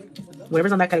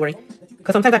 Whatever's on that category.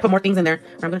 Because sometimes I put more things in there.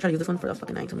 I'm gonna try to use this one for the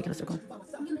fucking eye to make it a circle.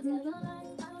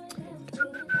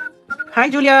 Hi,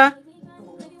 Julia.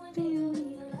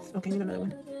 Okay, need another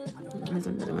one. There's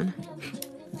another one.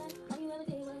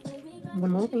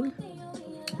 One more thing.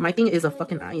 My thing is a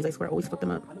fucking eyes. I swear, I always fuck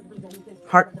them up.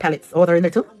 Heart palettes. Oh, they're in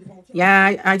there too?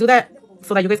 Yeah, I do that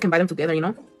so that you guys can buy them together, you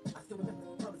know?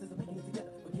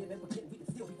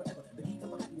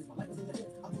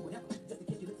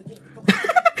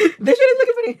 This shit is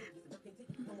looking funny.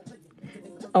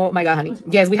 Oh my god, honey.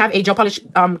 Yes, we have a gel polish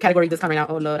category discount right now.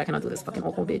 Oh lord, I cannot do this fucking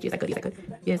old bitch. Yes, I could. Yes, I could.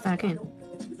 Yes, I can.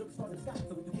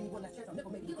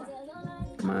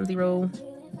 Come on, Zero.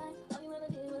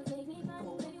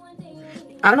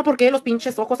 I don't know por qué los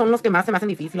pinches ojos son los que más se me hacen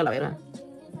difícil a la verga.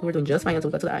 We're doing just fine until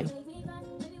we got to the eye.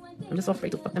 I'm just so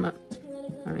afraid to fuck them up.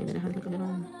 Alright, then it has like a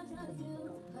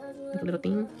little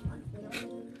thing.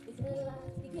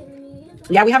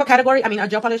 Yeah, we have a category, a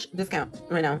gel polish discount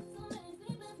right now.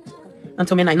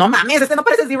 Until midnight. No mames, este no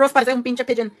parece zeros, parece un pinche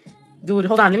pigeon. Dude,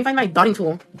 hold on, let me find my dotting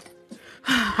tool.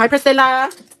 Hi, Priscilla.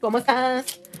 ¿Cómo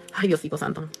estás? Ay, Diosito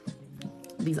santo.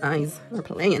 These eyes are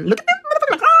playing. Look at that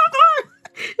motherfucker.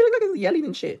 It looks like it's yelling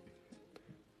and shit.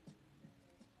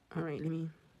 Alright, let me...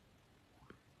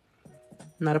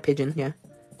 Not a pigeon, yeah.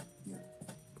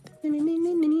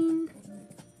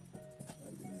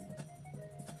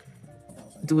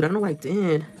 Dude, I don't know what I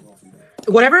did.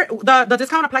 Whatever, the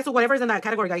discount applies to whatever's in that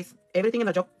category, guys. Everything in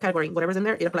the joke category, whatever's in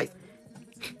there, it applies.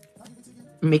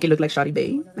 Make it look like Shoddy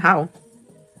Bay. How?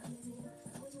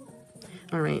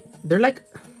 Alright. They're like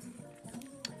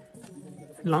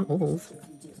long holes.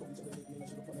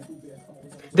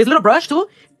 This little brush too.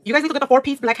 You guys need to get the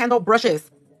 4-piece black handle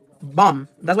brushes. Bomb.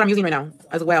 That's what I'm using right now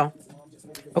as well.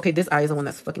 Okay, this eye is the one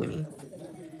that's fucking with me.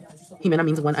 Jimena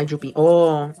means one eye droopy.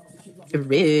 Oh,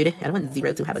 rude. I don't want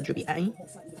Zero to have a droopy eye.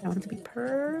 I want it to be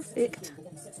perfect.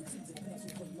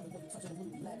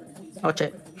 Oh,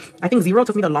 shit. I think Zero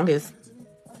took me the longest.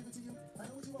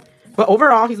 But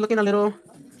overall, he's looking a little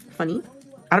funny.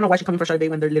 I don't know why she's coming for Shoddy Bay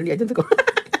when they're literally identical.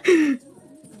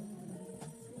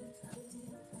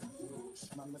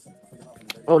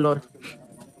 Oh, Lord.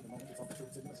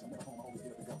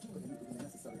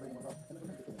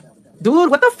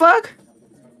 Dude, what the fuck?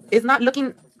 It's not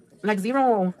looking like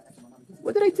Zero.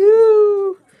 What did I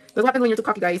do? That's what happens when you're too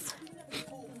cocky, guys.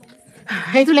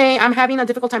 Hey, Dule, I'm having a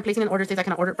difficult time placing an order. States I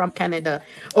cannot order from Canada.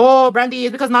 Oh, Brandy,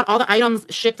 it's because not all the items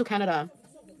ship to Canada.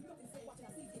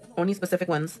 Only specific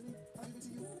ones.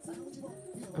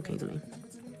 Okay, Dule.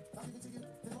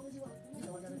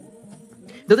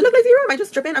 Does it look like Zero? Am I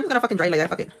just tripping? I'm just gonna fucking dry like that.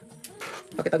 Fuck it.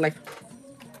 Fuck it, thug life.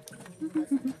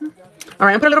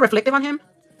 Alright, I'm put a little reflective on him.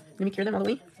 Let me cure them all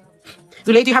the way.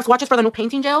 Zulay, do you have swatches for the new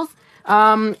painting gels?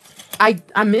 I'm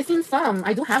missing some.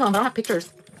 I do have them, but I don't have pictures.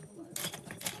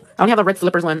 I only have the red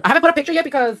slippers one. I haven't put a picture yet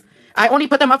because I only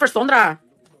put them up for Sondra.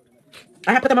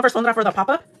 I have put them up for Sondra for the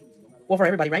pop-up. Well, for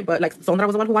everybody, right? But like Sondra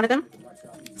was the one who wanted them.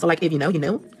 So like if you know, you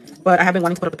know. But I have been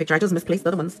wanting to put up the picture. I just misplaced the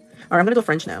other ones. Alright, I'm gonna do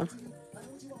French now.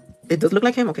 It does look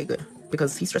like him? Okay, good.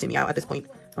 Because he's stressing me out at this point.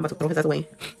 I'm about to throw his ass away.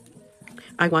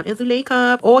 I want a Zulay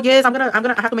cup. Oh yes, I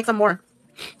have to make some more.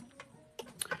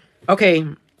 Okay,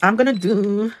 I'm gonna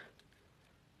do...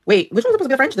 Wait, which one's supposed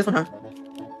to be French? This one, huh?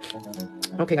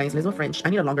 Okay, guys, let's do French. I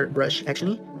need a longer brush,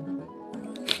 actually.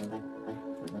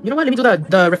 You know what? Let me do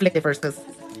the reflective first, because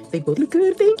they both look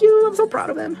good. Thank you. I'm so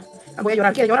proud of them. I'm going to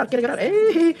llorar, quiero llorar, quiero llorar.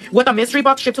 Hey. With a mystery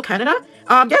box shipped to Canada?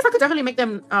 Yes, I could definitely make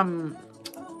them...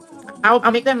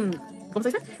 I'll make them... What was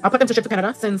I saying? I'll put them to ship to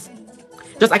Canada, since...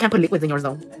 Just, I can't put liquids in yours,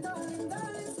 though.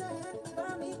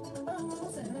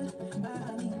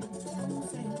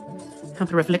 Have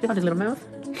to reflect it on his little mouth.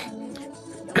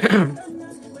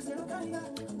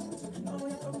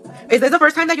 Is this the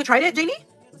first time that you tried it, Janie?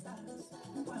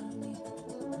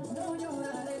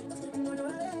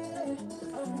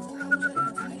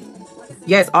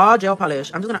 Yes, all gel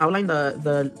polish. I'm just gonna outline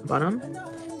the bottom.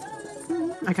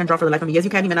 I can't draw for the life of me. Yes,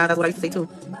 you can, even. That's what I used to say too.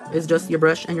 It's just your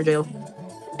brush and your gel.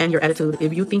 and your attitude.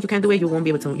 If you think you can't do it, you won't be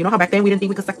able to. You know how back then we didn't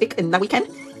think we could suck dick, and now we can?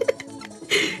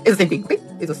 It's the same thing.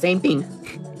 It's the same thing.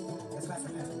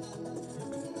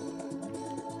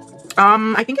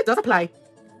 I think it does apply.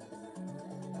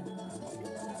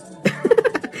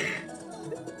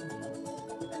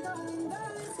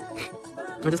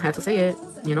 I just had to say it.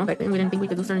 You know, back then we didn't think we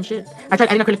could do certain shit. I tried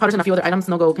adding acrylic powders and a few other items.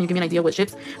 No go. Can you give me an idea what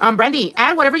ships? Brandy,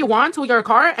 add whatever you want to your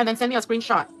cart and then send me a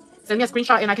screenshot. Send me a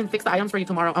screenshot and I can fix the items for you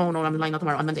tomorrow. Oh no, I'm lying, not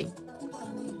tomorrow, on Monday.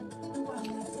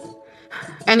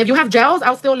 And if you have gels,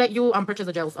 I'll still let you purchase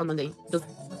the gels on Monday. Just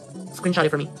screenshot it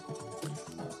for me.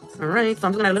 All right, so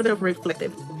I'm just gonna add a little bit of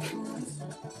reflective.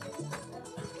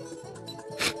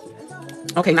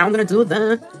 Okay, now I'm gonna do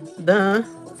the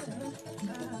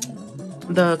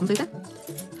come say that?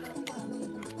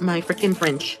 My freaking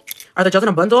French. Are the gels in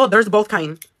a bundle? There's both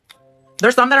kind.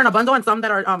 There's some that are in a bundle and some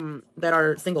that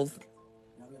are singles.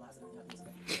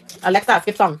 Alexa,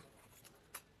 skip song.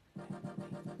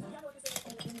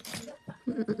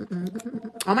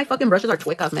 All my fucking brushes are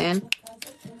Twickas, man.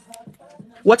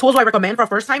 What tools do I recommend for a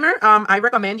first timer? I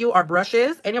recommend you our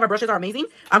brushes. Any of our brushes are amazing.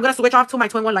 I'm gonna switch off to my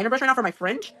 2-in-1 liner brush right now for my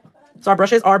French. So our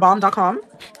brushes are bomb.com.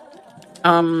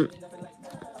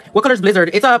 What color is Blizzard?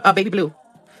 It's a baby blue.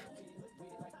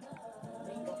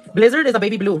 Blizzard is a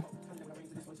baby blue.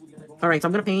 All right, so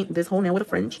I'm gonna paint this whole nail with a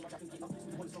French.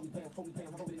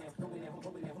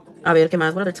 A ver, ¿qué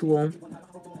más? What other tool?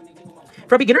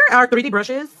 For a beginner, our 3D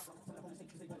brushes.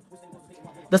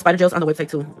 The spider gels on the website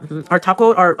too. Our top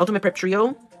coat, our Ultimate Prep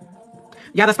Trio.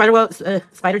 Yeah, the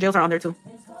spider gels are on there too.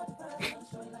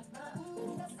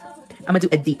 I'm gonna do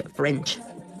a deep French.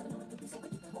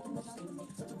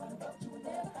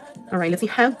 All right, let's see,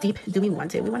 how deep do we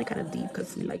want it? We want it kind of deep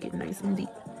because we like it nice and deep.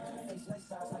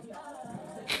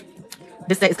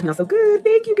 This set is coming out so good.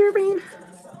 Thank you, girlfriend.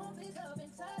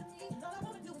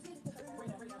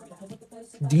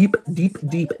 Deep, deep,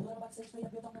 deep.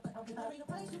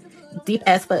 Deep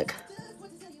as fuck.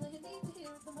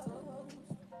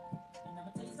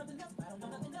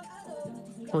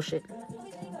 Oh shit.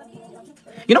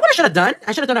 You know what I should have done?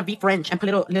 I should have done a deep French and put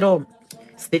little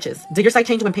stitches. Did your site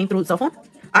change when paint through cell phone?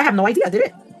 I have no idea. Did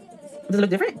it? Does it look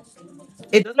different?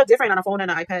 It does look different on a phone and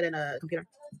an iPad and a computer.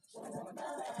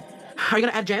 Are you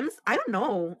gonna add gems? I don't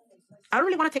know. I don't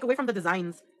really want to take away from the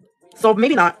designs, so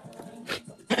maybe not.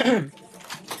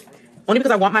 Only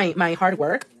because I want my hard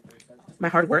work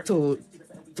to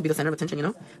be the center of attention, you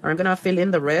know. Or I'm gonna fill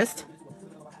in the rest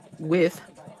with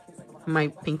my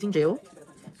painting gel.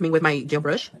 I mean, with my gel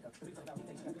brush.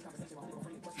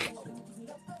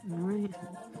 All right.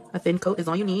 A thin coat is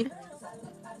all you need.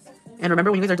 And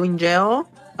remember, when you guys are doing gel,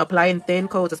 apply in thin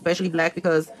coats, especially black,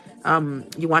 because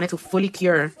you want it to fully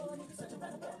cure.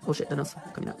 Oh shit, the nose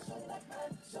coming out.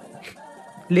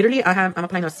 Literally, I'm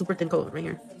applying a super thin coat right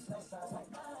here.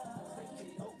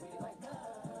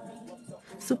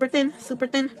 Super thin, super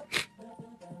thin.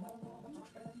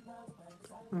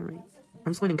 All right,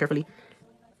 I'm just going in carefully.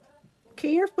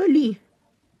 Carefully.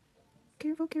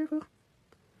 Careful, careful.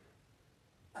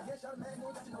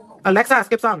 Alexa,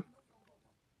 skip song.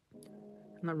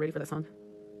 I'm not ready for that song.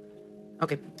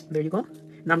 Okay, there you go.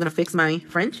 Now I'm gonna fix my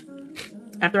French.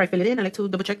 After I fill it in, I like to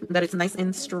double check that it's nice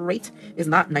and straight. It's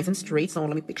not nice and straight, so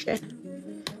let me fix that.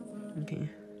 Okay.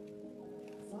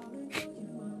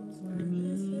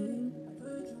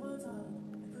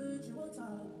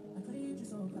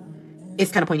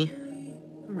 It's kind of pointy.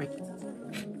 Alright.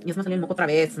 Y es me salió el moco otra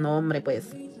vez. No, hombre,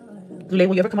 pues. Julia,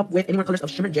 will you ever come up with any more colors of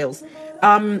shimmer gels?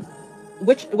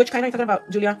 Which kind are you talking about,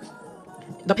 Julia?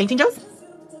 The painting gels?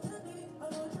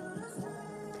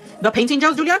 The painting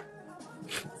gels, Julia?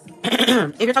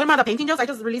 If you're talking about the painting gels, I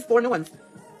just released 4 new ones.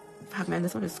 Fuck, man,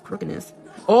 this one is crookedness.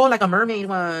 Oh, like a mermaid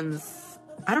ones.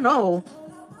 I don't know.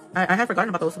 I had forgotten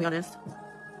about those, to be honest.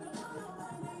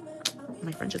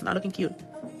 My French is not looking cute.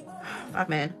 Fuck,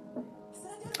 man.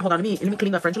 Hold on, let me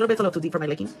clean the French a little bit. It's a little too deep for my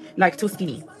liking. Like, too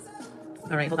skinny.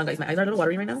 Alright, hold on, guys. My eyes are a little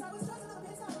watery right now.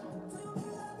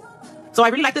 So I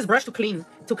really like this brush to clean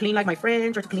like my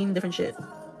French or to clean different shit.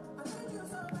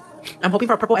 I'm hoping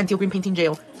for a purple and teal green painting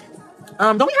gel.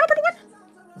 Don't we have a purple one?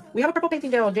 We have a purple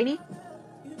painting gel, Janie.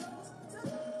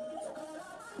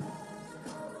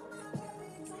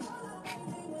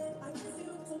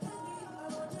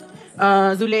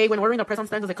 Zule, when ordering a press-on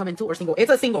stand, does it come in 2 or single?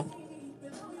 It's a single.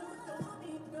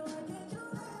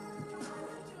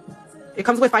 It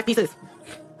comes with 5 pieces.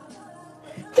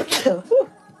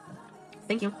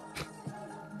 Thank you.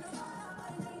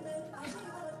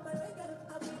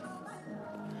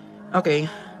 Okay.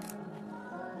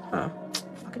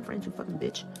 Fucking French, you fucking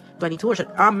bitch. Do I need 2 or should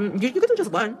you can do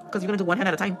just 1 because you're gonna do 1 hand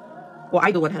at a time. Well,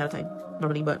 I do 1 hand at a time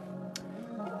normally, but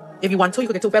If you want to, you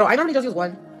could get two. But I normally just use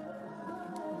one.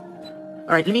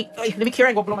 All right, let me cure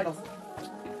and go blow my nose.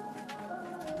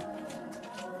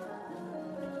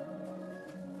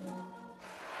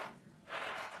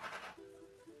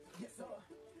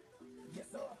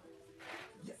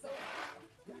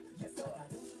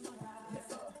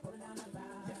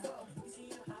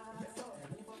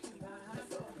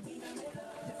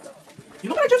 You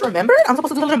know what I just remembered? I'm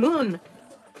supposed to do the little moon.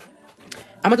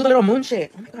 I'm gonna do the little moon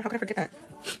shit. Oh my god, how could I forget that?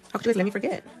 How could you guys let me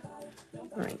forget?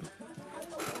 Alright.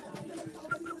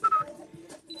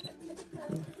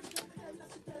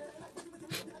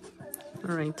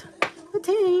 Alright.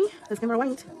 Okay. Let's get more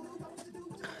white.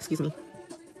 Excuse me.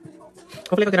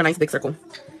 Hopefully I'll get a nice big circle.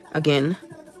 Again.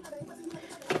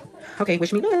 Okay,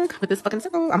 wish me luck with this fucking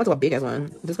circle. I'm gonna do a big ass one.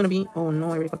 This is gonna be, oh no,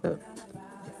 I already fucked up.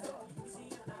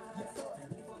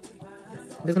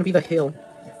 This is gonna be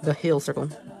the hill circle.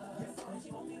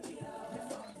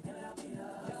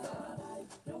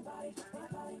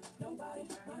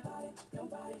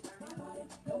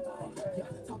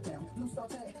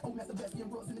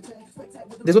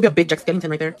 This will be a big Jack Skellington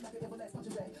right there.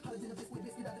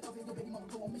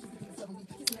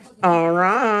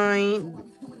 Alright.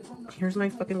 Here's my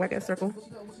fucking whack ass circle.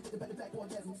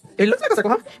 It looks like a circle,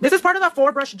 huh? This is part of the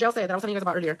 4-brush gel set that I was telling you guys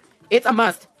about earlier. It's a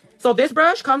must. So this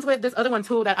brush comes with this other one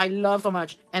too that I love so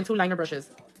much. And 2 liner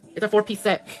brushes. It's a 4-piece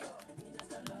set.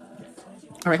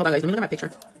 Alright, hold on guys. Let me look at my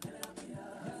picture.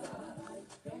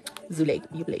 Zulay,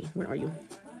 you play. Where are you?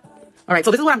 Alright, so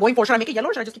this is what I'm going for. Should I make it yellow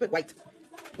or should I just keep it white?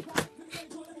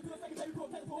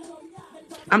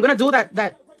 I'm gonna do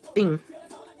that thing.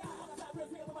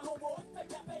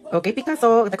 Okay,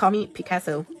 Picasso. They call me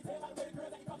Picasso.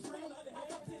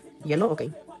 Yellow?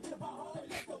 Okay.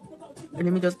 And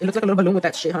let me just... It looks like a little balloon with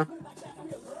that shit, huh?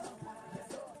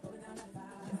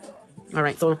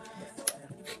 Alright, so...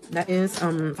 That is...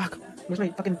 Fuck. Where's my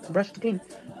fucking brush to clean?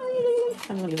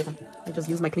 I'm gonna use this one. I just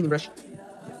use my cleaning brush.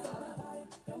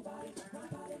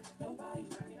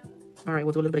 Alright,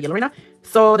 we'll do a little bit of yellow right now.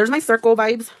 So, there's my circle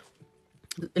vibes.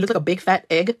 It looks like a big fat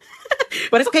egg.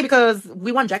 But it's okay because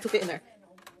we want Jack to fit in there.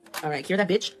 Alright, hear that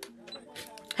bitch?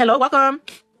 Hello, welcome.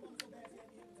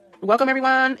 Welcome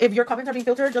everyone. If your comments are being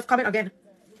filtered, just comment again.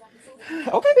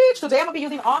 Okay, bitch. Today I'm gonna be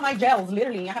using all my gels.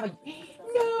 Literally, I have a...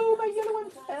 No, my yellow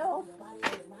one fell.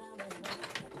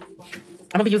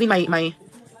 I'm gonna be using my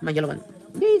yellow one.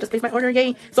 Yay, just place my order,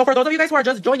 yay. So for those of you guys who are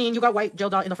just joining, you got white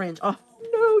gel dot in the fringe. Oh,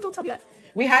 no, don't tell me that.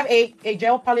 We have a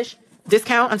gel polish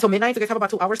discount until midnight. So you guys have about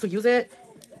 2 hours to use it.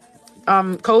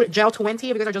 Code gel20 if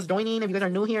you guys are just joining. If you guys are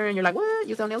new here and you're like, what?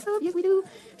 You sell nail stuff? Yes, we do.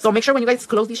 So make sure when you guys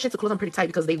close these shits to close them pretty tight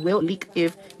because they will leak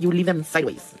if you leave them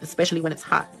sideways, especially when it's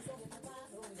hot.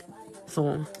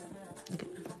 So, okay.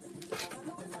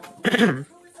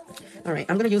 Alright,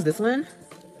 I'm gonna use this one.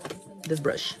 This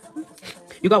brush.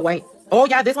 You got white. Oh,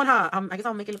 yeah, this one, huh? I guess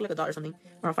I'll make it look like a dot or something.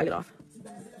 Or I'll fight it off.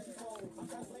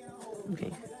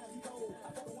 Okay.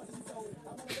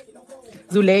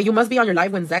 Zulay, you must be on your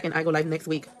live when Zach and I go live next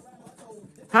week.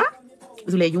 Huh?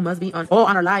 Zulay, you must be on... Oh,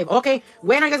 on our live. Okay.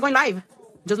 When are you guys going live?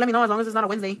 Just let me know as long as it's not a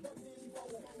Wednesday.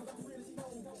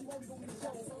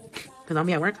 Because I'll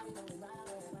be at work.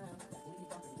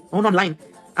 Oh, no, I'm lying.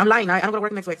 I'm lying. I don't go to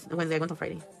work next Wednesday. I go until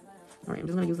Friday. Alright, I'm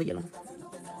just going to use the yellow.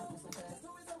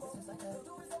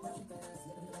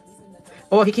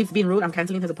 Oh, he keeps being rude. I'm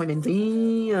canceling his appointment.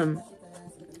 Damn.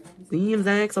 Damn,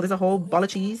 Zach. So there's a whole ball of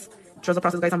cheese. Trust the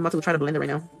process, guys. I'm about to try to blend it right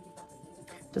now.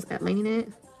 Just outlining it.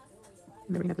 And then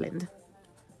we're going to blend.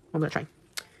 I'm going to try.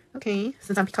 Okay.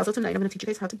 Since I'm Picasso tonight, I'm going to teach you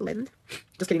guys how to blend.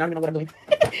 Just kidding. I don't even know what I'm doing.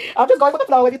 I'm just going with the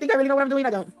flow. If you think I really know what I'm doing, I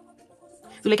don't.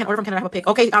 Zulay can order from Canada. I have a pic.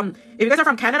 Okay. If you guys are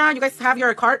from Canada, you guys have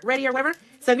your cart ready or whatever,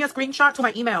 send me a screenshot to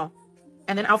my email.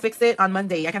 And then I'll fix it on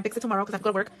Monday. I can't fix it tomorrow because I have to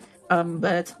go to work.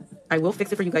 But I will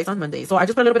fix it for you guys on Monday. So I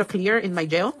just put a little bit of clear in my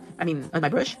gel. I mean, on my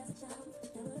brush.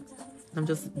 I'm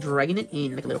just dragging it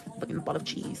in like a little fucking ball of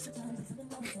cheese.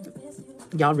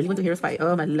 Y'all really want to hear us fight?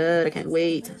 Oh my lord, I can't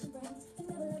wait.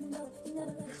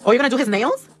 Oh, you're gonna do his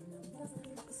nails?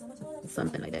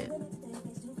 Something like that.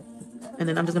 And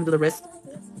then I'm just gonna do the rest.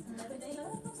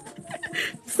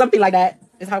 Something like that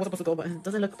is how it was supposed to go, but it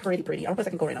doesn't look pretty. I'll put a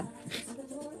second coat right now.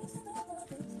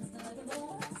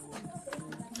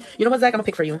 You know what, Zach? I'm gonna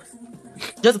pick for you.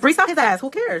 Just freestyle his ass. Who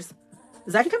cares?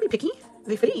 Zach, you can be picky.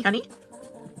 Be free, honey.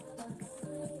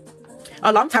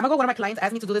 A long time ago, one of my clients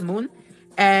asked me to do this moon.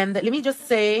 And let me just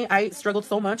say, I struggled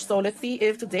so much. So let's see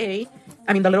if today,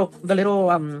 I mean, the little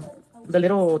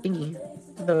thingy,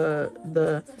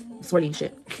 the swirling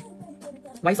shit.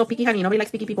 Why so picky, honey? Nobody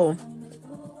likes picky people.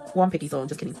 Well, I'm picky, so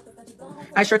just kidding.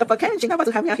 I sure the fuck can. She's not about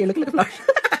to have me out here looking like a flower.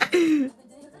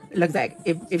 Look, Zach,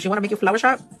 if she want to make you flower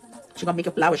shop, she gonna make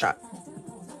you flower shop.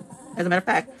 As a matter of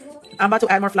fact, I'm about to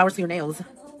add more flowers to your nails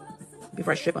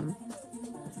before I strip them.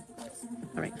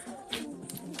 All right.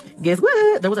 Guess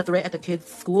what? There was a threat at the kids'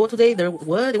 school today. They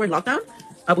were in lockdown.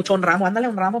 A buchón ramo, ándale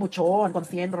un ramo buchón con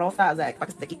 100 rosas, like,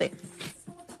 para que se te quite.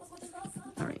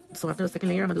 All right. So after the second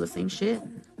layer, I'm gonna do the same shit.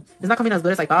 It's not coming as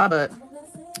good as I thought, but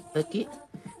look it.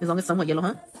 As long as somewhat yellow,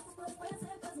 huh?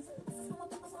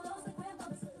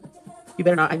 You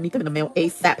better not. I need them in the mail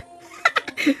ASAP.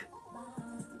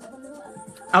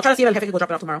 I'll try to see if el jefe can go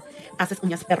drop it off tomorrow. Haces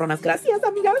uñas perronas. Gracias,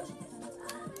 amiga.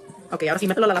 Okay, ahora sí,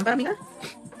 mételo a la lámpara, amiga.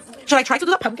 Should I try to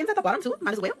do the pumpkins at the bottom too?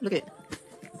 Might as well. Look at it.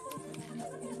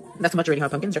 That's too much already, huh?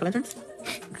 Pumpkins, jack-o'-lanterns.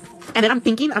 And then I'm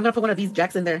thinking I'm gonna put one of these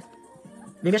jacks in there.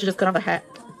 Maybe I should just cut off the hat.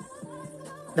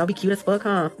 That'll be cute as fuck,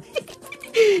 huh?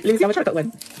 Let me see. I'm gonna try to cut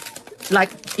one.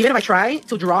 Like, even if I try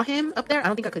to draw him up there, I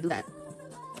don't think I could do that.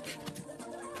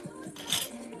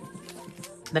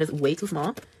 That is way too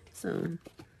small. So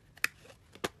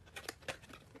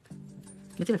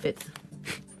let's see if it fits.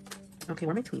 Okay,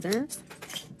 where are my tweezers?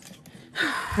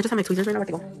 I just have my tweezers right now. Where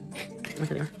they go?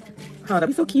 Okay, they are. Oh, that'd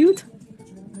be so cute.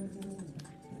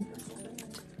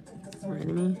 Alright,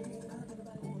 let me.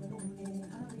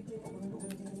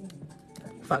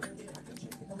 Fuck.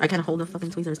 I can't hold the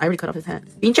fucking tweezers. I already cut off his hat.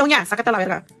 Pinche uña, sácate la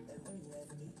verga.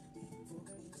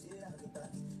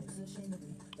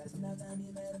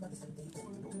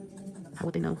 How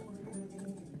would they know?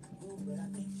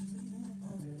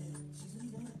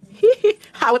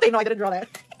 How would they know I didn't draw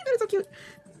that? That is so cute.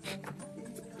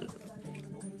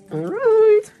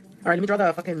 Alright. Alright, let me draw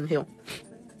the fucking hill.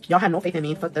 Y'all had no faith in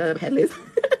me. Fuck the headless.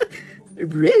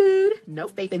 Rude. No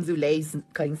faith in Zulei's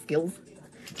cutting skills.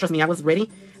 Trust me, I was ready.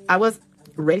 I was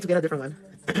ready to get a different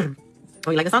one.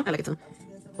 Oh, you like the song? I like it too.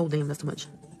 Oh, damn, that's too much.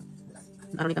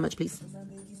 I don't need that much, please.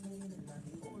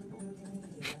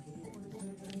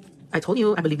 I told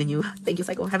you I believed in you. Thank you,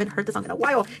 Psycho. I haven't heard the song in a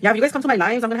while. Yeah, if you guys come to my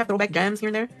lives, I'm gonna have throwback jams here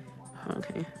and there.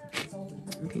 Okay.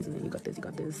 Okay, so you got this, you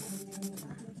got this.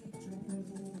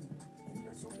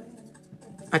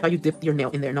 I thought you dipped your nail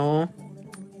in there. No.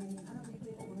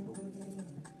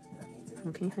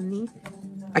 Okay, honey.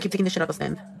 I keep taking this shit out the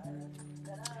stand.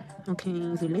 Okay,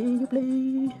 Zule, you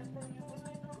play.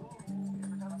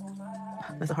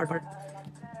 That's the hard part.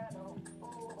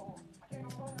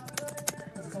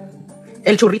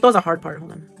 El churrito is a hard part.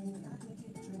 Hold on.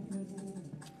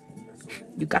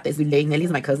 You got this, Zule.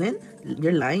 Nelly's my cousin?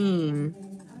 You're lying.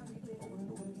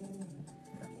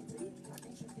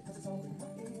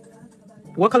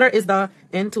 What color is the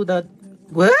N to the...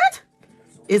 What?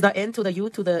 Is the N to the U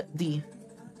to the D?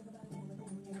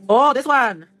 Oh, this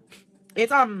one.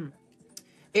 It's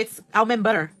almond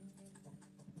butter.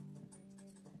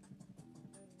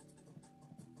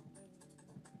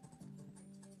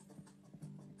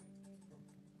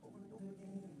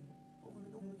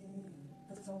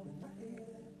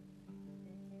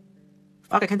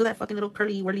 Fuck, I can't do that fucking little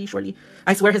curly, whirly, shorty.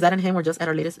 I swear his dad and him were just at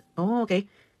our latest. Oh, okay.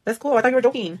 That's cool. I thought you were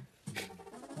joking.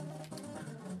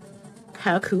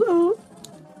 How cool.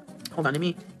 Hold on, let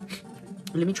me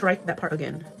try that part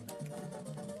again.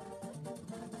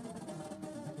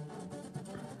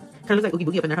 Kind of looks like Oogie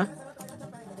Boogie up in there, huh?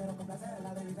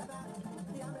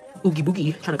 Oogie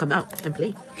Boogie trying to come out and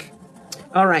play.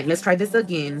 All right, let's try this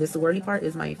again. This whirly part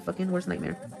is my fucking worst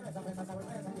nightmare.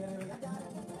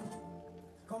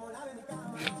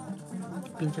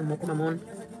 Pinche moco mamon.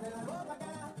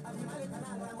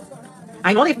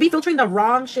 I know they be filtering the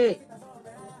wrong shit.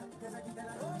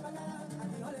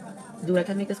 Dude, I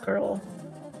can't make this curl.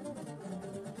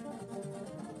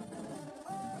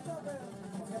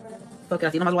 Porque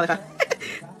así nomás lo voy a dejar.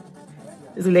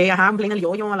 Zule, ajá, I'm playing el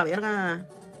yo-yo a la verga.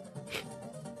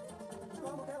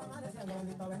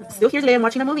 Still here, Zule, I'm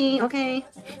watching a movie. Okay.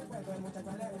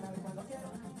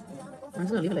 I'm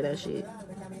just gonna leave it like that shit.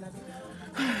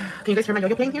 Can you guys hear my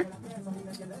yo-yo playing here?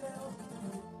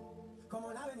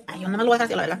 Ay, yo nomás lo voy a dejar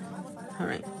así a la verga.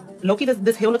 Alright. Loki,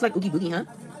 this hill looks like Oogie Boogie, huh?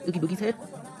 Oogie Boogie's head.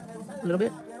 A little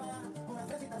bit.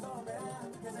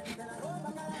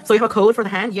 So you have a code for the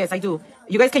hand? Yes, I do.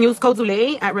 You guys can use code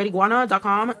Zule at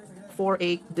readyguana.com for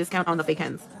a discount on the fake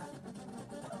hands.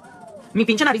 Mi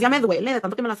pinche nariz ya me duele de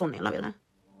tanto que me la soné, la verdad.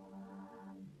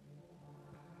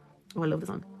 Oh, I love the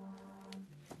song.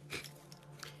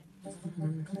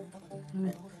 I'm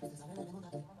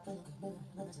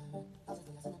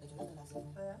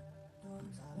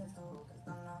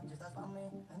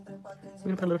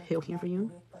gonna put a little hill here for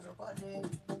you.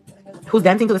 Who's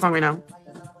dancing to the song right now?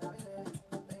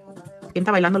 ¿Quién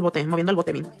está bailando el bote? Moviendo el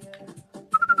bote, bien.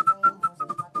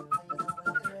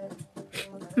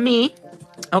 Me.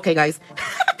 Okay, guys.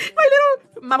 My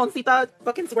little mamoncita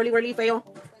fucking swirly whirly fail.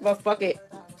 Well, fuck it.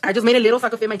 I just made it little so I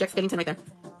could fit my Jack Skellington right there.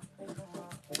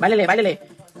 Báilele, báilele.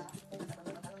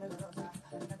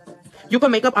 You put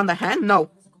makeup on the hand?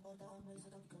 No.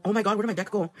 Oh my god, where did my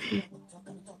deck go?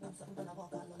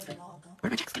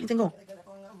 Where'd my Jack Skellington go?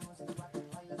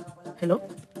 Hello?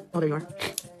 Oh, there you are.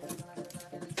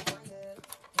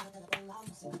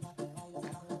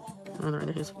 Oh, there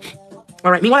it is.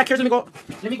 All right, meanwhile, let me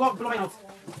go blow my nose.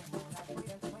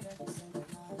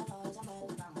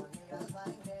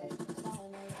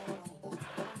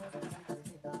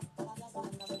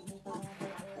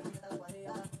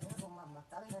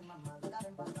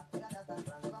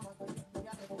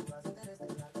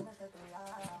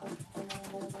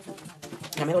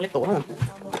 Ya me duele todo.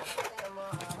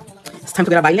 It's time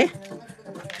to get a baile.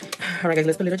 All right, guys,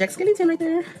 let's put little Jack Skellington right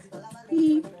there.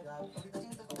 Beep.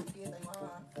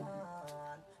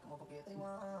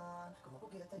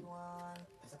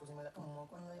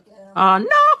 Oh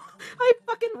no! I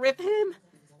fucking ripped him.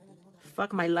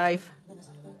 Fuck my life.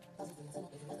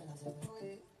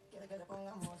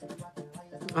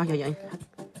 Oh yeah.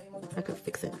 I could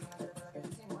fix it.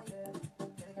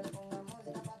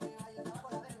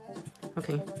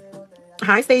 Okay.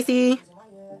 Hi, Stacy.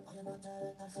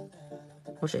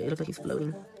 Oh shit, it looks like he's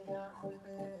floating.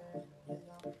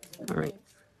 All right.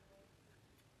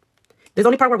 This is the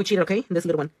only part where we cheated, okay? This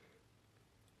little one.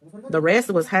 The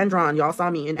rest was hand-drawn. Y'all saw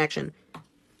me in action.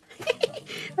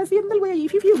 I see him the way.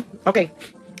 Phew. Okay.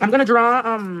 I'm gonna draw,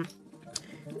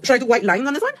 should I do white lines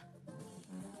on this one?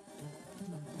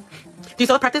 Do you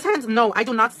sell the practice hands? No, I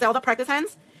do not sell the practice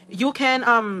hands. You can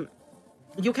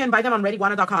buy them on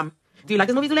readywana.com. Do you like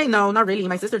this movie, Zule? No, not really.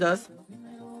 My sister does.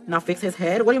 Now fix his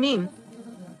head. What do you mean?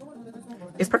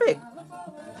 It's perfect.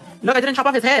 Look, I didn't chop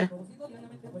off his head.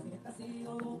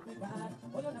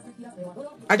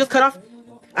 I just cut off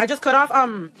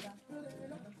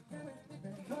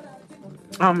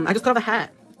the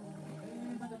hat.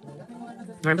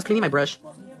 I'm just cleaning my brush.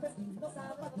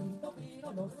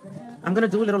 I'm gonna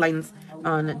do little lines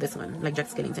on this one, like Jack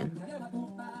Skellington.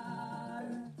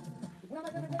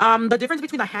 The difference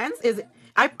between the hands is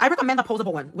I recommend the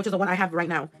posable one, which is the one I have right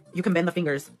now. You can bend the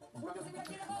fingers.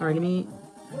 All right, let me.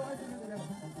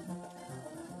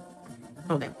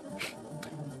 Oh, damn.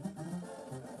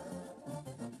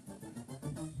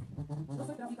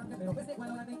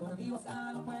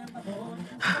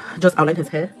 Just outline his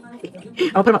head.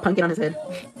 I'll put a pumpkin on his head.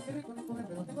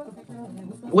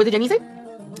 What did Jenny say?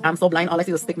 I'm so blind, all I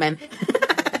see is a stick man.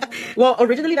 Well,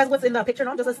 originally that's what's in the picture,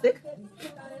 no? Just a stick.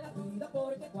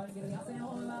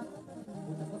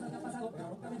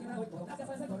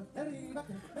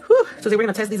 Whew. So today we're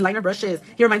gonna test these liner brushes.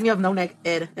 He reminds me of No Neck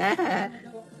Ed.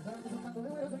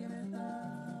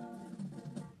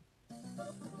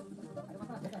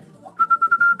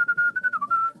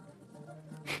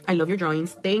 I love your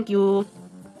drawings. Thank you.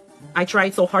 I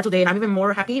tried so hard today and I'm even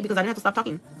more happy because I didn't have to stop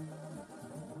talking.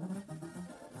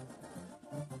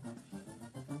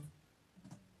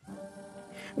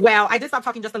 Well, I did stop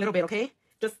talking just a little bit, okay?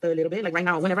 Just a little bit. Like right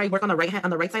now, whenever I work on the right hand, on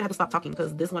the right side, I have to stop talking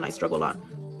because this one I struggle a lot.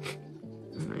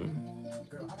 Right.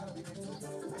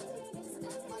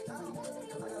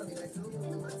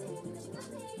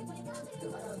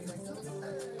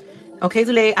 Okay,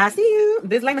 Zule, I see you.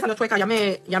 This line me salió chueca. Ya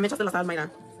me echaste la sal, Mayra.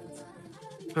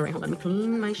 All right, hold on. Let me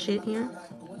clean my shit here.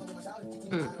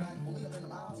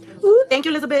 Ooh, thank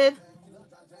you, Elizabeth.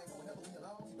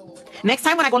 Next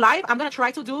time when I go live, I'm gonna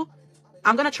try to,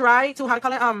 how to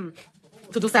call it,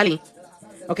 to do Sally.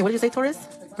 Okay, what did you say, Taurus?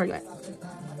 Where are you at?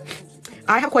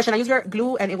 I have a question. I use your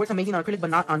glue and it works amazing on acrylic, but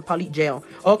not on poly gel.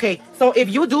 Okay, so if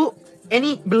you do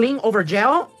any bling over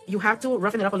gel, you have to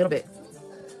roughen it up a little bit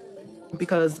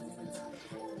because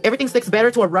everything sticks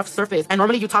better to a rough surface. And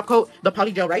normally you top coat the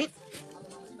poly gel, right?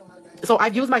 So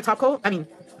I've used my top coat.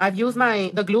 I've used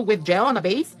the glue with gel on the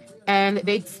base, and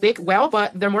they stick well,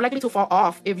 but they're more likely to fall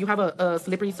off if you have a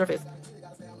slippery surface.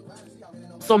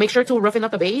 So make sure to roughen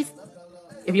up the base.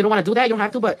 If you don't want to do that, you don't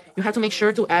have to, but you have to make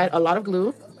sure to add a lot of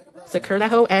glue, secure that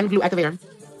hoe, and glue activator.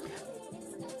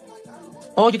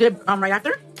 Oh, you did it right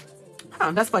after?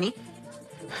 Huh, that's funny.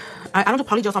 I don't do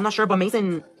poly gel, so I'm not sure, but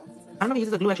Mason, I don't know if he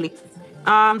uses the glue actually.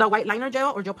 The white liner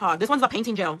gel or gel pod. This one's the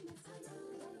painting gel.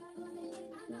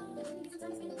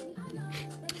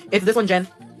 It's this one, Jen.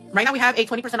 Right now we have a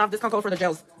 20% off discount code for the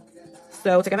gels.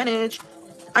 So take advantage.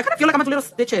 I kind of feel like I'm gonna do little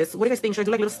stitches. What do you guys think? Should I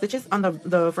do like little stitches on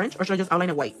the French, or should I just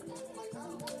outline it white?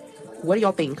 What do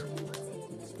y'all think?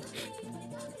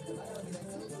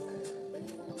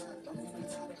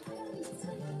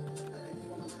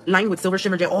 Line with silver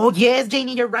shimmer gel. Oh yes,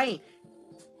 Janie, you're right.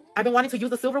 I've been wanting to use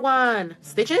the silver one.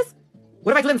 Stitches?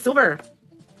 What if I do them silver?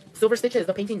 Silver stitches,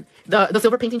 the painting. The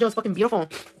silver painting gel is fucking beautiful.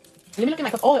 Let me look at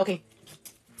my cup. Oh, okay.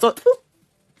 So,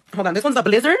 Hold on, this one's the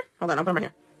Blizzard. Hold on, I'll put them right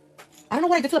here. I don't know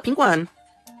what I did to the pink one.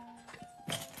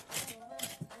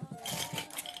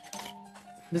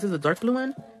 This is the dark blue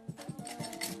one.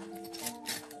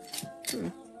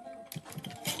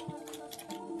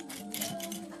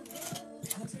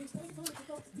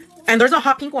 And there's a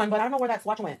hot pink one, but I don't know where that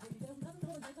swatch went.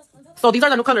 So these are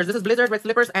the new colors. This is Blizzard, red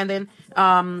slippers, and then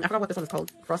I forgot what this one is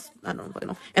called. Frost, I don't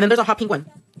know. And then there's a hot pink one.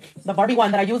 The Barbie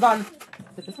one that I use on. Is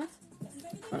it this one?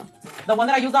 Oh, no. The one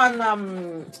that I use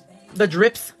on the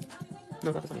drips. No,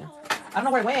 it's not this one. Yeah. I don't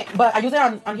know where it went, but I use it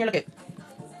on here. Look it.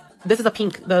 This is a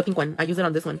pink, the pink one. I use it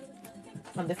on this one.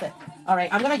 On this set. All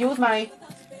right, I'm gonna use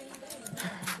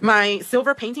my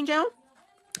silver painting gel.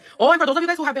 Oh, and for those of you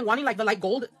guys who have been wanting like the light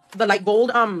gold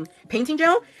painting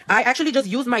gel, I actually just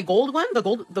use my gold one, the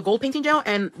gold painting gel,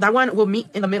 and that one will meet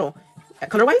in the middle.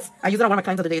 Color wise, I use it on one of my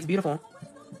clients the other day. It's beautiful.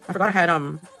 I forgot I had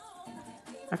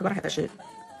that shit.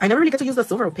 I never really get to use the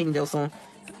silver painting gel, so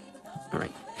all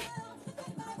right.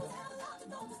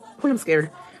 Oh, I'm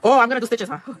scared. Oh, I'm gonna do stitches,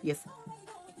 huh? Yes.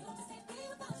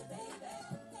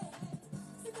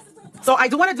 So I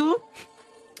do want to do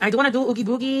Oogie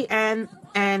Boogie and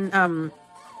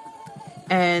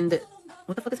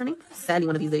what the fuck is her name? Sally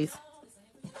one of these days.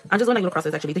 I'm just going to go across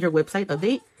this actually to your website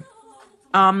update.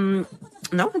 No,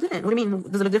 I didn't. What do you mean?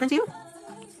 Does it look different to you?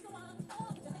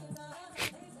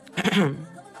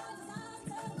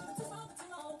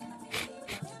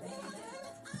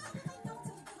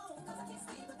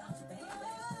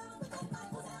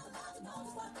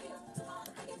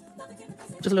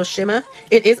 Just a little shimmer.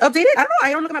 It is updated. I don't know.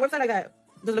 I don't look at my website like that.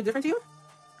 Does it look different to you?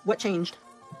 What changed?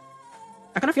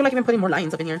 I kind of feel like even putting more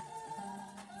lines up in here.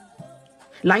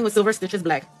 Line with silver, stitches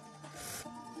black.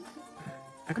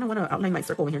 I kind of want to outline my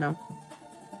circle in here now.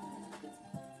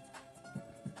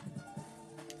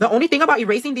 The only thing about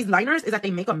erasing these liners is that they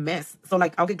make a mess. So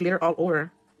like I'll get glitter all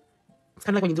over. It's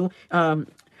kind of like when you do.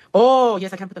 Oh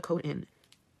yes, I can put the code in.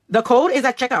 The code is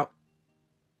at checkout.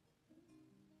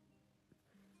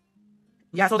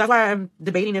 Yeah, so that's why I'm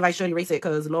debating if I should erase it,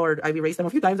 because Lord, I've erased them a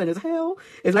few times and it's hell.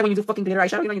 It's like when you do fucking glitter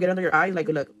eyeshadow, you know, you get it under your eyes, like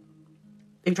good luck.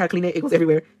 If you try to clean it, it goes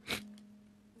everywhere.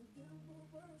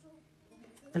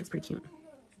 That looks pretty cute.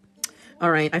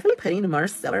 Alright, I feel like putting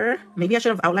Marceller. Maybe I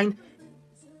should have outlined.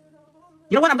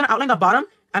 You know what? I'm gonna outline the bottom.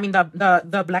 I mean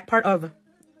the black part of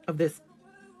this.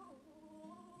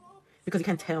 Because you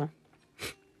can't tell.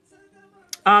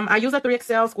 I use a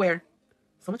 3XL square.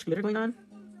 So much glitter going on.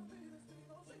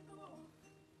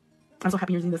 I'm so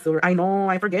happy you're using the silver. I know,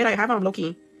 I forget I have them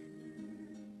low-key.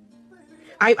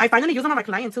 I finally use them on my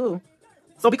client too.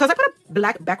 So because I put a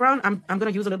black background, I'm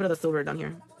gonna use a little bit of the silver down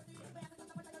here.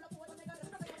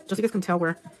 Just so you guys can tell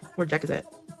where Jack is at.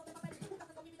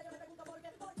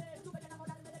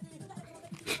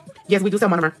 Yes, we do sell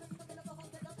monomer.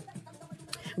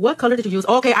 What color did you use?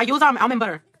 Okay, I use almond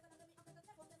butter.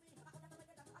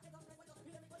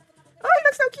 Oh, he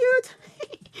looks so cute.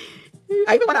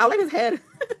 I even want to outline his head.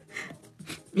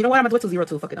 You know what? I'm gonna do it to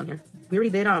 02. Fuck it on here. We already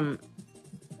did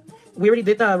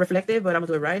the reflective, but I'm gonna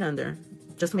do it right under,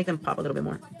 just to make them pop a little bit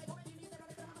more.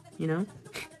 You know,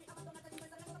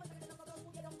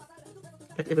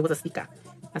 like if it was a sticker.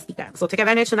 So take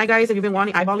advantage tonight, guys. If you've been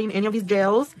wanting eyeballing any of these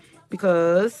gels,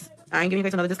 because I'm giving you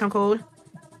guys another discount code.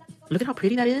 Look at how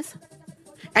pretty that is.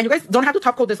 And you guys don't have to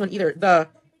top coat this one either. The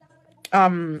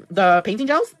painting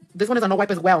gels. This one is a no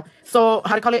wipe as well. So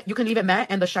how to call it? You can leave it matte,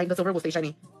 and the silver will stay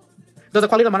shiny. Does the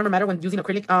quality of the monomer matter when using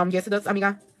acrylic? Yes, it does,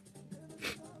 amiga.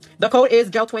 The code is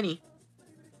GEL20.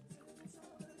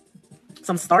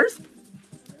 Some stars.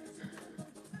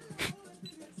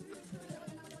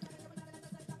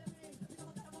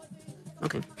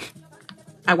 Okay.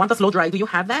 I want the slow dry. Do you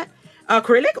have that?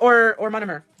 Acrylic or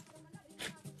monomer?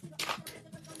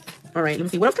 All right, let me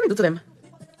see. What else can I do to them?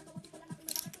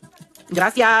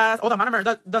 Gracias. Oh, the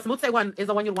monomer. The smooth set one is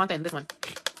the one you want then. This one.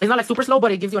 It's not like super slow,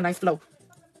 but it gives you a nice flow.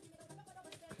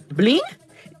 Bling?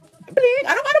 Bling.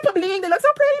 I don't want to put bling. They look so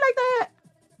pretty like that.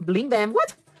 Bling them.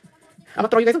 What? I'm going to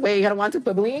throw you guys away. I don't want to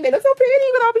put bling. They look so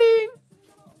pretty without bling.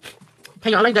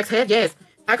 Can you outline Jack's head? Yes.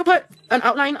 I could put an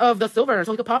outline of the silver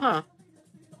so he could pop, huh?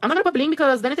 I'm not going to put bling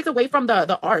because then it takes away from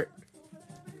the art.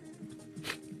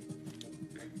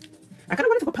 I kind of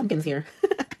wanted to put pumpkins here.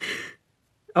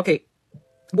 Okay.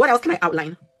 What else can I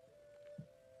outline?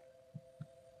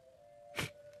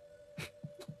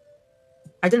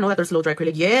 I didn't know that there's slow dry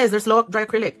acrylic. Yes, there's slow dry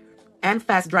acrylic and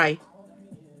fast dry.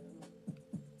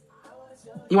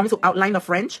 You want me to outline the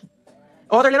French?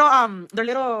 Oh, their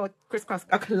little crisscross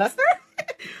cluster.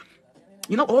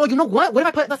 You know. Oh, you know what? What if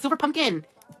I put the silver pumpkin?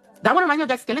 That one reminds me of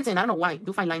Jack Skellington. I don't know why.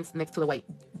 Do fine lines next to the white.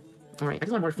 All right, I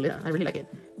just want more glitter. I really like it.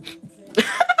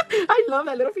 I I love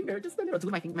that little finger. Just a little.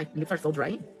 Dude, my lips are so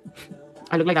dry.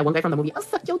 I look like that one guy from the movie. I'll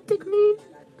suck your dick, man.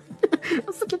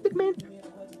 I'll suck your dick, man.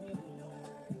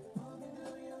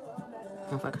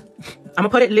 Oh, fuck. I'm gonna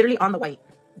put it literally on the white.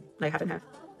 Like half and half.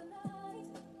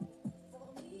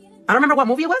 I don't remember what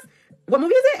movie it was. What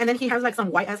movie is it? And then he has like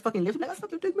some white ass fucking lips. I'm like, I'll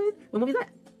suck your dick, man. What movie is that?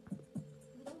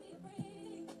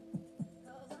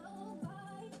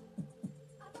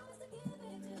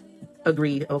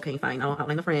 Agreed. Okay, fine. I'll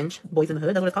outline the fringe. Boys in the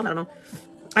Hood. That's what it's called. I don't know.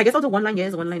 I guess I'll do one line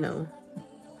yes, one line no.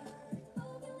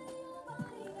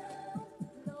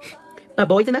 But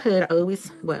Boys in the Hood are always,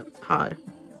 what, hard.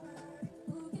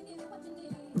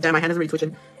 Damn, my hand is really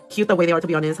twitching. Cute the way they are, to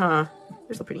be honest, huh?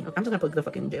 They're so pretty. Okay, I'm just gonna put the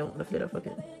fucking gel on the flitter. Fuck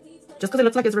it. Just because it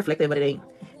looks like it's reflective, but it ain't.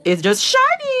 It's just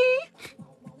shiny.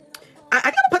 I think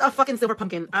I'm gonna put a fucking silver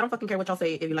pumpkin. I don't fucking care what y'all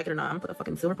say if you like it or not. I'm gonna put a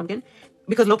fucking silver pumpkin.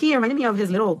 Because Loki reminded me of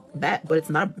his little bat, but it's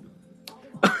not a...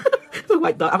 It's a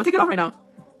white dot. I'm gonna take it off right now.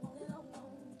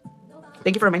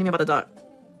 Thank you for reminding me about the dot.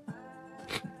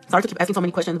 Sorry to keep asking so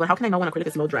many questions, but how can I know when acrylic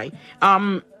is slow dry?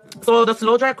 So the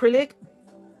slow dry acrylic,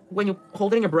 when you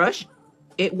hold it in your brush,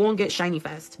 it won't get shiny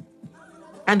fast.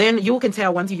 And then you can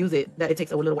tell once you use it that it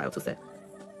takes a little while to set.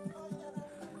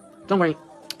 Don't worry.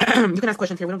 You can ask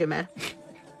questions here. We don't get mad.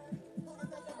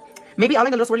 Maybe I'll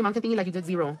like a little swirly mountain thingy like you did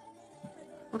Zero.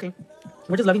 Okay.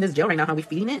 We're just loving this gel right now. How we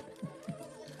feeling it?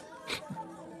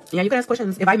 Yeah, you can ask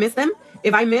questions. If I miss them,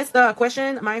 if I miss the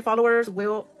question, my followers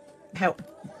will help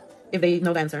if they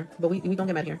know the answer. But we don't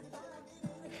get mad here.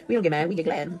 We don't get mad. We get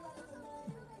glad.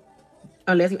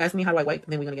 Unless you ask me how do I wipe,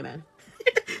 then we're gonna get mad.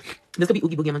 This could be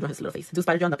Oogie Boogie. I'm gonna draw his little face. Do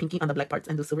spider gel on the pinky on the black parts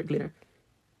and do silver glitter.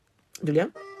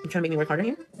 Julia, you trying to make me work harder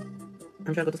here?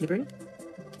 I'm trying to go to sleep already.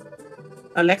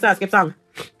 Alexa, skip song.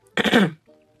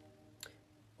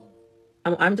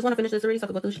 I just want to finish this already so I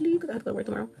can go to sleep because I have to go to work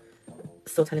tomorrow.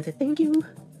 So talented. Thank you.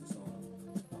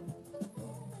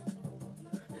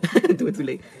 Do it too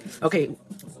late. Okay.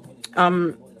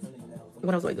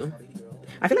 What else do I do?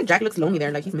 I feel like Jack looks lonely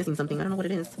there, like he's missing something. I don't know what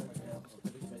it is.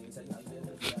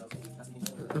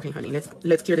 Okay, honey,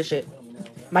 let's cure this shit.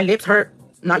 My lips hurt.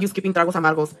 Not you skipping tragos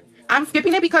amargos. I'm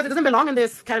skipping it because it doesn't belong in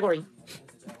this category.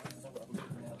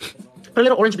 Put a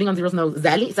little orange bling on Zero's nose.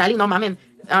 Sally, no, mamen.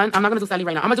 I'm not gonna do Sally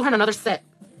right now. I'm gonna do her in another set.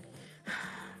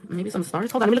 Maybe some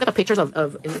stars. Hold on, let me look at the pictures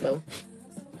of Info.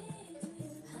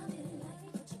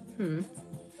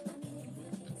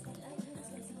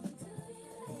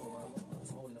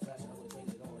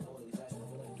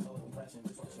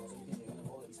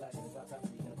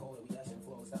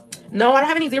 No, I don't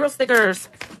have any Zero stickers.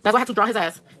 That's why I have to draw his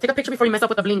ass. Take a picture before you mess up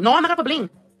with the bling. No, I'm not gonna put bling.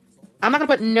 I'm not gonna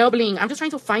put no bling. I'm just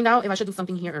trying to find out if I should do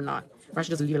something here or not. Or I should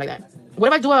just leave it like that. What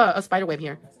if I do a spider web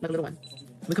here? Like a little one.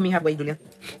 Look at me halfway, Julia.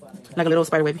 Like a little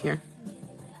spider web here.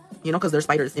 You know, because there's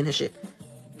spiders in his shit.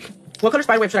 What color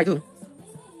spider web should I do?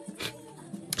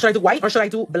 Should I do white or should I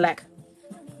do black?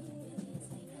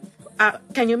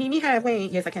 Can you meet me halfway?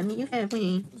 Yes, I can meet you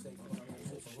halfway.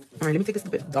 Alright, let me take this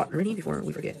stupid dot ready before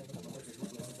we forget.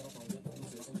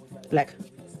 Black.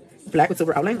 Black with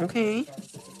silver outline. Okay.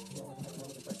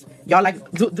 Y'all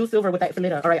like do silver with that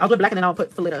Filita. Alright, I'll do black and then I'll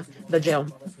put Filita, the gel.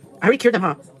 I already cured them,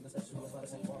 huh?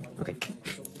 Okay.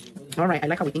 Alright, I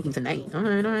like how we're thinking tonight.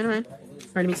 Alright. Alright,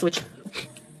 let me switch.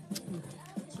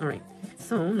 Alright.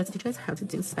 So let's teach you guys how to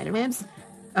do spider webs.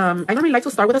 I normally like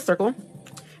to start with a circle.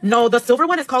 No, the silver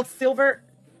one is called silver.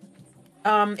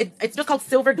 It's just called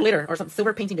silver glitter or some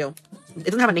silver painting dough. It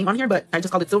doesn't have a name on here, but I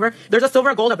just called it silver. There's a silver,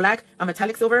 a gold, a black, a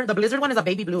metallic silver. The blizzard one is a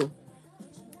baby blue.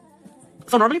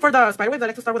 So normally for the spider webs, I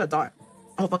like to start with a dot.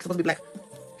 Oh fuck, it's supposed to be black.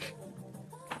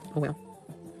 Oh well.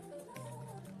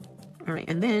 Alright,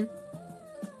 and then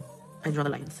I draw the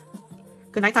lines.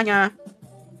 Good night, Tanya.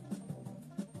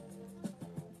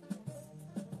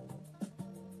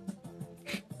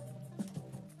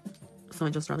 So I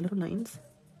just draw the little lines.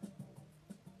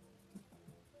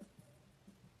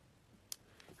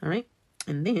 Alright,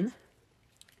 and then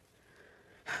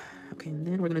okay, and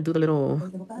then we're gonna do the little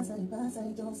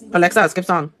Alexa, skip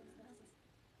song.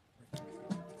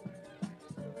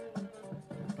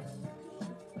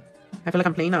 I feel like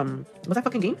I'm playing what's that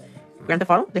fucking game? Grand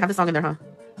Theft Auto? They have the song in there, huh?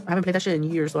 I haven't played that shit in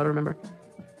years, so I don't remember.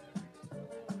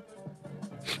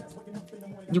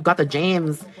 You got the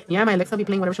jams. Yeah, my Alexa be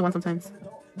playing whatever she wants sometimes.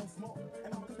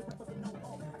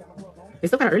 It's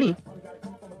still kind of early.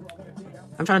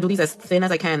 I'm trying to do these as thin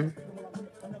as I can.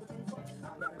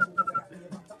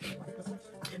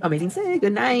 Amazing. Say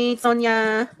good night,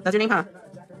 Sonia. That's your name, huh?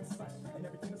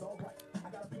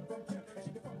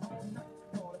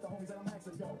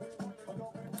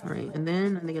 Alright, and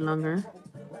then they get longer.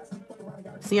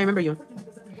 See, I remember you.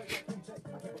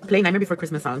 Play Nightmare Before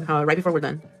Christmas song, right before we're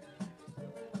done.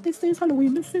 This This is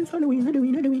Halloween. This is Halloween.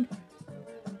 Halloween. Halloween.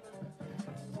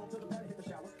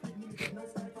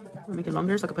 I'll make it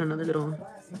longer so I can put another little...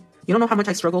 You don't know how much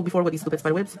I struggled before with these stupid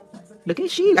spider webs. Look at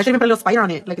she. I should even put a little spider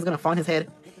on it. Like it's going to fall on his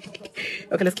head.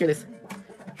 Okay, let's cure this.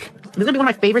 This is going to be one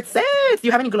of my favorite sets. Do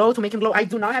you have any glow to make him glow? I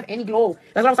do not have any glow.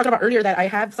 That's what I was talking about earlier, that I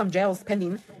have some gels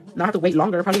pending. Now I have to wait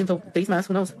longer, probably until Xmas.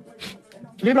 Who knows?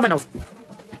 Let me blow my nose.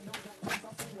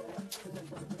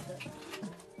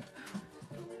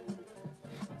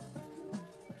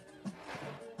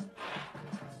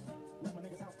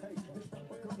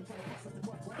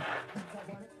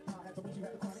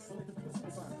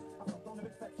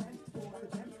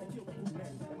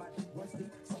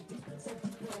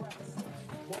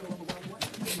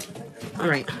 All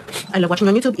right. I love watching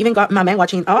on YouTube. Even got my man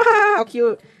watching. Oh, how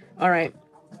cute. All right.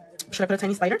 Should I put a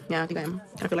tiny spider? Yeah, I think I am.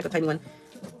 I feel like a tiny one.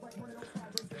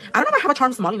 I don't know if I have a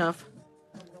charm small enough.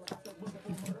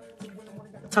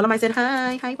 Tell him I said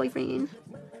hi. Hi, boyfriend.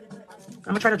 I'm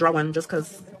going to try to draw one just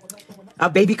because. A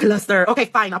baby cluster. Okay,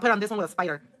 fine. I'll put on this one with a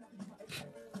spider.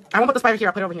 I won't put the spider here.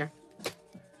 I'll put it over here.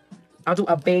 I'll do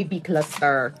a baby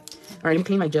cluster. All right, let me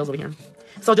clean my gels over here.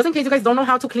 So just in case you guys don't know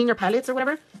how to clean your palettes or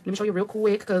whatever, let me show you real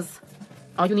quick because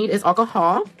all you need is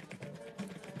alcohol.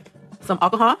 Some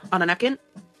alcohol on a napkin.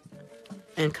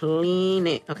 And clean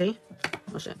it, okay?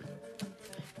 Oh, shit.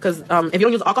 Because if you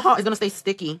don't use alcohol, it's going to stay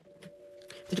sticky.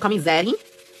 Did you call me Zaddy?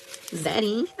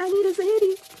 Zaddy. I need a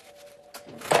Zaddy.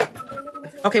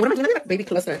 Okay, what am I doing? I need a baby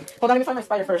cluster. Hold on, let me find my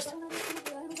spider first.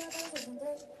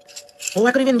 Oh,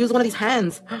 I could even use one of these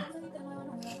hands. I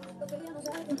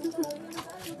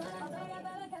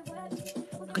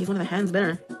could use one of the hands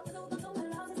better.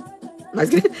 Nice.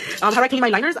 How do I clean my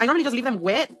liners? I normally just leave them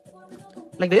wet.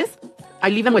 Like this. I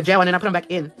leave them with gel and then I put them back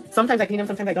in. Sometimes I clean them,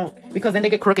 sometimes I don't. Because then they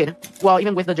get crooked. Well,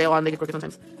 even with the gel on, they get crooked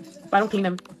sometimes. But I don't clean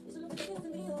them.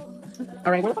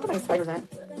 Alright, where the fuck are my spiders at?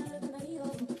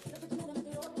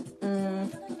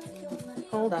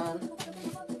 Hold on.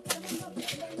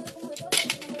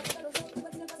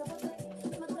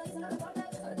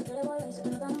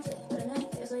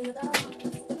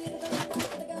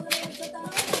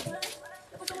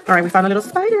 Alright, we found a little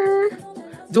spider.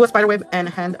 Do a spider web and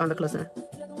hand on the cluster.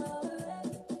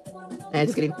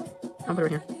 Just kidding. I'll put it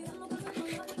right here.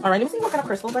 Alright, let me see what kind of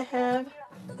crystals I have.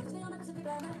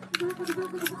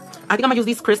 I think I'm gonna use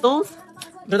these crystals.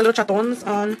 They're the little chatons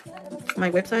on my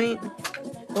website.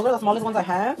 Those are the smallest ones I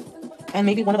have. And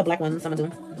maybe one of the black ones I'm gonna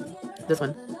do. This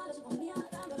one.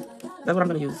 That's what I'm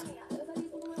gonna use.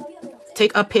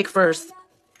 Take a pic first.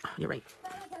 Oh, you're right.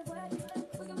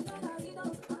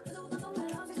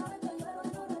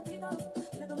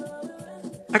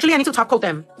 Actually, I need to top coat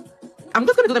them. I'm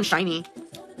just gonna do them shiny.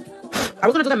 I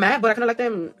was gonna do them matte, but I kind of like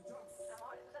them.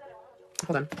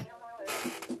 Hold on.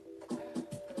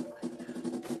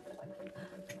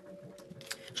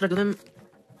 Should I do them?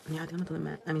 Yeah, I think I'm gonna do them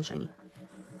matte. I mean shiny.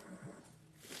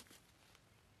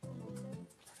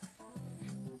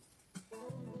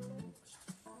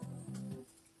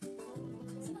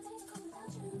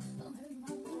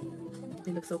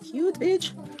 They look so cute,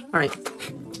 bitch. All right.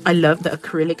 I love the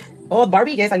acrylic. Oh,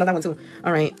 Barbie. Yes, I love that one too.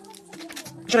 All right.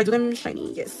 Should I do them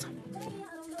shiny? Yes.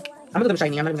 I'm gonna do them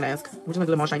shiny. I'm not even gonna ask. I'm just gonna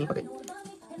do them all shiny. Okay.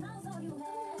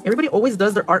 Everybody always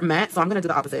does their art matte, so I'm gonna do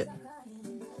the opposite.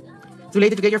 Too late,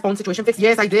 did you get your phone situation fixed?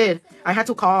 Yes, I did. I had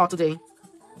to call today.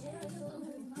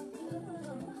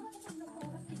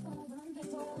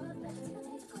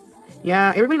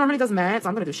 Yeah, everybody normally does matte, so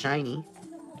I'm gonna do shiny.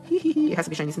 It has to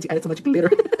be shiny since you added so much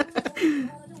glitter.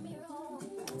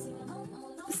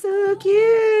 So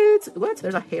cute. What?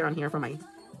 There's a hair on here for my...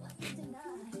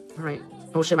 Alright.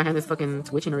 Oh shit, my hand is fucking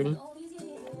twitching already.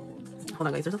 Hold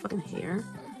on, guys. There's a fucking hair.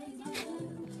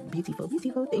 Beautiful,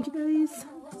 beautiful. Thank you, guys.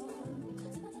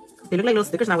 They look like little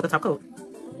stickers now with the top coat.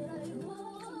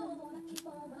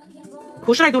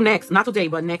 Who should I do next? Not today,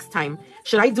 but next time.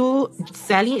 Should I do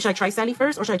Sally? Should I try Sally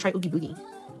first, or should I try Oogie Boogie?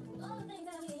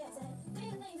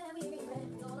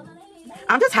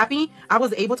 I'm just happy I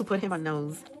was able to put him on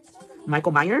nose.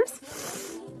 Michael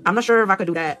Myers? I'm not sure if I could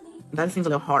do that. That seems a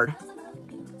little hard.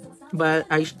 But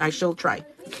I shall try.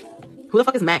 Who the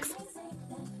fuck is Max?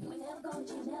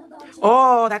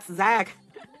 Oh, that's Zach.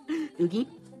 Oogie?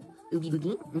 Oogie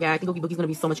Boogie? Yeah, I think Oogie Boogie's gonna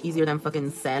be so much easier than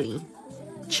fucking Sally.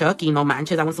 Chucky, no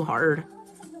manches, that one's so hard.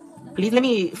 Please let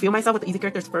me feel myself with the easy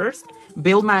characters first.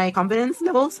 Build my confidence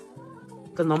levels.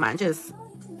 Because no manches.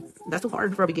 That's too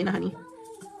hard for a beginner, honey.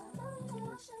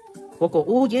 Coco.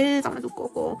 Oh, yes, I want to do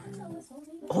Coco.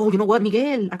 Oh, you know what?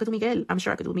 Miguel. I could do Miguel. I'm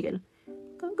sure I could do Miguel.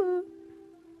 Coco.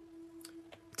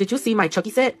 Did you see my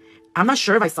Chucky set? I'm not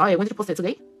sure if I saw it. When did you post it?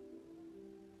 Today?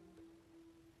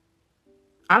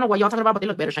 I don't know what y'all talking about, but they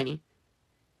look better shiny.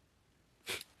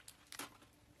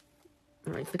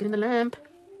 All right, stick it in the lamp.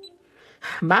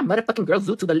 My motherfucking girl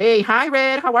Zoo to the lay. Hi,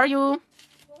 Red. How are you? All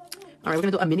right, we're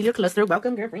gonna do a mini little cluster.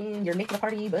 Welcome, girlfriend. You're late to the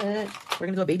party, but we're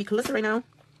gonna do a baby cluster right now.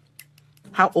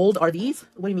 How old are these?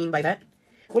 What do you mean by that?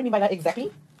 What do you mean by that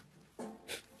exactly? What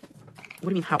do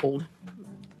you mean, how old?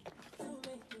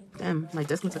 Damn, my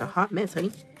desk looks like a hot mess,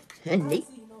 honey. Honey.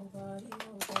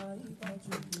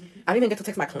 I don't even get to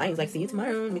text my clients, like, see you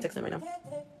tomorrow. Let me text them right now.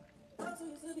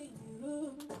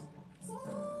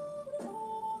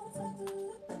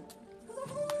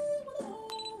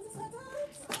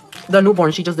 The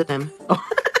newborn, she just did them. Oh,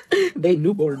 they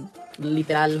newborn.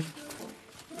 Literal.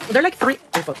 They're like 3.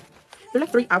 Oh, fuck. They're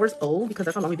like 3 hours old because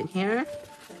that's how long we've been here.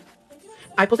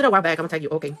 I posted a while back. I'm gonna tag you.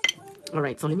 Okay. All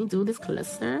right. So let me do this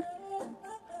cluster.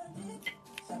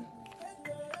 All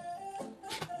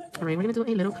right. We're gonna do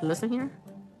a little cluster here.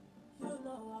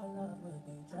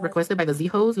 Requested by the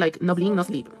Z-Hos. Like, no bling, no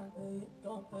sleep.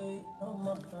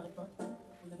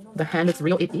 The hand looks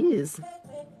real. It is.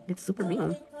 It's super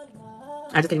real.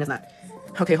 I'm just kidding. It's not.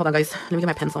 Okay. Hold on, guys. Let me get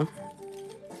my pencil.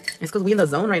 It's because we in the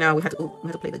zone right now. We have to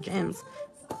play the jams.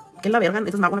 Que la verga.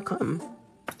 It does not want to come.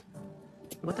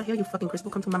 What the hell, you fucking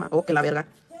crystal? Come to mama. Oh, que la verga.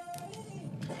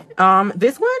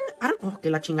 This one, I don't. Oh,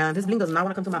 que la chingada. This bling does not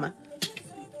want to come to mama.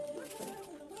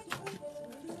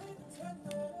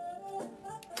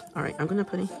 All right, I'm gonna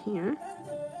put it here,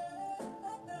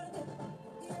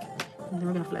 and then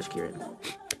we're gonna flash cure it.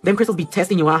 Them crystals be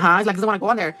testing you, It's like, doesn't want to go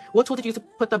on there. What tool did you use to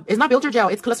put the? It's not builder gel.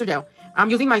 It's cluster gel. I'm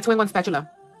using my 2-in-1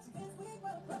 spatula.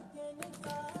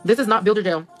 This is not builder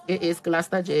gel. It is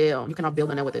cluster gel. You cannot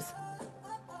build a nail with this.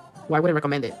 Well, I wouldn't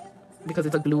recommend it because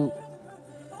it's a glue.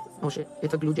 Oh shit,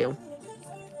 it's a glue gel.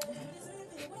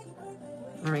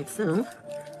 All right, so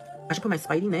I should put my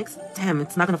Spidey next. Damn,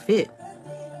 it's not gonna fit.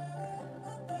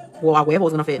 Well, our huevo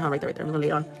is gonna fit. Right there, right there. I'm gonna lay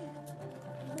it on.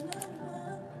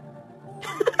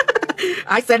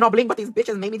 I said no blink, but these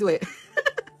bitches made me do it.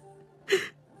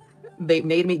 They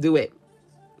made me do it.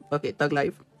 Fuck it, thug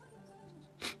life.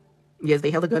 Yes,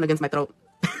 they held a gun against my throat.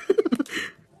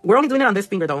 We're only doing it on this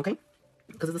finger though, okay?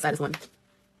 Because it's the saddest one.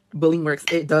 Bullying works.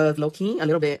 It does, low key, a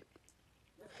little bit.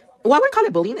 Well, I wouldn't call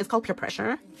it bullying. It's called peer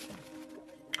pressure.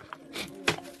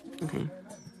 Okay.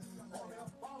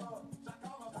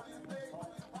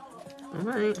 All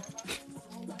right.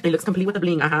 It looks complete with the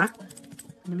bling. Let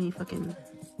me fucking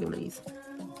get one of these.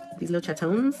 These little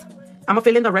chatones. I'm gonna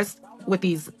fill in the rest with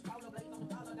these.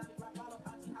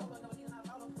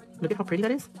 Look at how pretty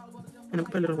that is. And I'm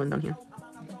gonna put a little one down here.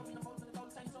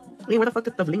 Wait, where the fuck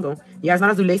did the bling go? Yeah, it's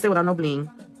not a Zulese without no bling.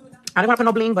 I don't want to put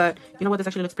no bling, but you know what? This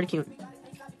actually looks pretty cute.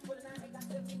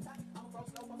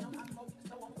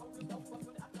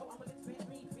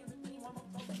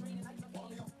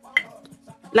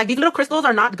 Like, these little crystals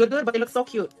are not good, but they look so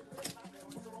cute.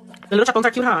 The little chatones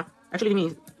are cute, huh? Actually, let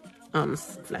me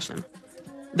flash them.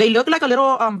 They look like a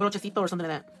little brochecito or something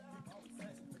like that.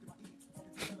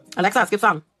 Alexa, skip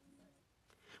song.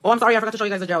 Oh, I'm sorry, I forgot to show you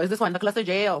guys the gel. Is this one, the cluster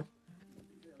gel.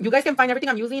 You guys can find everything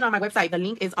I'm using on my website. The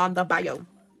link is on the bio.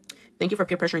 Thank you for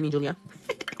peer pressuring me, Julia.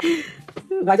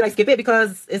 Why did I skip it?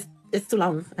 Because it's too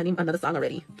long. I need another song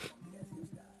already.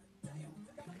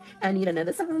 I need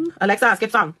another song. Alexa,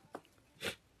 skip song.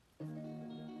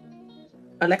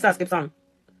 Alexa, skip song.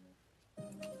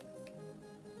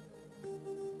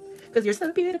 Because you're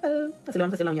so beautiful.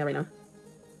 Pasilon, yeah, right now.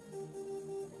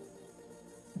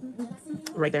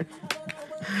 Right there.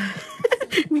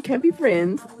 We can't be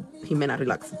friends. He may not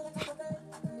relax.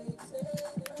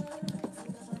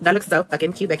 That looks so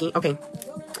fucking cute, Becky. Okay.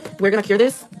 We're gonna cure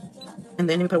this. And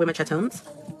then we put away my chatones.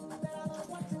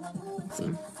 Let's see.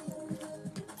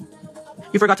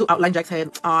 You forgot to outline Jack's head.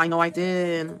 Oh, I know I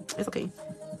did. It's okay.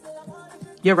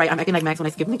 You're right. I'm acting like Max when I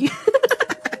skip Nikki.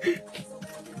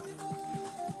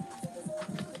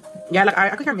 Yeah, like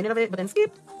I could hear a minute of it, but then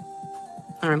skip.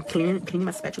 I'm cleaning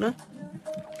my spatula.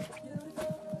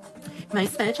 My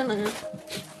spatula.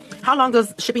 How long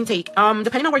does shipping take?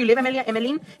 Depending on where you live,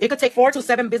 Emeline, it could take 4 to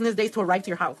 7 business days to arrive to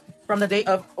your house from the day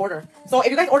of order. So if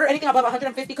you guys order anything above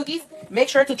 150 cookies, make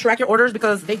sure to track your orders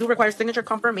because they do require signature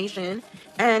confirmation.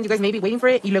 And you guys may be waiting for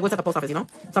it. Y luego it's at the post office, you know?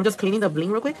 So I'm just cleaning the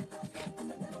bling real quick.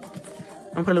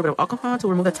 I'm gonna put a little bit of alcohol to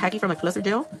remove the tacky from the cluster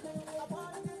gel.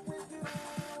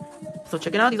 So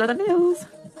check it out. These are the nails.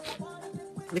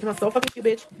 They come out so fucking cute,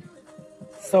 bitch.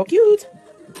 So cute.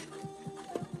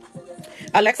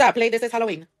 Alexa, play This Is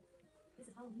Halloween. This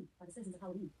is Halloween by the Citizens of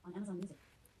Halloween on Amazon Music.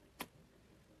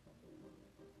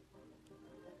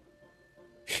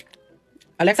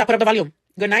 Alexa, put up the volume.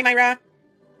 Good night, Myra.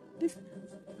 This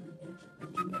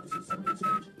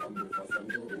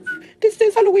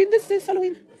is Halloween. This is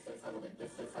Halloween.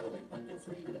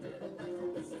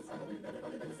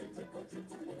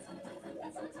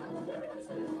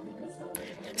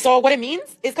 So what it means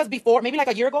is because before, maybe like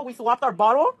a year ago, we swapped our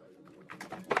bottle.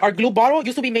 Our glue bottle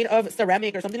used to be made of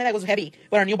ceramic or something like that. It was heavy,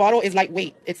 but our new bottle is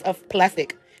lightweight. It's of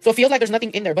plastic, so it feels like there's nothing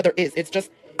in there, but there is. It's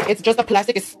just the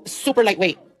plastic is super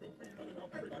lightweight.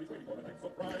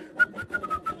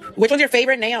 Which one's your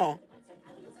favorite nail?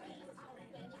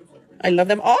 I love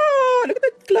them. Oh, look at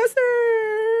the cluster.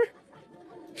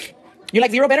 You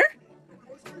like Zero better?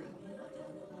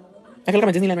 I feel like I'm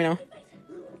at Disneyland right now.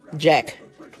 Jack.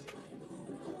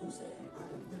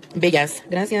 Bellas.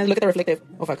 Gracias. Look at the reflective.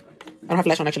 Oh, fuck. I don't have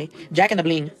flash on, actually. Jack and the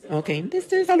bling. Okay.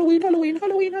 This is Halloween, Halloween,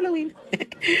 Halloween, Halloween.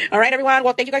 All right, everyone.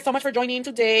 Well, thank you guys so much for joining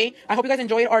today. I hope you guys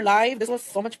enjoyed our live. This was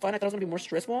so much fun. I thought it was going to be more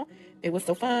stressful. It was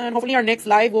so fun. Hopefully, our next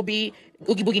live will be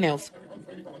Oogie Boogie Nails.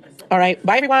 All right.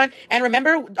 Bye, everyone. And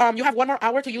remember, you have 1 more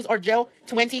hour to use our Gel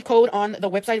 20 code on the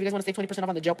website. If you guys want to save 20% off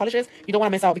on the gel polishes, you don't want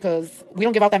to miss out because we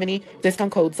don't give out that many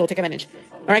discount codes. So take advantage.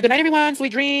 All right. Good night, everyone.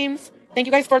 Sweet dreams. Thank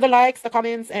you guys for the likes, the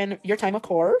comments, and your time, of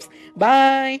course.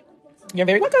 Bye. You're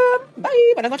very welcome.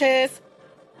 Bye. Buenas noches.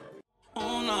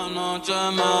 Una noche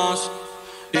más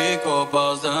y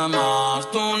copas de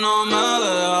más. Tú no me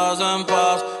dejas en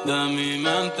paz. De mi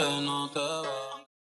mente no te vas.